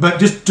Lulu, but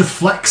just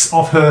deflects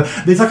off her.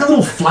 There's like a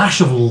little flash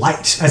of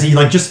light as he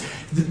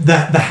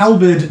the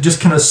halberd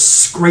just kind of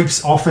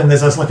scrapes off, and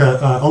there's like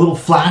a little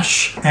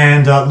flash,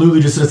 and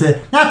Lulu just sort of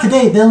says, "Not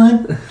today,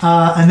 villain."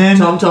 And then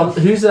Tom,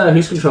 who's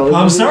controlling?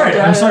 I'm sorry.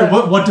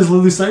 What does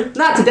Lulu say?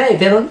 Not today,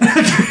 villain.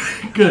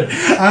 Good.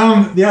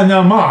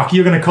 Now Mark,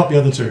 you're going to cop the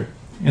other 2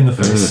 in the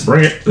face.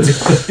 Bring it.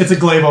 It's a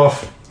glaive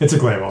off. It's a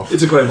glaive off.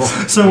 It's a glaive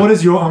off. So what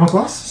is your armor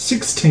class?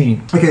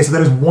 16. Okay, so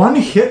that is 1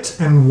 hit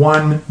and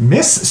 1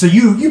 miss. So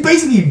you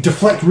basically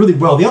deflect really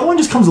well. The other one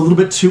just comes a little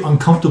bit too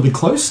uncomfortably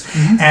close,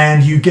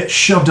 and you get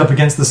shoved up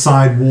against the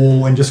side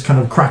wall and just kind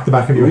of crack the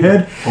back of your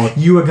head.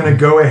 You are going to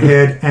go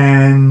ahead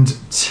and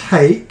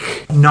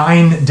take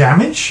 9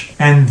 damage,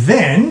 and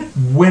then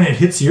when it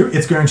hits you,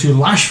 it's going to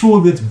lash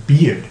forward with its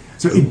beard.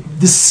 So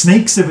the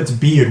snakes of its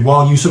beard,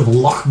 while you sort of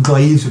lock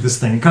glaives with this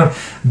thing, it kind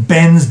of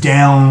bends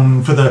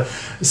down for the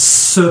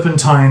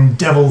serpentine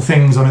devil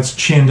things on its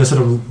chin to sort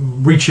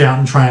of reach out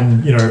and try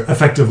and,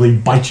 effectively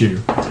bite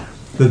you.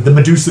 The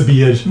Medusa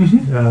beard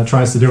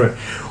tries to do it.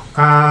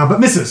 But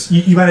misses.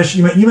 You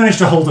manage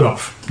to hold it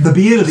off. The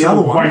beard of the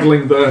other one...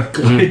 waggling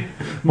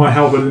my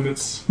halberd in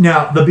its...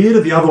 Now, the beard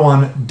of the other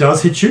one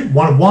does hit you.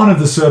 One of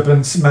the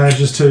serpents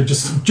manages to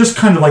just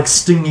kind of like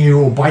sting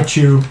you or bite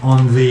you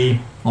on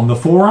the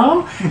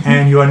forearm,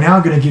 and you are now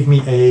going to give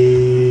me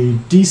a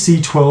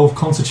DC 12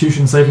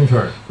 Constitution saving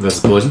throw. That's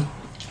poison?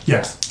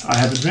 Yes. I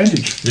have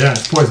advantage. Yeah,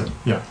 it's poison.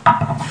 Yeah.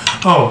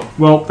 Oh.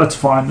 Well, that's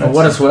fine. For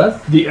what it's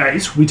worth? The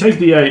 8. We take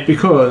the 8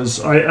 because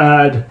I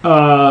add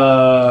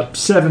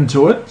 7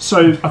 to it,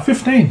 so a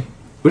 15.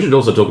 We should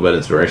also talk about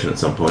inspiration at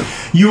some point.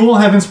 You all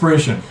have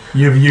inspiration.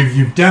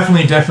 You've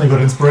definitely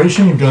got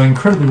inspiration. You've done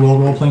incredibly well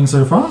role playing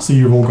so far, so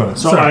you've all got it.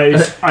 So I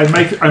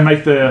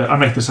make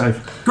the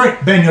save.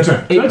 Great, Ben, your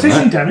turn. Did I take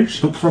any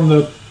damage from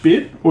the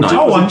beard? Or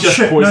just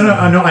shit. poison?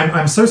 No,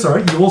 I'm so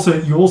sorry.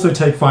 You also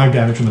take 5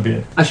 damage from the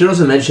beard. I should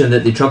also mention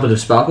that the trumpet of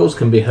sparkles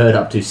can be heard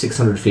up to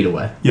 600 feet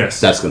away. Yes.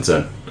 That's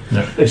concerned.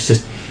 Yeah. It's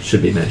just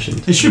should be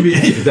mentioned. It should be.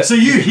 So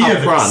you hear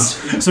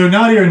this. So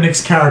Nadia and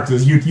Nick's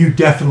characters, you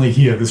definitely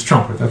hear this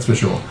trumpet, that's for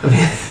sure.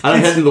 I don't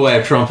head in the way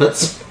of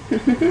trumpets.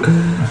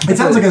 It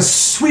sounds like a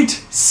sweet,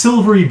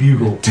 silvery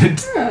bugle.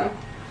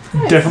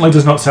 Definitely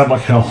does not sound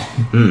like hell.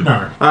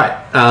 No.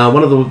 Alright,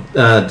 one of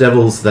the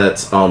devils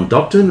that's on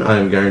Docton,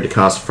 I'm going to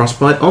cast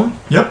Frostbite on.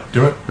 Yep,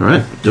 do it.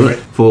 Alright, do it.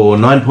 For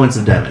 9 points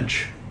of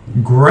damage.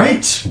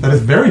 Great. That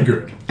is very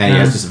good. And he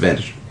has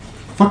disadvantage.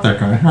 Fuck that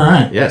guy.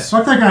 Alright. Yes.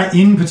 Fuck that guy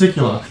in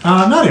particular.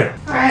 Nadia.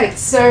 Alright,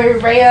 so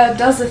Rhea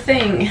does a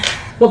thing.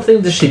 What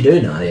thing does she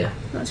do, Nadia?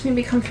 Let me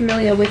become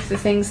familiar with the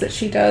things that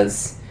she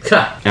does.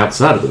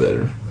 Outside of the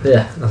bedroom.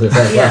 Yeah, I was going to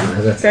say.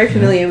 Yeah, very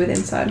familiar with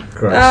inside.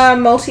 Gross.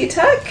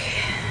 Multi-attack.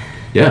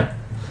 Yeah.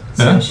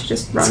 So she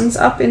just runs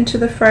up into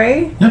the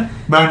fray. Yeah.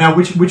 But now,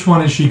 which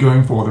one is she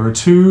going for? There are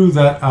 2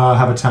 that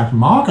have attacked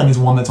Mark, and there's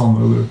one that's on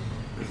Lulu.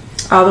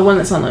 Oh, the one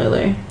that's on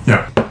Lulu.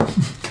 Yeah.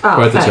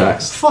 Both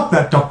attacks. Fuck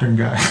that doctor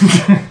guy.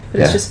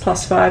 But it's just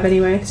 +5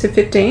 anyway. So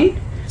 15.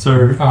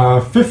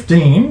 So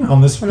 15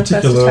 on this On the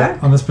first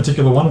attack? on this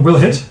particular one will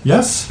hit.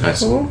 Yes. Nice.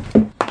 Cool.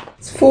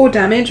 It's 4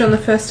 damage on the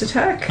first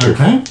attack.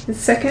 Okay. The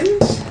second,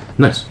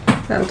 Nice.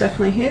 that'll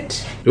definitely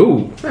hit.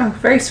 Ooh. Oh,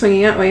 very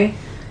swingy, aren't we?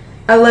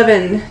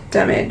 11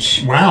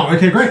 damage. Wow.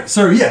 Okay, great.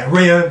 So yeah,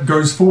 Rhea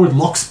goes forward,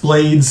 locks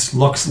blades,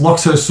 locks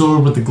her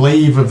sword with the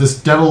glaive of this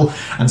devil,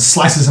 and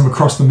slices him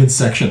across the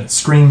midsection. It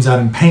screams out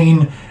in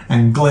pain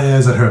and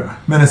glares at her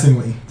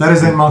menacingly. That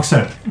is then Mark's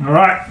turn.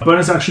 Alright,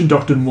 bonus action,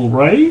 Docton will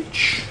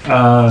rage.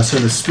 So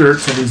the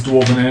spirits of his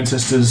dwarven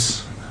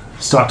ancestors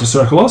start to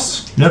circle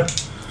us. Yep.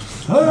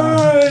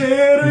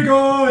 Here we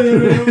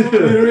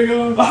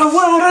go.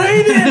 Well,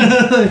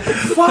 Aiden!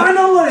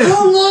 Finally!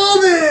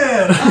 Hello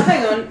there. Oh,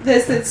 hang on.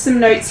 There's some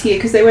notes here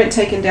because they weren't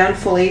taken down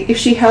fully. If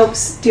she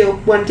helps deal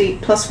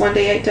 1d plus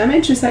 1d8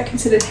 damage, is that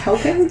considered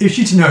helping? If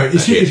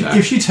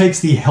she takes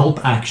the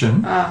help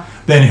action,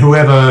 then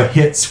whoever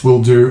hits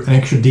will do an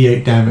extra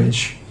d8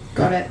 damage.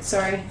 Got it.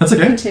 Sorry. That's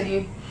okay.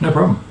 Continue. No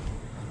problem.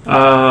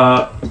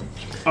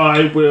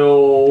 I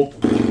will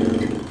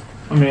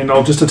I mean,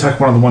 I'll just attack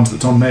one of the ones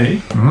that's on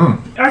me.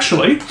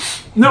 Actually,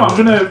 no, I'm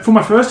gonna, for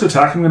my first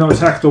attack, I'm gonna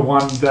attack the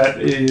one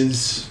that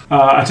is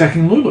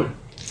attacking Lulu.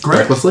 Great.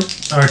 Recklessly?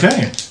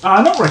 Okay.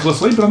 Not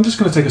recklessly, but I'm just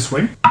gonna take a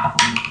swing.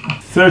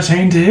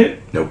 13 to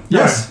hit. Nope.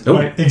 Yes. Nope.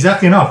 Wait,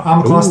 exactly enough.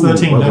 Armor class Ooh,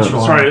 13. well Natural.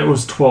 done. Sorry, it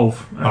was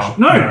 12.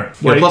 Actually. No. no. Yeah,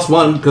 Wait.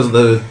 +1 because of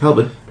the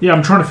halberd. Yeah,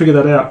 I'm trying to figure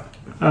that out.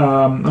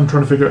 I'm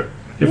trying to figure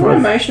if What an I.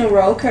 emotional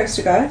roller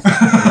coaster, guys.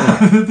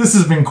 This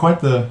has been quite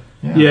the.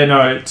 Yeah,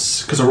 no,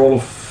 it's because I rolled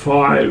a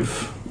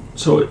 5,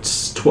 so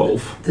it's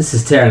 12. This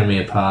is tearing me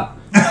apart.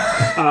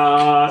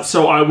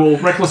 So I will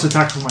reckless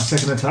attack for my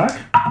second attack.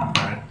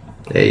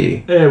 Hey.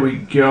 There we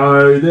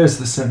go. There's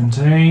the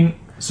 17.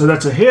 So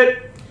that's a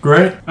hit.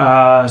 Great.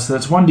 So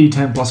that's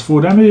 1d10 plus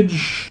 4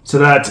 damage. So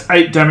that's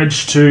 8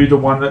 damage to the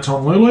one that's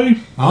on Lulu.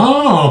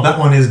 Oh, that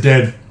one is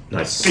dead.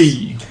 Nice.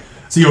 E.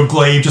 So your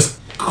glaive just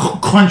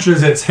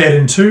crunches its head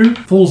in two,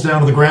 falls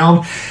down to the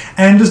ground,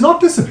 and does not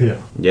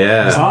disappear.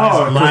 Yeah.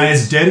 Oh,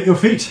 Lies dead at your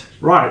feet.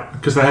 Right,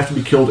 because they have to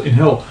be killed in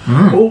hell.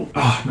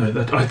 Oh no,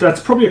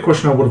 that's probably a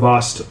question I would have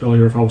asked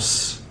earlier if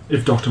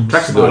Doctor was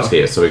Traxagor is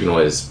here, so we can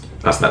always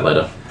ask that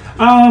later.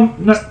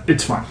 No,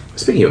 it's fine.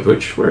 Speaking of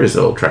which, where is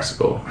old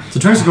Traxagor? So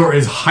Traxagor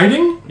is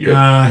hiding.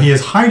 Yeah. He is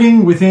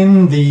hiding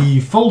within the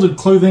folded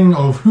clothing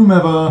of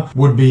whomever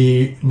would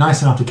be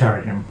nice enough to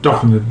carry him.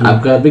 Doctor,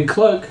 I've got a big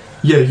cloak.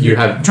 Yeah, You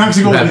have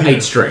Traxagor.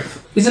 8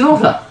 strength. He's an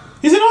otter.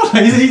 He's an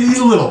otter. He's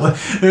a little.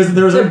 There's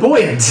They're a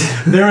buoyant.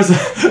 there is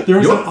a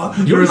You're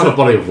not a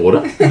body of water.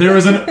 there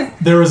is an otter.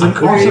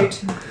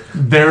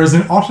 There is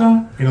an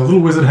otter in a little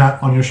wizard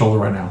hat on your shoulder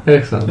right now.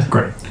 Excellent.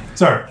 Great.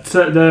 So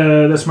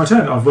that's my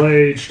turn. I've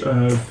raged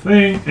a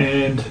thing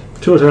and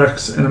 2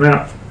 attacks and I'm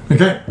out.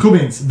 okay, cool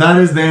beans. That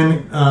is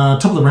then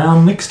top of the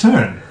round. Nick's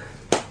turn.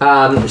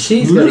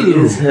 She's going to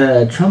use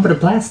her Trumpet of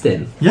Blast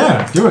then.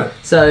 Yeah, do it.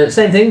 So,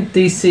 same thing,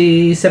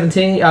 DC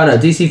 17,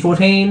 DC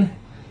 14,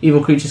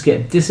 evil creatures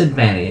get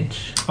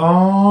disadvantage.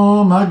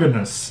 Oh my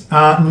goodness.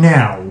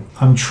 Now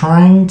I'm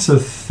trying to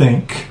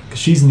think because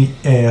she's in the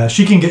air.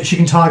 She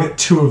can target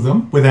 2 of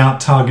them without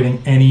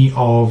targeting any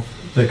of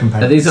their Are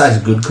companions. these guys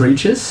good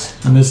creatures?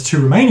 And there's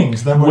 2 remaining,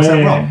 so that works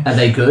out well. Are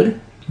they good?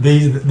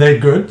 They're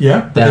good, yeah.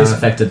 But They're there's-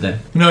 unaffected then.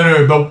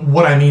 No, but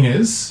what I mean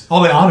is, they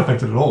aren't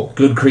affected at all.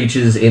 Good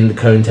creatures in the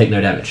cone take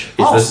no damage.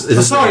 Is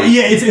this sorry,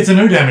 yeah, it's a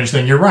no damage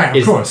thing. You're right,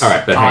 of course.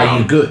 Alright, but hang Are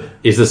you on. good?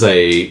 Is this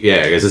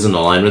is this an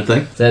alignment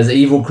thing? Says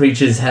evil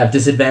creatures have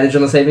disadvantage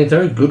on the saving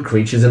throw. Good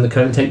creatures in the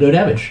cone take no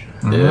damage.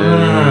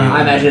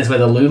 I imagine it's where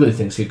the Lulu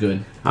thinks you're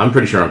good. I'm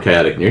pretty sure I'm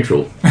chaotic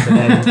neutral. So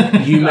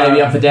then you may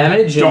be up for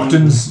damage. and-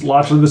 Docton's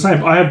largely the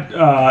same. I have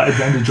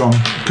advantage on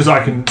because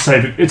I can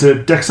save it. It's a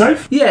deck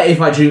save. Yeah,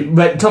 if I do,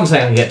 but Tom's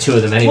saying I can get 2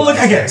 of them anyway. Well,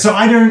 look, okay, so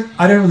I don't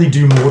really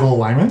do mortal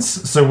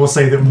alignments, so we'll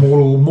say that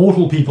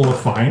mortal people are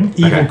fine.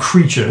 Evil Okay.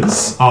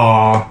 creatures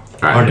are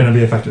Alright. going to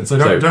be affected. So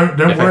don't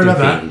worry affected about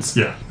that. fiends.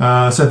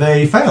 Yeah. So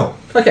they fail.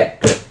 Okay,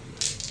 good.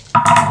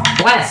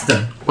 Blast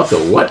them. What the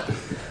what?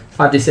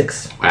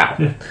 5d6.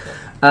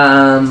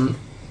 Wow.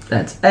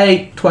 That's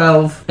 8,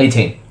 12,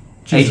 18.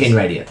 18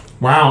 radiant.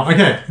 Wow.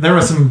 Okay. There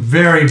are some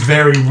very,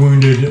 very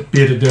wounded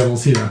bearded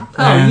devils here.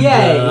 Oh,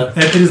 yay.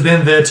 It is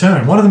then their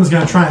turn. One of them is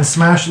going to try and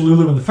smash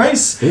Lulu in the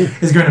face. Good.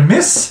 Is going to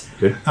miss.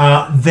 Good.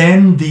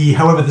 Then the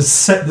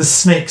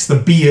snakes, the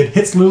beard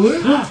hits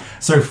Lulu.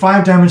 So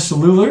 5 damage to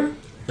Lulu.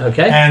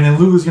 Okay. And then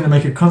Lulu's going to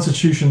make a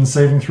Constitution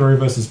saving throw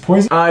versus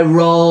poison. I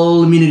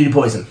roll immunity to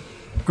poison.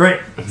 Great.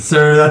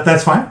 So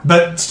that's fine.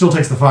 But still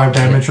takes the 5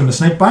 damage from the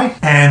snake bite.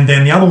 And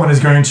then the other one is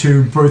going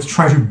to both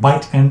try to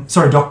bite and...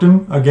 Sorry,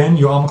 Docton, again,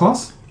 your armor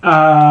class.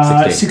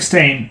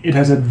 16. It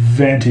has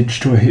advantage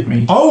to a hit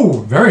me.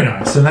 Oh, very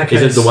nice. In that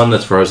case... Is it the one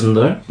that's frozen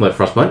though? Like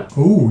frostbite?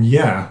 Oh,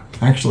 yeah.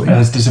 Actually. It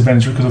has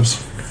disadvantage because of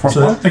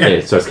frostbite. Okay.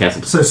 Yeah, so it's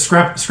cancelled. So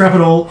scrap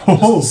it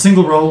all.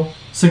 Single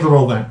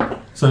roll then.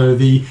 So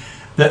the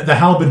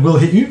halberd will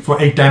hit you for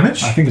 8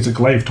 damage. I think it's a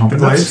glaive, Tom. The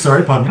glaive,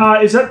 sorry, pardon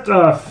me. Is that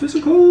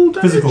physical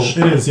damage? Physical,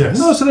 it is, yes.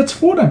 No, so that's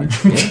 4 damage.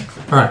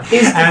 All right.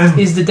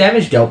 Is the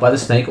damage dealt by the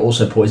snake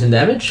also poison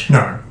damage?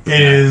 No,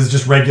 it is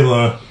just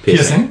regular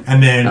piercing,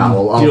 and then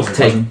I'll Deals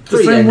take poison. 3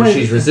 The same then way- if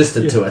she's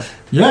resistant to it.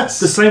 yes,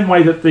 The same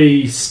way that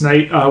the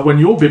snake, when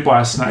you're bit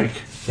by a snake,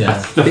 Yeah.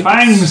 the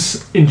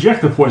fangs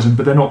inject the poison,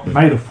 but they're not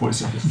made of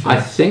poison. I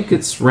think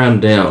it's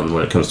round down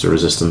when it comes to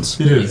resistance.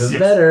 it is. Even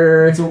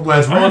better. It's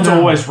always Oh, it's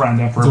always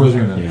round up. It's always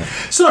round down.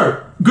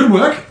 So good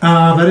work.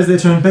 That is their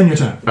turn. Ben, your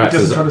turn. Alright,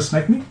 Does it so try to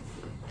snake me?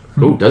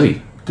 oh, does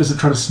he? Does it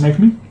try to snake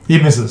me?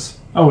 He misses.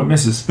 Oh, it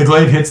misses. The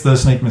glaive hits. The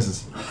snake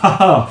misses.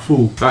 Haha,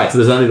 fool. Alright, so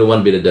there's only the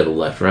one bit of devil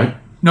left, right?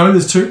 No,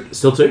 there's 2.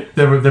 Still 2?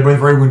 They're both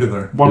very wounded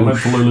though. One went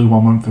for Lulu,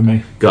 one went for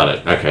me. Got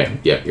it. Okay.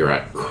 Yep, you're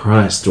right.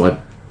 Christ, do I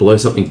blow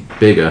something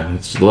bigger?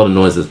 It's a lot of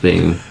noise that's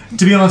being...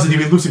 To be honest with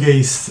you, it looks like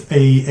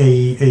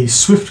a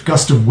swift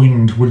gust of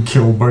wind would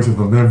kill both of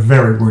them. They're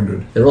very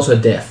wounded. They're also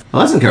deaf. Oh,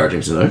 that's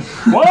encouraging to know.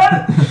 What?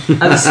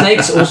 Are the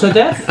snakes also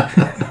deaf?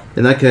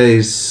 In that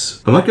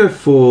case, I might go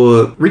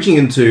for reaching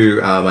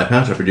into my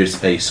pouch. I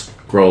produce a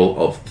scroll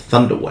of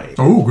Thunderwave.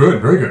 Oh,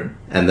 good, very good.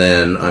 And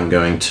then I'm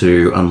going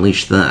to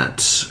unleash that.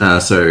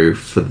 So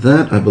for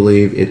that, I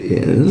believe it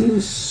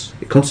is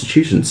a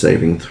Constitution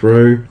saving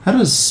throw. How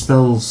does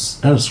scroll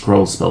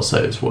spell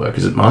saves work?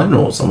 Is it mine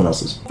or someone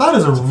else's? That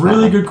is a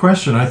really good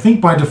question. I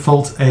think by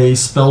default a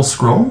spell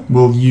scroll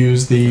will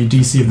use the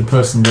DC of the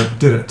person that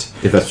did it.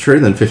 If that's true,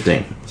 then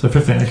 15. So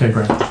 15, okay,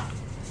 great.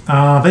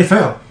 They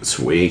fail.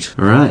 Sweet.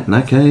 Alright, in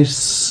that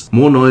case,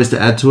 more noise to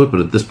add to it, but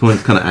at this point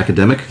it's kind of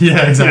academic.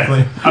 Yeah,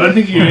 exactly. I don't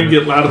think you can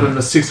get louder than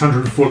the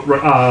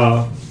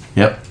 600-foot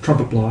Yep.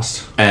 trumpet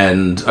blast.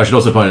 And I should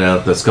also point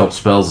out that Sculpt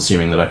Spells,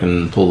 assuming that I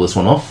can pull this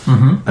one off,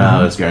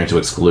 is going to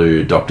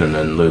exclude Docton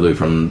and Lulu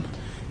from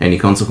any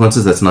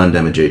consequences. That's 9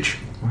 damage each.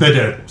 They're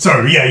dead.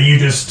 So, yeah, you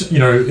just,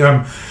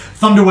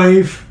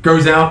 Thunderwave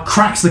goes out,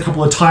 cracks a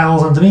couple of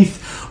tiles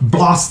underneath,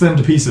 blasts them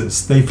to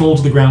pieces. They fall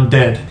to the ground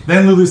dead.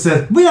 Then Lulu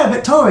says, "We are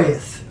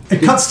victorious."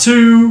 It cuts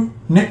to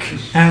Nick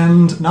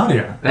and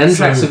Nadia. And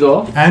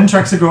Traxagor. And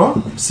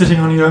Traxagor, sitting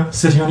on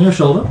your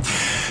shoulder.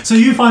 So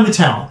you find the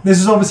tower. This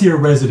is obviously a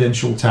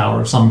residential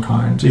tower of some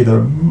kind, either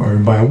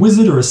owned by a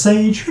wizard or a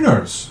sage, who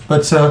knows.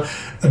 But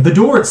the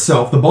door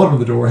itself, the bottom of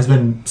the door, has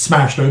been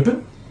smashed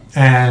open,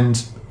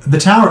 and the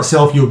tower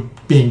itself you're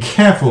being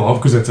careful of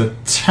because it's a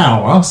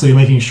tower, so you're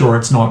making sure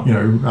it's not,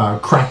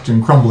 cracked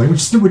and crumbling,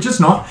 which it's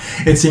not.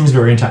 It seems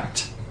very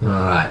intact.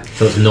 Alright,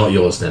 so it's not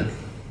yours then.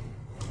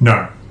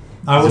 No.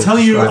 I will tell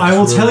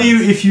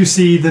you if you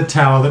see the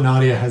tower that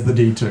Nadia has the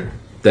deed to.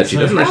 That she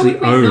doesn't actually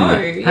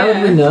own. How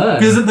would we know?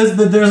 Because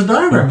there's a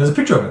diagram, there's a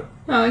picture of it.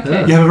 Oh,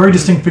 okay. You have a very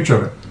distinct picture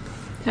of it.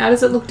 How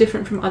does it look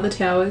different from other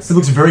towers? It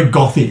looks very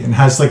gothy and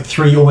has like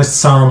 3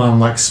 almost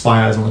Saruman-like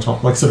spires on the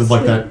top, like sort of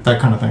like that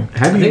kind of thing.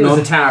 I think it was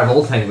the Tower of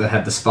All-Thing that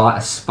had the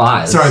spires.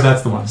 Sorry,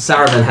 that's the one.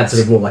 Saruman had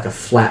sort of more like a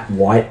flat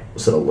white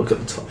sort of look at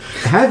the top.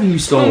 Have you I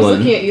was stolen?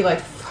 looking at you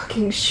like,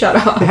 fucking shut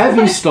up. Have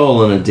you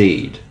stolen a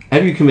deed?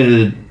 Have you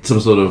committed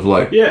some sort of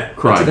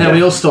crime? Now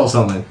we all stole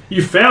something.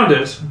 You found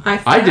it.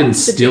 I didn't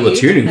steal a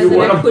tuning and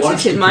then fork. I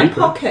put it in my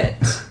pocket.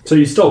 So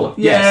you stole it.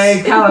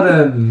 Yay,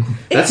 Paladin!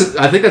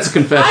 I think that's a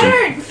confession. I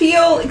don't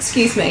feel.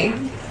 Excuse me.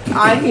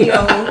 I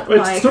feel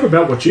like It's not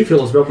about what you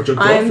feel, it's about what your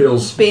god I'm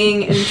feels.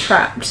 being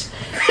entrapped.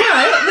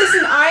 No, listen.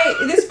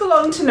 This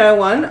belonged to no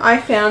one. I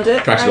found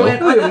it. Traxagor. I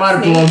went, It might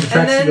have belonged to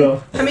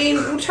Traxagor. And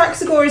then,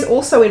 Traxagor is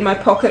also in my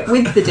pocket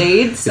with the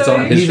deed. So It's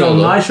on his He's on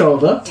shoulder. my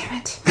shoulder.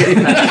 damn it.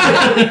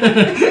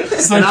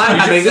 And I'm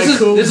having a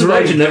cool This is why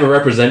you break. should never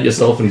represent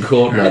yourself in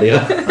court, Nadia.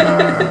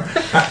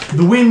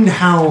 The wind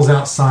howls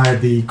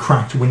outside the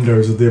cracked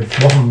windows of the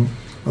bottom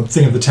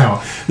thing of the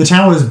tower. The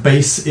tower's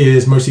base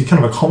is mostly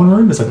kind of a common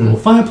room. There's like a little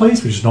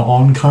fireplace, which is not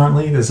on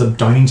currently. There's a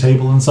dining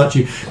table and such.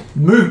 You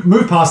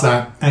move past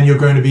that, and you're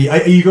going to be.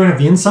 Are you going up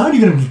the inside? Or are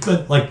you going to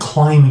be like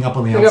climbing up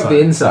on the Pick outside? up the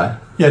inside.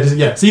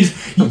 Yeah. So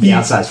The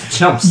outside's for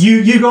chumps.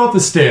 You go up the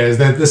stairs.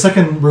 The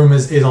second room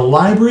is a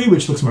library,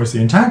 which looks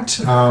mostly intact.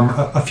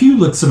 A few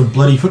look sort of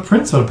bloody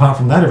footprints, but apart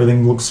from that,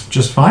 everything looks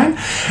just fine.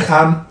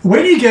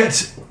 When you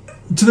get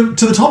to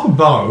the top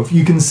above,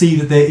 you can see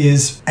that there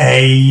is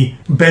a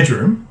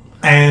bedroom,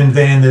 and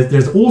then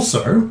there's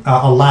also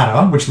a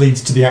ladder which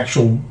leads to the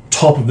actual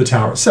top of the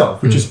tower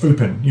itself, which is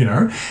open,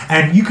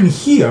 and you can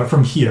hear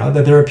from here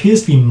that there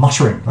appears to be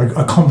muttering, like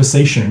a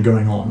conversation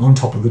going on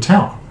top of the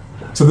tower.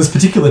 So this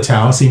particular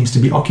tower seems to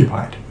be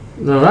occupied.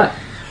 Alright.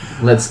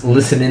 Let's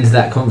listen into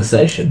that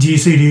conversation. Do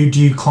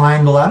you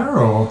climb the ladder,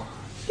 or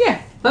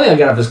Yeah. I think I'll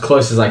get up as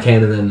close as I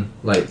can and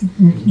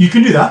then, you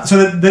can do that?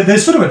 So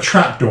there's sort of a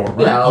trap door,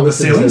 right, Yeah, I'll on the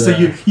listen ceiling. to So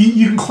that.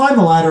 you can climb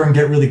the ladder and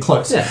get really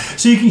close. Yeah.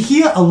 So you can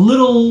hear a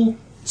little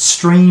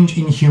strange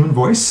inhuman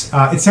voice.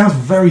 It sounds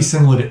very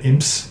similar to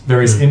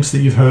various imps that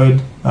you've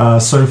heard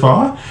so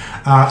far.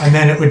 And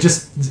then it would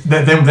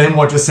then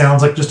what just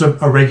sounds like just a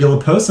regular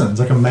person.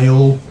 It's like a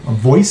male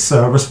voice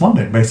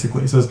responding,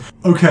 basically. It says,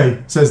 "Okay,"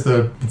 says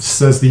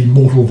the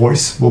mortal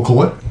voice, we'll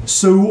call it.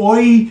 "So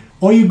I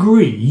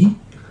agree,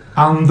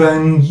 and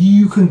then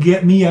you can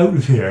get me out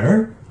of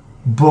here,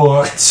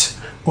 but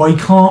I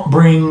can't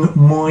bring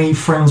my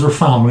friends or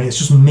family. It's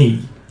just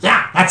me."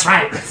 Yeah, that's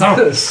right. So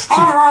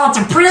overall, it's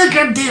a pretty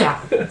good deal.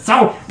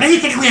 So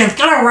basically, it's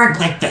gonna work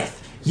like this: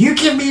 you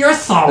give me your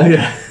soul, and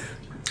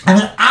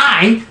then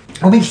I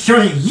will make sure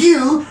that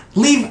you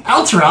leave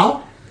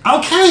Elturel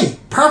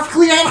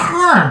perfectly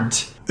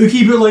unharmed.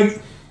 Okay,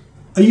 but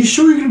are you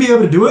sure you're going to be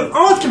able to do it?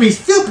 Oh, it's gonna be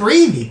super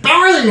easy,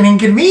 barely an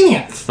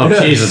inconvenience. Oh,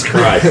 Jesus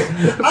Christ.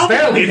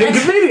 barely an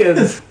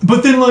inconvenience.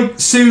 But then,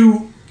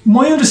 so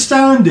my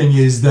understanding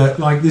is that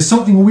there's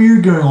something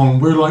weird going on.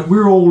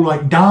 We're all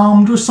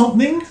damned or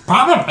something.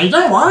 Probably.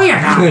 Don't worry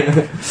about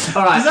it.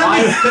 Alright,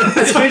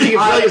 That's what you can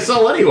tell your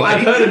soul anyway.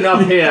 I've heard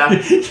enough here.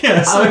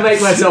 Yes. I would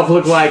make myself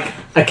look like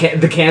the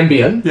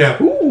Cambion. Yeah.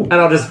 And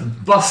I'll just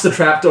bust the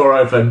trapdoor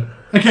open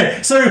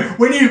Okay, so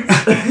when you,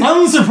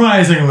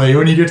 unsurprisingly,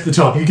 when you get to the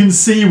top, you can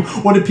see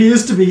what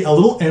appears to be a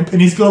little imp,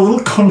 and he's got a little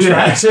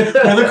contract with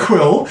a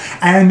quill,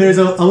 and there's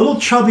a little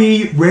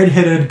chubby,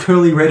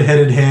 curly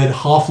red-headed haired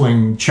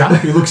halfling chap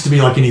who looks to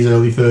be like in his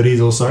early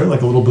 30s or so,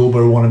 like a little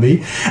Bilbo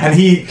wannabe, and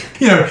he,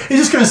 he's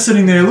just kind of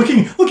sitting there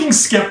looking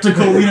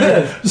skeptical,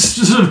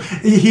 sort of,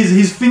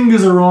 his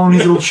fingers are on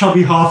his little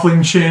chubby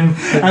halfling chin,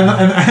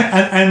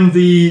 and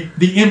the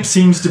imp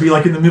seems to be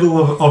like in the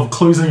middle of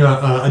closing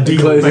a deal.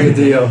 Closing a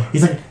deal.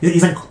 He's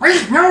like,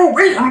 wait,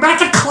 I'm about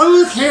to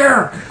close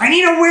here. I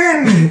need a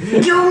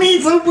win. Gil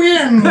needs a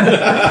win. Get the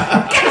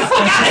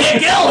fuck out of here,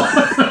 Gil!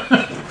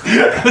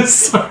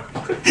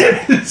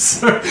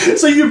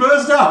 so you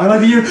burst out,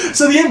 and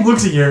so the imp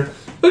looks at you.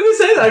 When you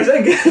say that, I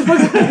say, get the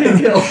fuck out of here,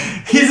 Gil.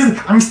 He says,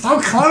 I'm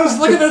so close.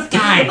 Look at this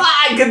guy.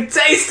 I can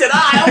taste it.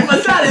 I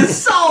almost had his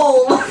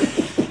soul.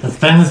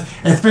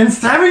 It's been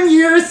 7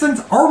 years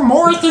or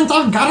more since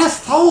I've got a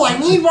soul. I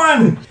need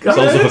one.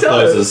 Souls of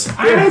closes.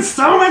 I'm in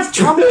so much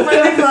trouble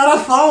finding out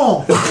a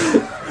soul.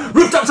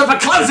 Rooftops of a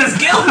closes,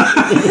 Gil.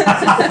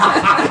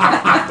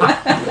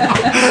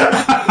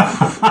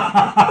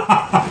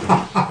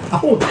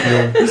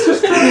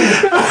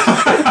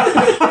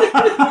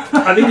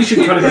 I think you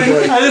should cut it a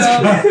break.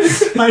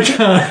 I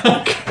can't.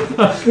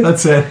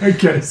 That's it.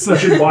 Okay, so I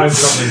should buy him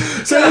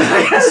something.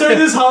 So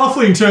this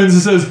halfling turns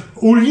and says,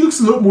 "Oh, he looks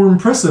a lot more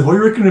impressive. I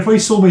reckon if I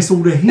sold my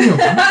soul to him."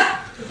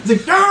 He's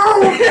like, "No,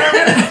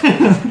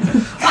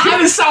 I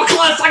was so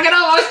close, I can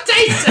almost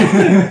taste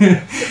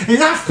it." Is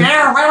that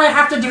fair? Why do I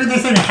have to do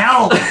this in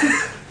hell?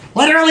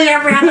 Literally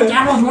every other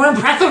devil's more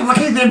impressive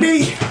looking than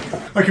me."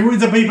 Okay,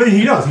 but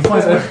he does. He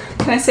flies away.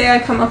 Can I say I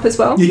come up as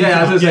well?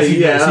 Yeah, I was gonna say,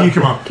 yeah. So you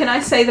come up. Can I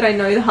say that I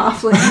know the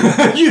halfling?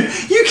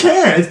 you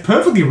can. It's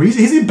perfectly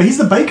reasonable. He's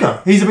the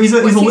baker. He's What's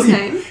his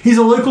name? He's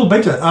a local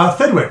baker.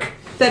 Thedwick.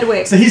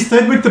 Thedwick. So he's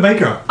Thedwick the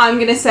baker. I'm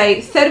going to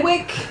say,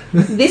 Thedwick,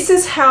 this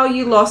is how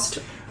you lost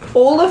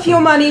all of your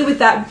money with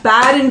that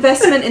bad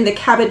investment in the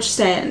cabbage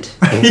stand.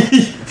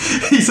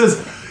 He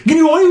says,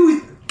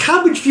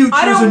 cabbage futures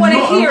I don't want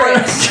to hear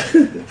it.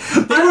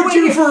 They were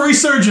due for a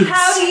resurgence.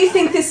 How do you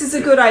think this is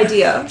a good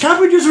idea?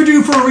 Cabbages were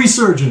due for a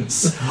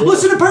resurgence.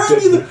 Listen,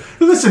 apparently,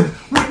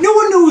 no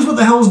one knows what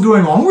the hell's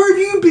going on. Where have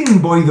you been,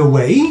 by the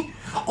way?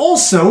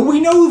 Also, we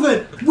know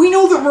that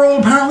we're all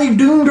apparently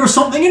doomed or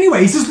something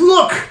anyway. He says,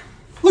 look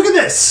at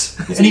this.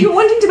 So you're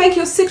wanting to make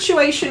your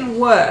situation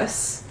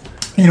worse.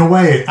 In a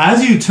way,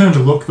 as you turn to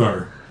look,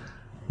 though,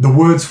 the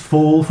words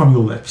fall from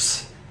your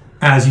lips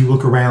as you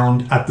look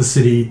around at the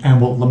city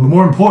and,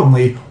 more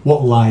importantly,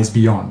 what lies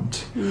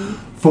beyond.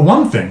 For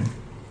one thing,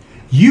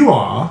 you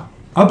are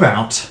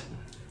about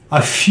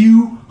a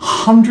few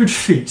 100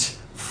 feet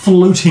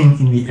floating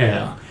in the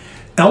air.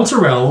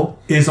 Elturel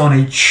is on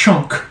a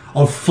chunk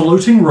of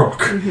floating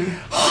rock,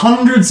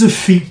 hundreds of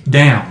feet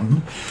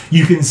down.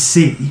 You can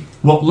see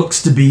what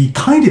looks to be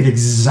kind of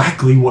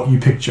exactly what you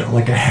picture,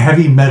 like a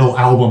heavy metal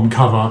album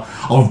cover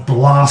of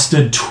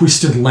blasted,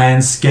 twisted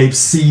landscapes,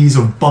 seas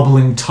of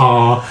bubbling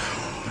tar.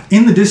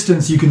 In the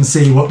distance, you can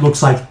see what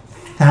looks like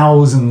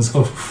thousands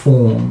of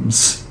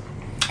forms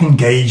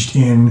engaged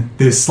in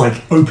this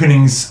like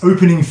opening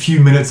few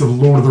minutes of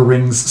Lord of the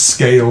Rings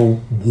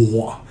scale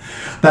war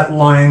that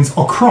lines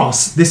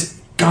across this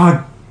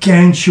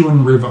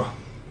gargantuan river,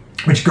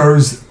 which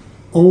goes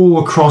all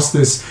across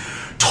this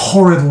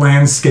torrid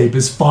landscape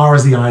as far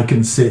as the eye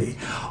can see.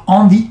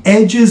 On the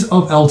edges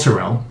of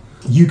Elturel,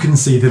 you can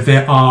see that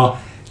there are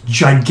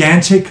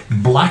gigantic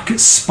black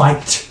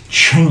spiked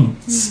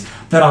chains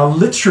that are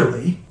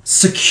literally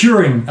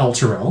securing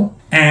Elturel,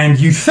 and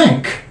you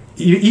think,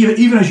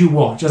 even as you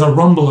watch, as a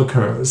rumble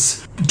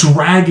occurs,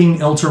 dragging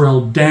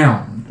Elturel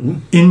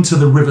down into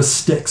the river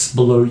Styx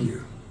below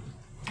you.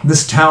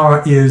 This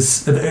tower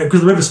is,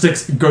 because the river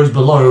Styx goes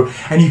below,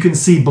 and you can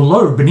see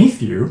below,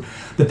 beneath you,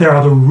 that there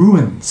are the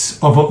ruins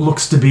of what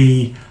looks to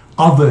be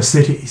other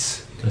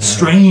cities,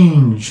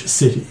 strange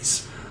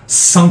cities,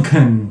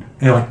 sunken,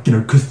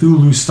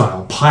 Cthulhu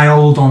style,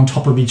 piled on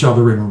top of each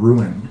other in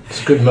ruin.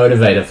 It's a good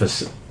motivator for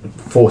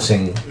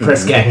forcing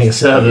press ganging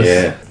servers.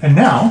 Yeah. And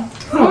now,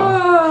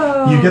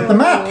 you get the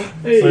map.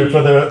 So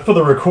for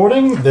the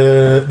recording,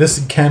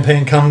 this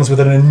campaign comes with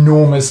an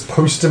enormous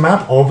poster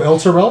map of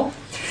Elturel.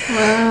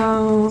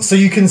 Wow. So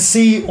you can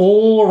see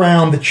all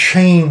around the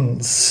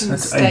chains.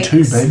 That's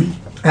A2, baby.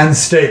 And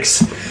stakes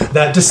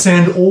that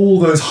descend all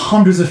those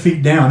hundreds of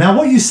feet down. Now,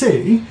 what you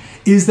see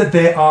is that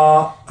there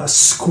are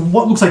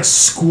what looks like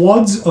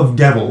squads of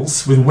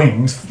devils with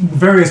wings,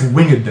 various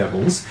winged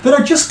devils, that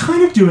are just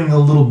kind of doing a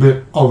little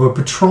bit of a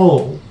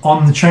patrol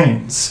on the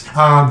chains.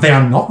 They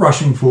are not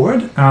rushing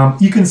forward.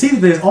 You can see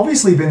that there's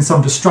obviously been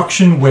some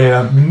destruction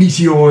where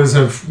meteors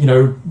have,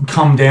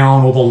 come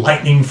down, or the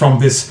lightning from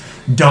this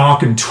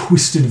dark and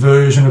twisted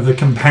version of the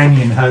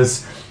companion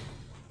has,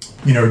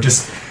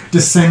 just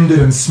descended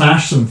and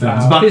smashed some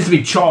things. But appears to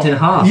be chopped in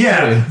half.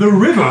 yeah, the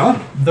river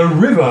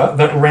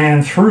that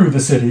ran through the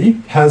city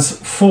has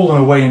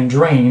fallen away and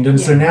drained, and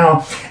so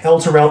now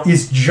Elturel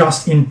is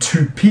just in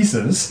two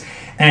pieces.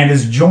 and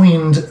is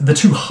joined, the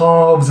two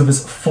halves of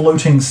this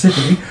floating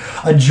city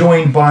are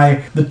joined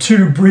by the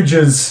two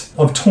bridges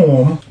of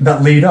Torm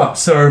that lead up.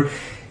 So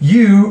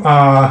you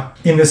are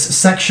in this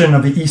section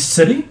of the East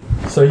City.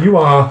 So you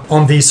are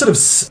on the sort of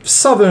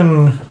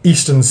southern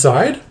eastern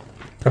side,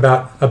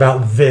 about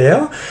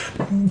there.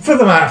 For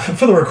the map,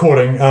 for the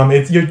recording,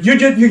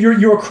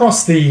 you're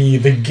across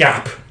the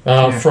gap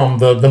from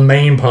the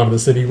main part of the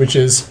city, which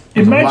is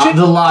Imagine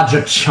the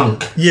larger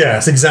chunk.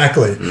 Yes,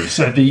 exactly.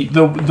 So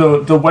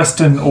the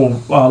western or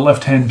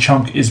left-hand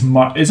chunk is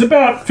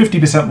about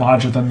 50%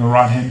 larger than the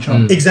right-hand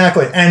chunk.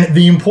 Exactly. And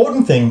the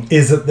important thing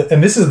is that,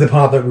 and this is the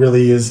part that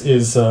really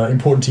is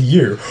important to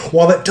you,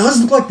 while it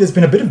does look like there's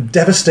been a bit of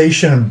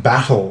devastation and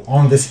battle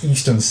on this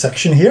eastern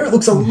section here, it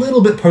looks a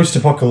little bit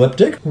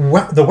post-apocalyptic.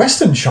 The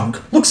western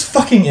chunk looks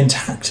fucking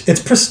intact.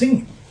 It's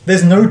pristine.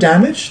 There's no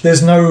damage.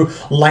 There's no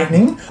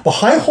lightning. The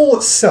High Hall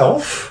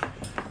itself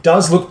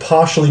does look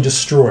partially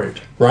destroyed,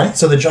 right?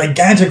 So the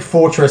gigantic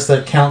fortress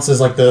that counts as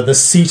like the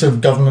seat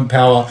of government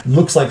power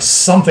looks like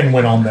something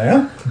went on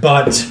there,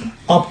 but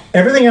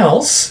everything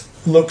else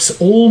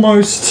looks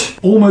almost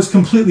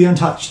completely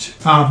untouched.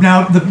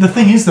 Now, the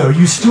thing is, though,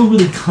 you still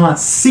really can't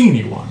see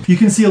anyone. You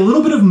can see a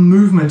little bit of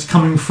movement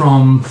coming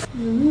from...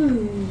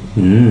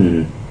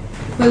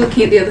 We're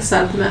looking at the other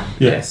side of the map.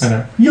 Yes, I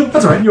know. Yeah,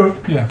 that's all right.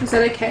 Yeah. Is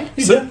that okay?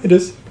 Yeah, it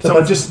is.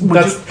 So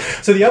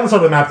So the other side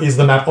of the map is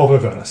the map of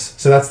Avernus.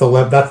 So that's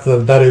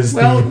that is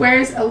Well, where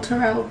is El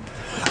Terrell?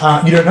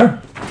 you don't know.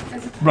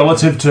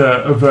 Relative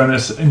to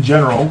Avernus in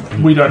general,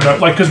 we don't know,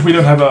 because we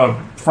don't have a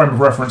frame of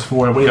reference for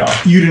where we are.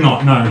 You do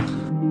not know.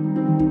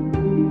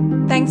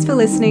 Thanks for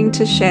listening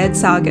to Shared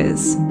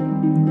Sagas.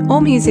 All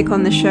music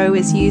on the show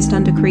is used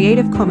under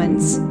Creative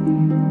Commons.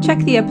 Check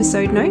the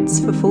episode notes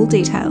for full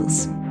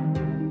details.